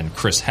Jacob and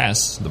Chris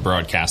Hess, the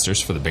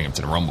broadcasters for the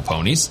Binghamton Rumble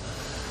Ponies.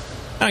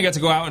 And I got to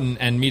go out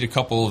and meet a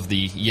couple of the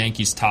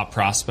Yankees' top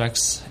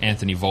prospects,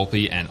 Anthony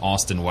Volpe and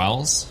Austin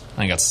Wells.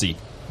 I got to see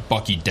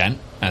Bucky Dent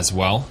as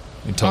well.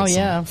 We told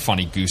some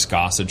funny Goose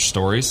Gossage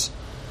stories.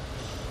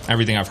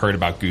 Everything I've heard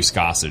about Goose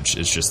Gossage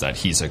is just that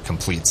he's a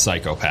complete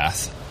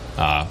psychopath.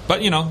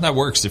 But, you know, that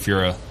works if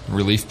you're a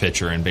relief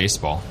pitcher in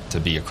baseball, to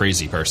be a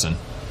crazy person.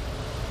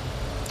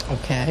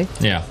 Okay.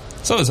 Yeah.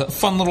 So it was a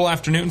fun little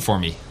afternoon for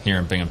me here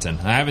in Binghamton.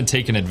 I haven't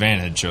taken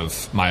advantage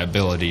of my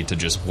ability to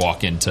just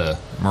walk into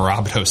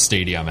Mirabito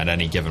Stadium at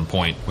any given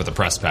point with a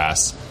press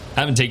pass.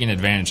 I haven't taken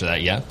advantage of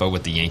that yet, but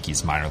with the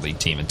Yankees minor league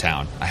team in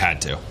town, I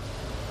had to.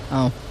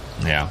 Oh.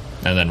 Yeah.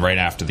 And then right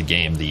after the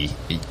game,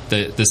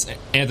 this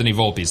Anthony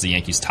Volpe is the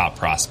Yankees' top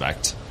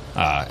prospect.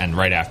 And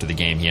right after the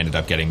game, he ended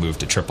up getting moved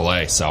to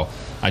AAA. So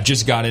I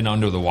just got in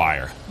under the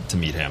wire to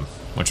meet him,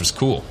 which was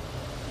cool.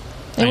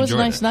 It was a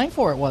nice night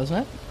for it,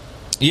 wasn't it?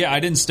 Yeah,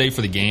 I didn't stay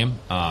for the game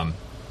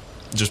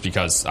just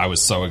because I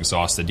was so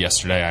exhausted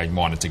yesterday. I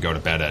wanted to go to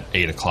bed at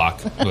 8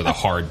 o'clock with a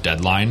hard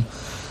deadline.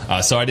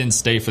 So I didn't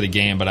stay for the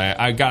game, but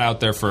I got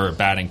out there for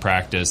batting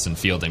practice and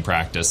fielding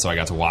practice, so I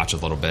got to watch a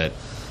little bit.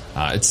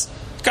 It's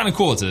kind of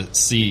cool to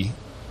see,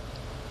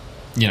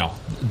 you know,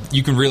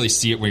 you can really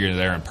see it when you're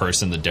there in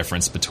person, the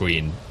difference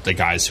between the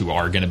guys who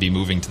are going to be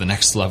moving to the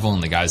next level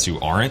and the guys who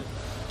aren't.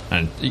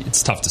 And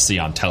it's tough to see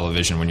on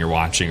television when you're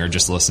watching or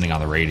just listening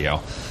on the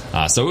radio.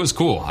 So it was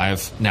cool. I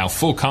have now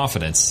full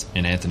confidence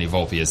in Anthony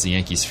Volpe as the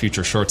Yankees'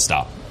 future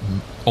shortstop,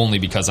 only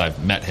because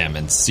I've met him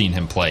and seen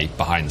him play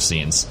behind the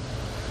scenes.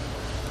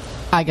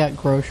 I got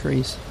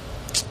groceries.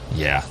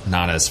 Yeah,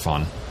 not as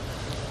fun.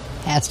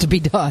 Has to be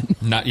done.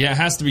 It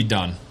has to be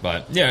done.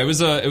 But yeah, it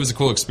was a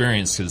cool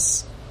experience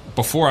because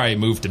before I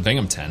moved to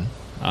Binghamton,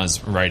 I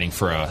was writing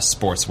for a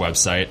sports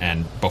website,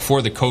 and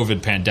before the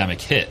COVID pandemic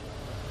hit,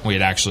 we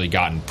had actually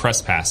gotten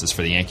press passes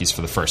for the Yankees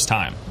for the first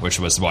time, which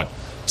was what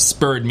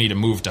spurred me to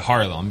move to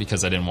Harlem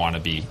because I didn't want to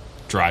be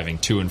driving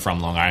to and from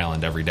Long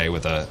Island every day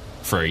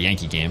for a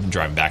Yankee game and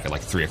driving back at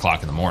like 3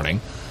 o'clock in the morning.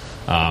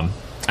 And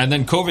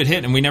then COVID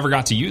hit and we never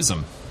got to use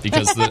them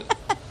because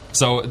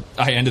so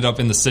I ended up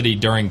in the city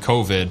during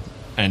COVID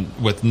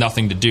and with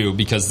nothing to do,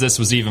 because this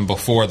was even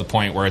before the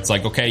point where it's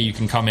like, okay, you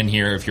can come in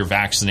here if you're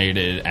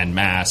vaccinated and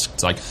masked.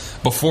 It's like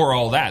before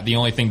all that, the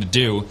only thing to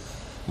do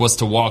was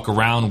to walk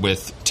around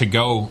with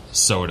to-go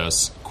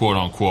sodas,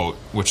 quote-unquote,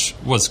 which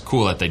was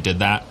cool that they did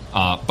that.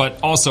 But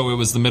also it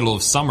was the middle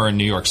of summer in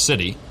New York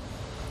City,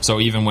 so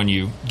even when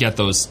you get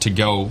those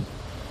to-go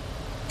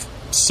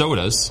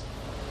sodas,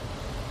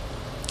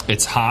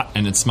 it's hot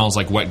and it smells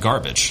like wet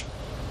garbage.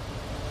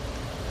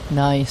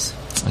 Nice.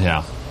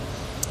 Yeah.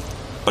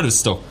 But it's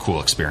still a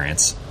cool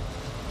experience.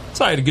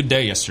 So I had a good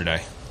day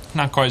yesterday.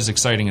 Not quite as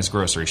exciting as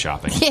grocery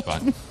shopping,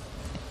 but...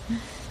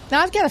 Now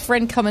I've got a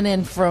friend coming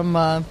in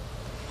from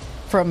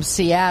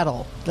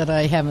Seattle that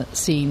I haven't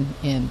seen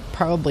in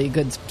probably a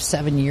good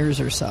 7 years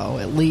or so,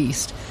 at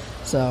least.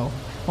 So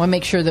I want to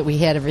make sure that we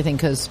had everything,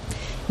 because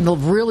in the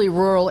really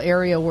rural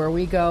area where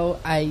we go,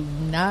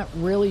 I'm not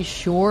really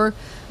sure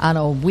on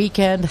a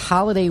weekend,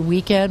 holiday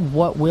weekend,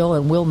 what will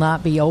and will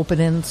not be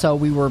opening. So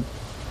we were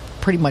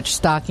pretty much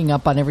stocking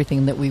up on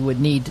everything that we would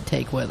need to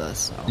take with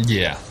us. So.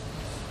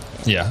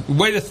 Yeah.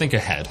 Way to think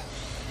ahead.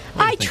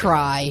 I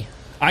try.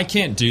 I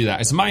can't do that.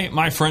 It's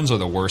my friends are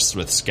the worst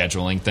with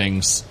scheduling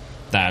things.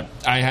 That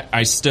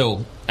I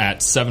still, at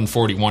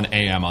 7:41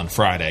 a.m. on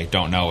Friday,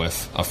 don't know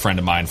if a friend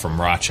of mine from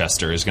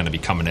Rochester is going to be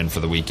coming in for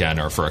the weekend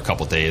or for a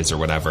couple days or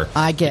whatever.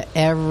 I get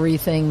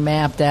everything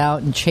mapped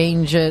out and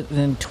change it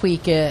and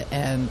tweak it,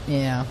 and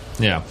yeah.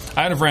 Yeah.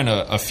 I had a friend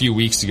a few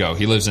weeks ago.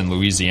 He lives in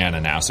Louisiana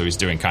now, so he's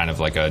doing kind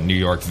of like a New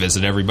York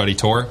visit everybody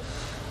tour.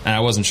 And I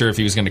wasn't sure if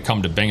he was going to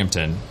come to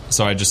Binghamton.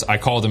 So I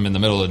called him in the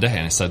middle of the day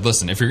and I said,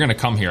 listen, if you're going to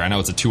come here, I know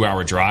it's a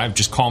 2-hour drive,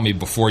 just call me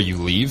before you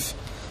leave.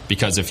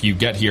 Because if you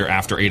get here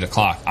after 8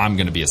 o'clock, I'm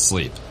going to be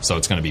asleep. So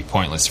it's going to be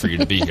pointless for you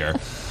to be here.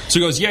 So he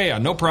goes, yeah,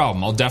 no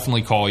problem. I'll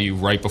definitely call you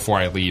right before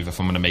I leave if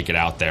I'm going to make it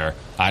out there.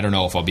 I don't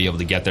know if I'll be able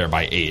to get there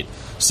by 8.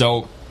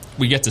 So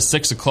we get to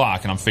 6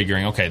 o'clock, and I'm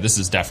figuring, okay, this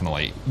is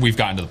definitely, we've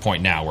gotten to the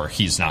point now where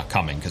he's not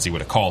coming because he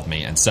would have called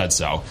me and said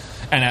so.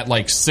 And at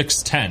like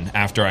 6:10,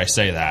 after I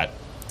say that,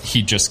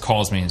 he just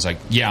calls me and he's like,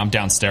 yeah, I'm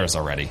downstairs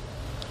already.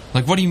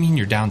 Like, what do you mean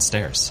you're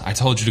downstairs? I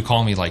told you to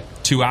call me like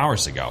 2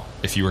 hours ago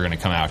if you were going to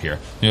come out here.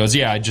 And he goes,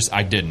 yeah, I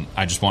didn't.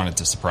 I just wanted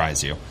to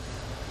surprise you.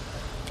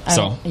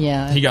 So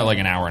he got like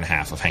an hour and a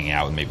half of hanging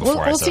out with me before I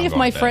said, we'll see if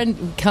my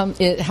friend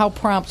how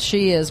prompt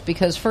she is,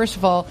 because first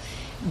of all,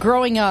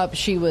 growing up,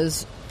 she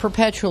was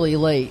perpetually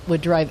late,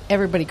 would drive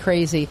everybody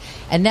crazy,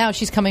 and now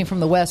she's coming from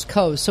the West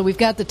Coast, so we've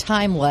got the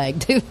time lag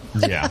too.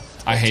 Yeah,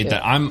 I hate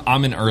that. I'm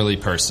an early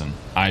person.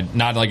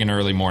 Not like an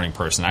early morning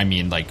person. I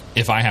mean, like,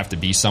 if I have to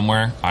be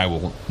somewhere, I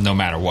will, no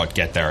matter what,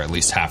 get there at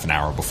least half an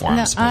hour before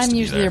I'm supposed to be there. I'm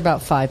usually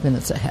about 5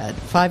 minutes ahead.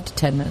 5 to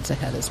 10 minutes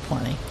ahead is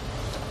plenty.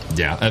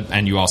 Yeah,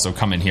 and you also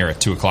come in here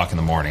at 2 o'clock in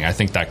the morning. I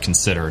think that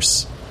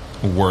considers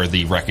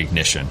worthy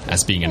recognition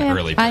as being an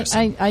early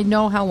person. I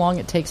know how long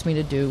it takes me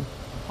to do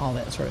all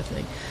that sort of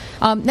thing.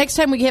 Next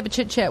time we have a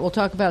chit-chat, we'll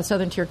talk about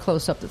Southern Tier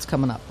Close-Up that's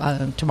coming up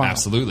tomorrow.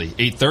 Absolutely.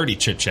 8:30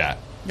 chit-chat.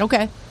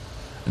 Okay.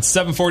 It's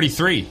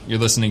 7:43. You're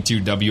listening to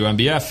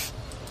WMBF.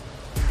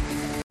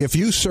 If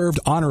you served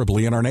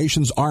honorably in our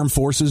nation's armed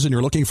forces and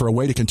you're looking for a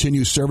way to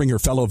continue serving your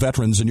fellow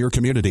veterans in your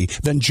community,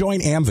 then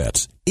join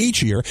AMVETS.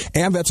 Each year,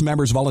 AMVETS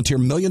members volunteer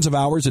millions of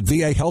hours at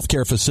VA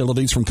healthcare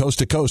facilities from coast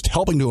to coast,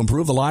 helping to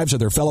improve the lives of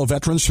their fellow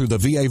veterans through the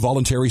VA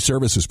Voluntary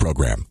Services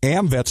Program.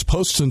 AMVETS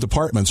posts and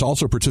departments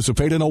also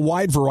participate in a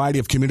wide variety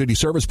of community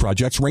service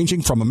projects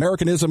ranging from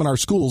Americanism in our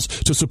schools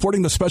to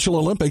supporting the Special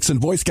Olympics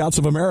and Boy Scouts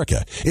of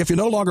America. If you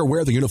no longer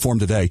wear the uniform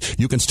today,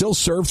 you can still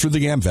serve through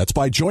the AMVETS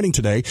by joining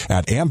today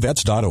at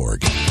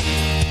amvets.org.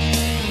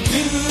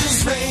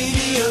 News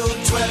Radio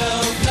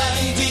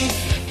 1290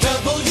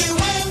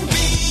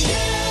 WMBF.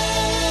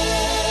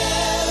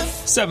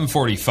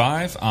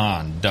 7:45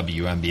 on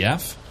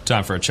WMBF.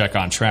 Time for a check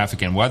on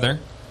traffic and weather.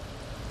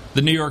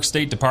 The New York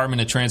State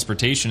Department of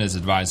Transportation is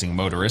advising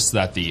motorists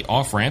that the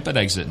off-ramp at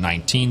exit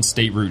 19,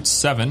 State Route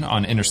 7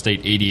 on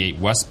Interstate 88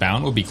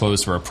 westbound will be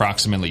closed for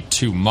approximately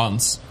 2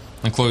 months.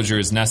 The closure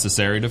is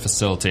necessary to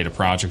facilitate a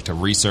project to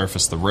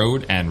resurface the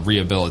road and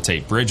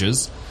rehabilitate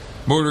bridges.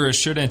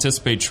 Motorists should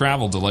anticipate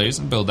travel delays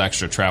and build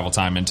extra travel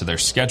time into their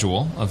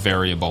schedule. A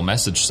variable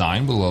message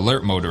sign will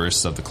alert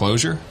motorists of the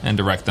closure and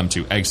direct them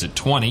to exit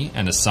 20,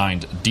 an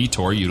assigned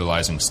detour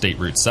utilizing State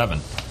Route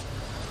 7.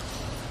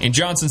 In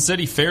Johnson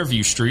City,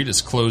 Fairview Street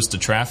is closed to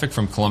traffic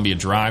from Columbia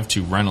Drive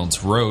to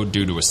Reynolds Road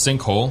due to a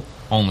sinkhole.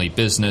 Only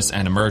business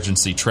and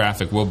emergency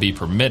traffic will be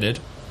permitted.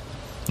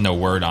 No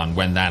word on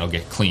when that'll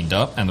get cleaned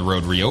up and the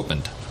road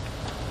reopened.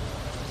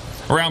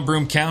 Around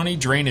Broome County,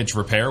 drainage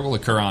repair will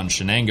occur on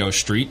Shenango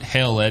Street,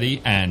 Hale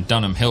Eddy, and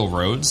Dunham Hill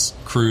roads.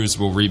 Crews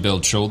will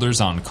rebuild shoulders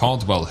on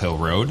Caldwell Hill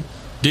Road.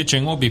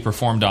 Ditching will be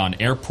performed on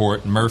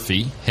Airport,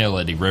 Murphy, Hale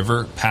Eddy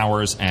River,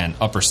 Powers, and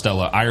Upper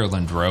Stella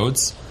Ireland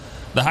roads.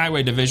 The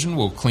Highway Division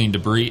will clean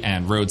debris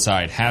and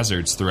roadside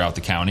hazards throughout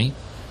the county.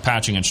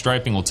 Patching and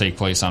striping will take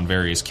place on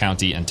various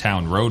county and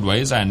town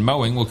roadways, and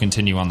mowing will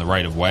continue on the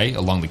right-of-way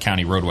along the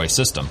county roadway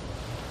system.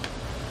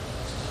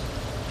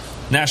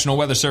 National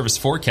Weather Service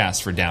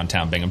forecast for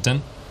downtown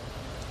Binghamton.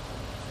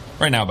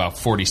 Right now about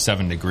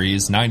 47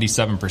 degrees,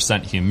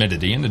 97%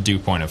 humidity, and a dew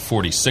point of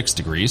 46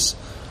 degrees.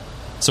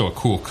 So a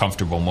cool,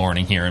 comfortable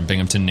morning here in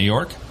Binghamton, New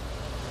York.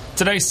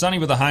 Today, sunny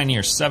with a high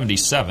near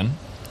 77.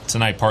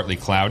 Tonight, partly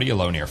cloudy, a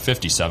low near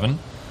 57.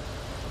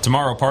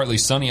 Tomorrow, partly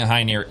sunny, a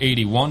high near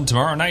 81.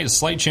 Tomorrow night, a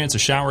slight chance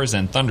of showers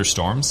and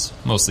thunderstorms.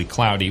 Mostly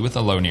cloudy with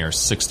a low near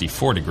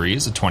 64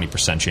 degrees, a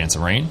 20% chance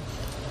of rain.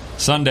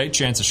 Sunday,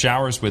 chance of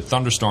showers with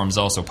thunderstorms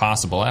also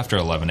possible after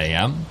 11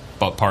 a.m.,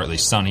 but partly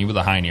sunny with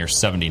a high near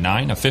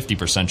 79, a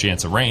 50%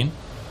 chance of rain.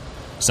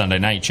 Sunday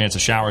night, chance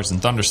of showers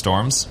and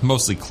thunderstorms,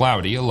 mostly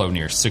cloudy, a low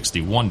near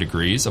 61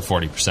 degrees, a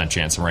 40%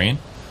 chance of rain.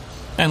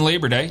 And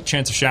Labor Day,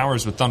 chance of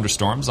showers with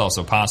thunderstorms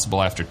also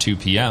possible after 2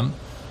 p.m.,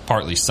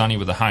 partly sunny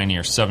with a high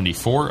near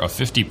 74, a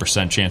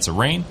 50% chance of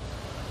rain.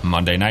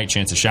 Monday night,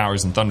 chance of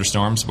showers and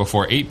thunderstorms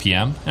before 8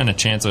 p.m. and a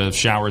chance of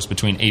showers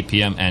between 8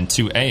 p.m. and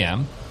 2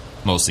 a.m.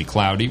 Mostly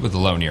cloudy with a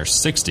low near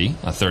 60,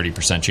 a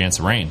 30% chance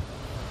of rain.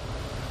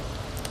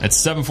 It's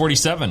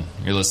 7:47.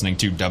 You're listening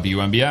to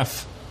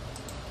WNBF.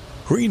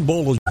 Green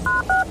Bowl.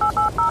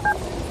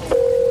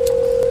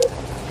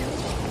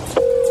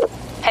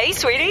 Hey,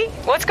 sweetie,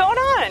 what's going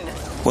on?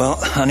 Well,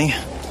 honey,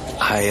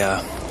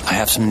 I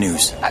have some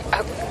news.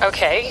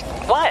 Okay,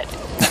 what?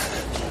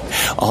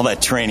 All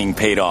that training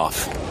paid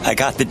off. I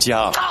got the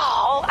job.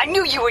 Oh, I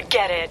knew you would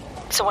get it.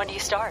 So when do you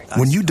start?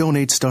 When you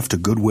donate stuff to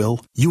Goodwill,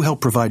 you help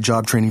provide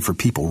job training for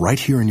people right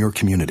here in your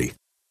community.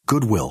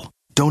 Goodwill.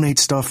 Donate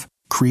stuff,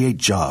 create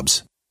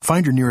jobs.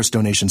 Find your nearest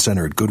donation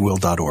center at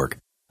goodwill.org.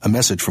 A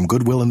message from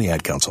Goodwill and the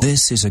Ad Council.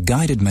 This is a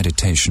guided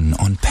meditation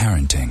on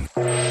parenting.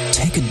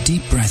 Take a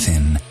deep breath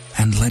in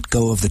and let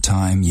go of the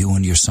time you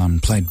and your son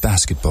played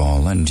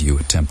basketball and you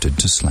attempted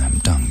to slam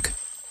dunk.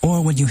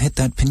 Or when you hit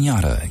that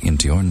piñata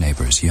into your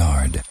neighbor's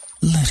yard.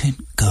 Let it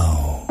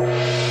go.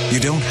 You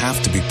don't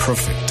have to be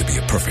perfect to be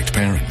a perfect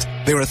parent.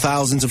 There are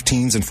thousands of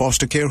teens in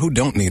foster care who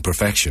don't need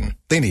perfection.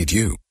 They need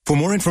you. For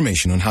more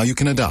information on how you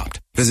can adopt,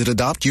 visit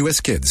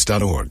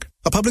adoptuskids.org.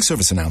 A public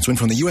service announcement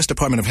from the U.S.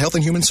 Department of Health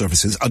and Human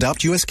Services,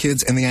 Adopt U.S.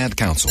 Kids, and the Ad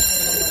Council.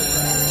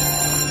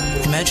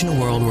 Imagine a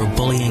world where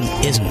bullying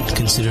isn't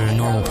considered a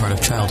normal part of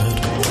childhood.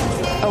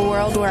 A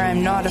world where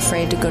I'm not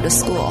afraid to go to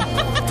school.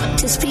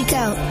 To speak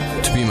out.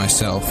 To be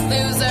myself.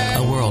 Loser.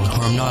 A world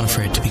where I'm not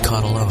afraid to be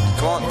caught alone.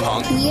 Come on,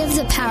 punk. We have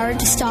the power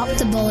to stop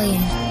the bullying.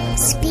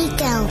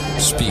 Speak out.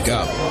 Speak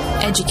up.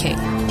 Educate.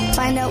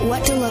 Find out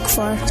what to look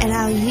for and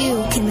how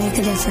you can make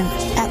a difference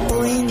at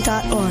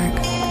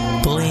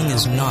bullying.org. Bullying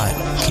is not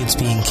kids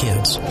being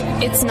kids.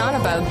 It's not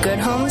about good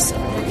homes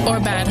or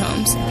bad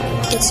homes.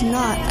 It's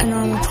not a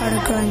normal part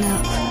of growing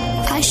up.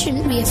 I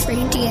shouldn't be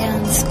afraid to get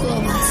on the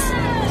school bus.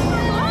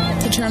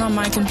 To turn on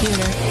my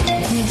computer.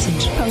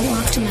 Message or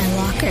walk to my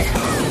locker.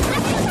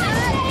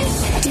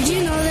 Did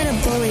you know that a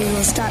bully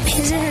will stop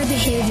his or her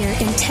behavior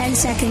in 10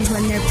 seconds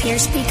when their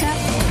peers speak up?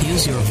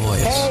 Use your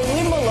voice. Hey,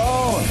 leave them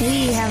alone.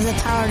 We have the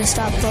power to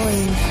stop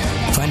bullying.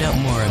 Find out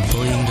more at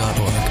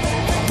bullying.org.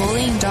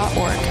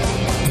 Bullying.org.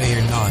 Where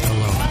you're not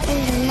alone.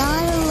 Where you're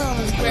not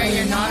alone. Where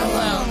you're not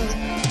alone.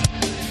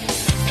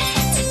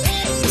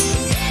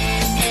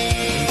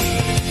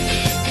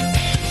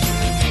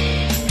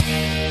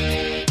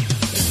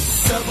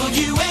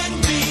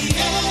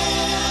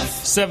 WNBF.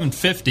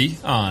 7:50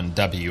 on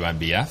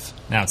WNBF.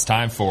 Now it's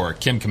time for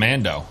Kim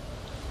Commando.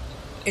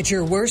 It's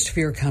your worst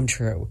fear come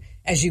true.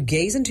 As you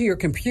gaze into your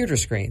computer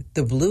screen,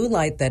 the blue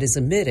light that is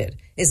emitted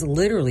is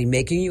literally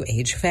making you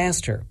age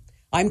faster.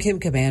 I'm Kim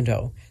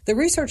Commando. The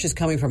research is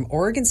coming from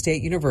Oregon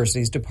State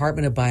University's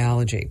Department of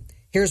Biology.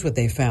 Here's what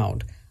they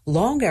found.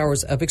 Long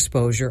hours of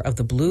exposure of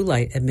the blue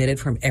light emitted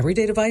from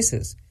everyday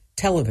devices,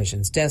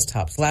 televisions,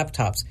 desktops,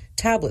 laptops,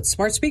 tablets,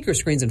 smart speaker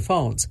screens, and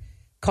phones,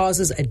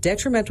 causes a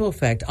detrimental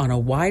effect on a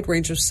wide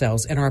range of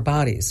cells in our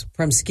bodies,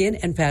 from skin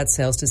and fat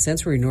cells to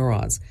sensory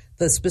neurons.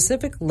 The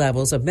specific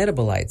levels of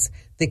metabolites,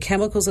 the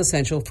chemicals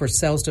essential for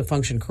cells to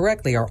function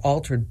correctly, are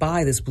altered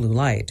by this blue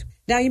light.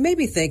 Now, you may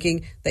be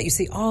thinking that you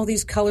see all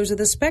these colors of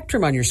the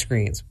spectrum on your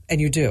screens,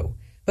 and you do.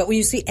 But when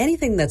you see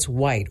anything that's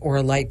white or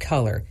a light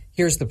color,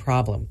 here's the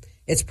problem.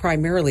 It's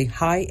primarily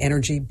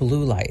high-energy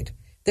blue light.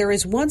 There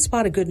is one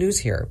spot of good news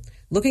here.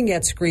 Looking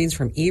at screens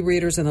from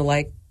e-readers and the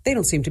like, they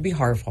don't seem to be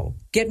harmful.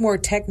 Get more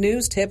tech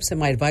news, tips, and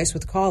my advice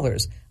with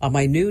callers on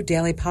my new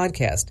daily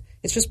podcast.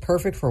 It's just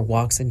perfect for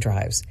walks and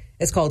drives.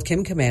 It's called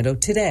Kim Commando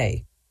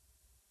Today.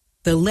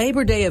 The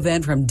Labor Day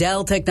event from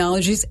Dell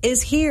Technologies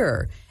is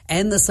here.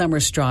 End the summer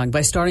strong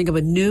by starting up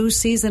a new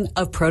season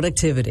of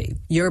productivity.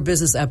 Your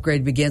business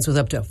upgrade begins with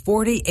up to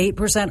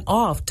 48%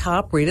 off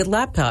top-rated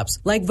laptops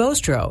like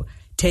Vostro,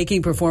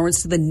 taking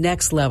performance to the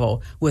next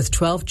level with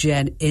 12th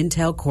Gen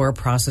Intel Core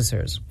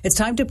processors. It's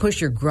time to push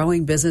your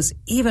growing business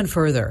even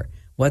further.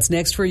 What's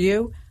next for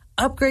you?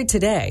 Upgrade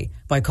today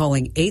by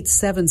calling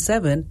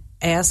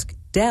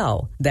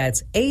 877-ASK-DELL.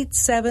 That's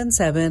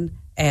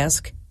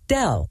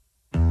 877-ASK-DELL.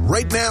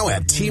 Right now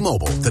at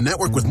T-Mobile, the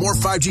network with more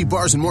 5G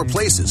bars in more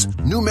places,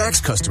 new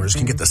Max customers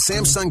can get the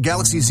Samsung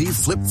Galaxy Z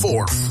Flip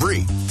 4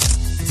 free.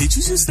 Did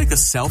you just take a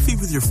selfie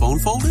with your phone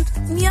folded?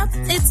 Yep,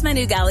 it's my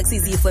new Galaxy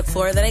Z Flip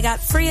 4 that I got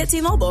free at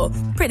T-Mobile.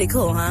 Pretty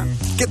cool, huh?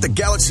 Get the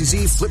Galaxy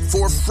Z Flip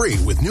 4 free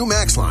with new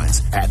Max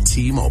lines at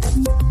T-Mobile.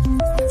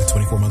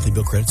 24 monthly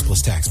bill credits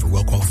plus tax for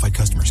well-qualified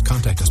customers.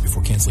 Contact us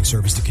before canceling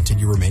service to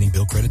continue remaining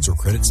bill credits or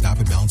credit stop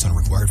and balance on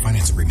required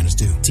finance agreement is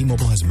due.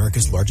 T-Mobile has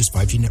America's largest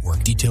 5G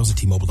network. Details at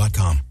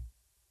T-Mobile.com.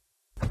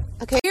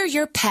 Okay, we're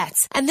your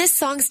pets, and this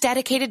song's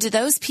dedicated to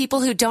those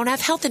people who don't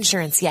have health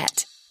insurance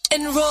yet.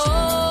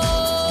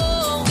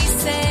 Enroll, we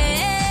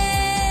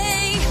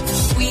say,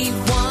 we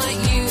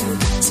want you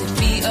to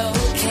be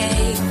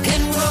okay.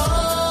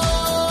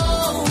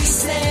 Enroll, we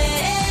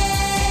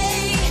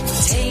say,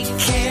 take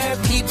care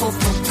of people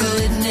for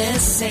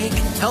goodness sake.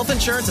 Health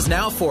insurance is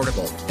now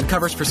affordable and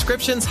covers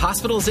prescriptions,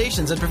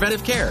 hospitalizations, and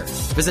preventive care.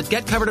 Visit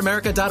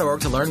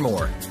getcoveredamerica.org to learn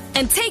more.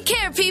 And take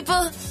care,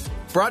 people.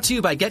 Brought to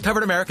you by Get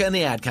Covered America and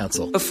the Ad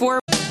Council. Before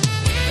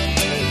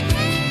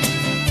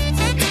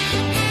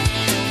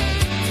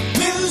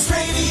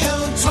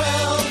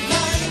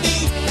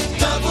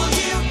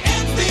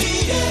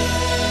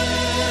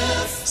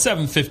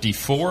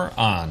 7:54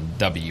 on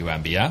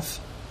WMBF.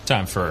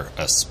 Time for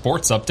a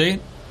sports update.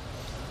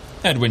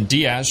 Edwin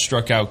Diaz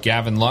struck out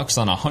Gavin Lux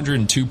on a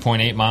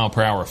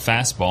 102.8-mile-per-hour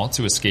fastball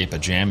to escape a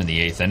jam in the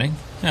 8th inning,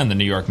 and the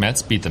New York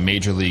Mets beat the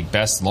Major League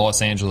best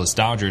Los Angeles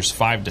Dodgers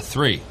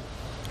 5-3.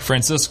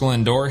 Francisco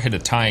Lindor hit a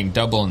tying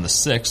double in the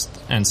 6th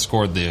and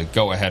scored the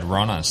go-ahead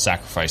run on a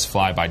sacrifice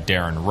fly by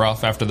Darren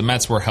Ruff after the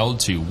Mets were held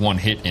to 1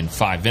 hit in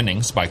 5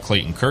 innings by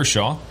Clayton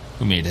Kershaw,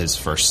 who made his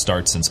first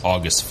start since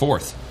August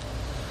 4th.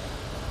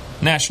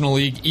 National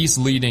League East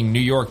leading New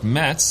York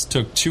Mets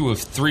took 2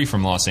 of 3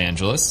 from Los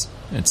Angeles,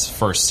 its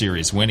first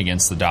series win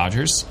against the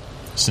Dodgers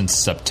since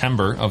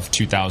September of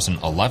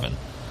 2011.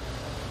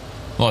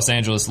 Los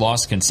Angeles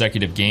lost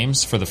consecutive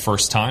games for the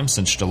first time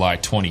since July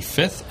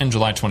 25th and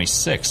July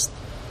 26th.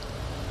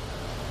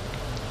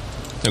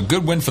 A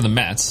good win for the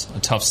Mets, a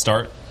tough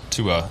start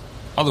to a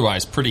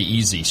otherwise pretty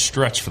easy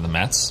stretch for the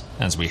Mets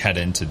as we head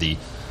into the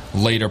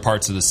later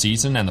parts of the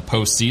season and the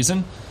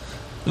postseason.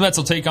 The Mets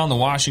will take on the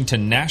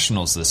Washington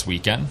Nationals this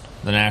weekend.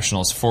 The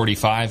Nationals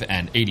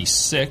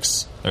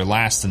 45-86. They're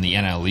last in the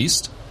NL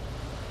East,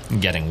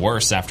 getting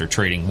worse after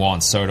trading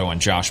Juan Soto and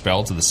Josh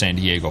Bell to the San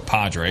Diego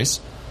Padres.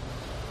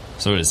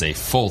 So it is a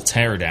full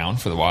teardown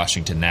for the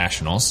Washington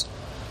Nationals.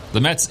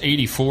 The Mets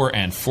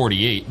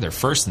 84-48. They're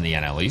first in the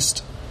NL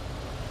East.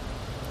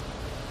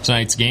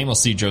 Tonight's game will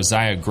see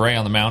Josiah Gray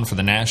on the mound for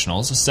the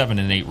Nationals, a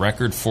 7-8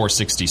 record,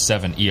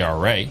 4.67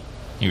 ERA.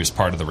 He was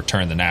part of the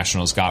return the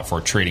Nationals got for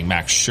trading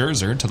Max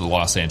Scherzer to the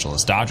Los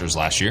Angeles Dodgers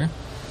last year.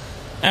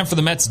 And for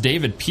the Mets,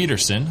 David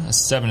Peterson, a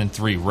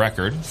 7-3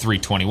 record,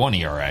 3.21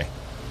 ERA.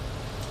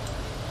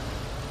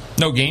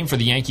 No game for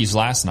the Yankees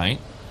last night.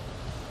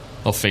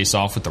 They'll face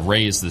off with the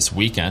Rays this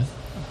weekend.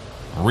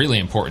 A really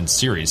important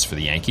series for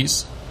the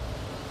Yankees.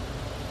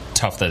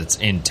 Tough that it's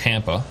in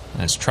Tampa,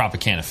 as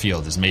Tropicana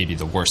Field is maybe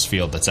the worst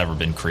field that's ever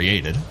been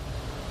created.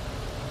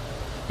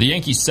 The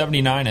Yankees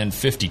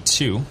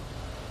 79-52,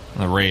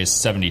 the Rays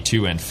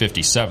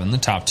 72-57, the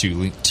top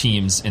 2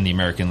 teams in the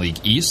American League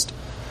East.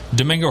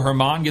 Domingo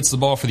Germán gets the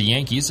ball for the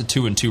Yankees, a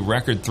 2-2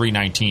 record,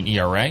 3.19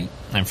 ERA,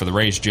 and for the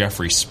Rays,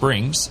 Jeffrey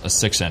Springs, a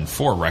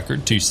 6-4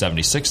 record,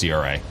 2.76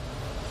 ERA.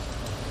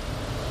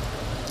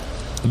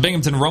 The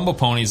Binghamton Rumble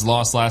Ponies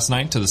lost last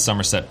night to the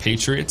Somerset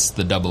Patriots,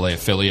 the AA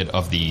affiliate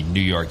of the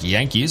New York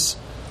Yankees.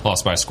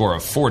 Lost by a score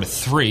of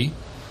 4-3.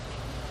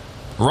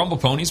 The Rumble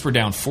Ponies were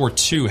down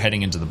 4-2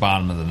 heading into the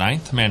bottom of the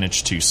 9th.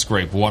 Managed to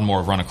scrape one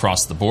more run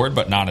across the board,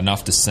 but not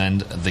enough to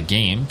send the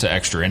game to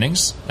extra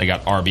innings. They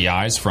got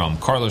RBIs from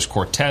Carlos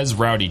Cortez,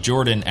 Rowdy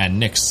Jordan,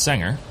 and Nick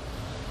Senger.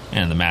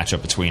 And the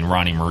matchup between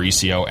Ronnie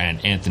Mauricio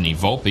and Anthony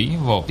Volpe.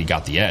 Volpe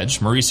got the edge.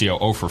 Mauricio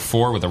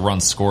 0-4 with a run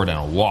scored and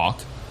a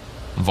walk.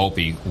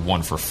 Volpe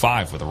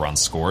 1-5 with a run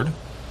scored.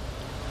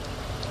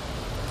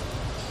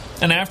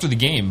 And after the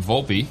game,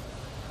 Volpe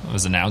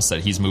was announced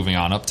that he's moving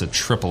on up to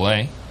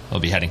AAA. He'll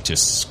be heading to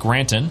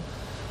Scranton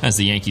as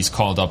the Yankees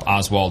called up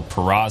Oswald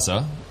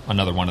Peraza,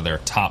 another one of their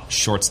top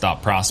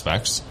shortstop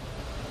prospects.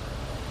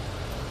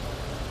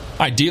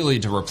 Ideally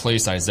to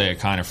replace Isaiah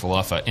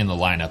Kiner-Falefa in the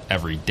lineup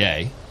every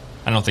day.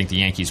 I don't think the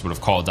Yankees would have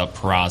called up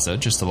Peraza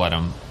just to let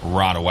him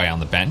rot away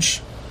on the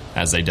bench,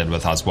 as they did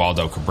with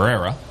Oswaldo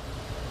Cabrera.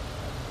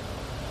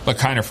 But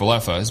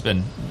Kiner-Falefa has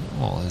been,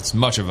 as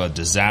much of a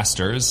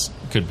disaster as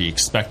could be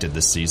expected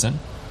this season.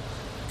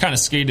 Kind of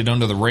skated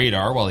under the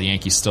radar while the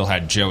Yankees still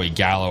had Joey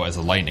Gallo as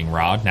a lightning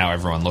rod. Now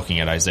everyone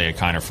looking at Isaiah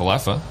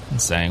Kiner-Falefa and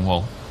saying,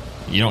 well,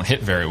 you don't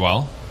hit very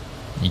well.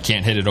 You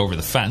can't hit it over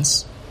the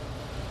fence.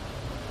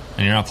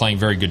 And you're not playing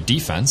very good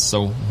defense,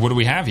 so what do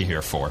we have you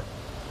here for?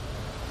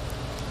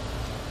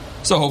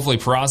 So hopefully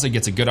Peraza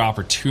gets a good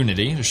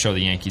opportunity to show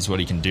the Yankees what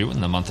he can do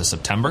in the month of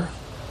September.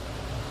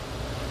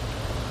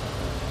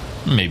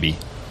 Maybe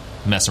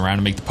mess around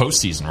and make the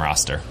postseason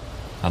roster.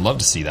 I'd love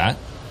to see that.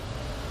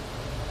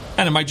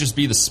 And it might just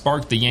be the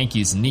spark the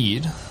Yankees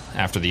need.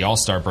 After the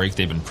All-Star break,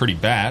 they've been pretty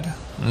bad.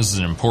 This is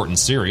an important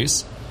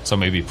series, so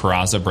maybe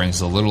Peraza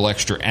brings a little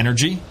extra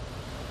energy.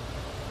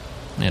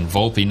 And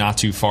Volpe not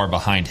too far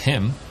behind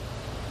him.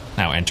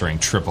 Now entering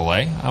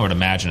AAA. I would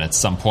imagine at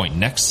some point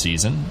next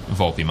season,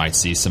 Volpe might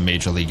see some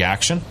Major League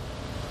action.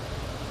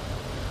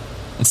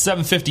 It's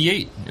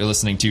 7:58. You're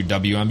listening to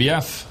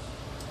WMBF.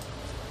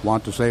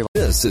 Want to save.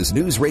 This is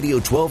News Radio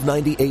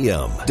 1290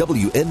 AM,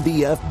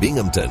 WMBF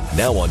Binghamton.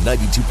 Now on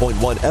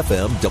 92.1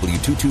 FM,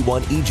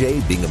 W221 EJ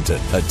Binghamton,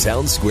 a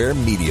Town Square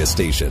media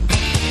station.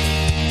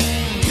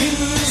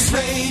 News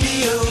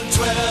Radio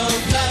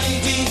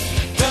 1290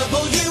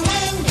 WMBF.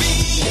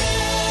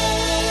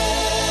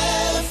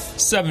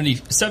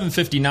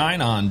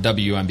 7:59 on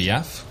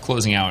WMBF.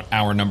 Closing out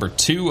hour number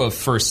 2 of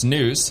First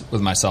News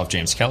with myself,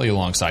 James Kelly,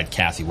 alongside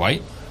Kathy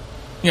Whyte.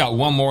 We got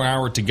one more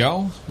hour to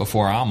go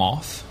before I'm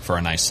off for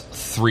a nice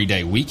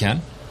 3-day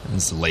weekend.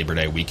 This is Labor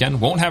Day weekend.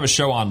 Won't have a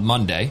show on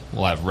Monday.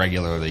 We'll have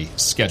regularly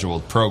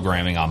scheduled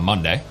programming on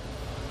Monday.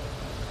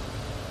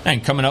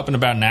 And coming up in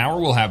about an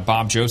hour, we'll have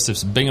Bob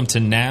Joseph's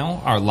Binghamton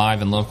Now, our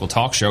live and local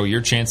talk show.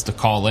 Your chance to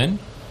call in.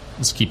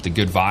 Let's keep the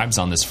good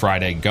vibes on this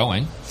Friday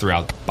going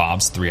throughout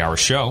Bob's 3-hour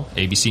show.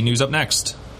 ABC News up next.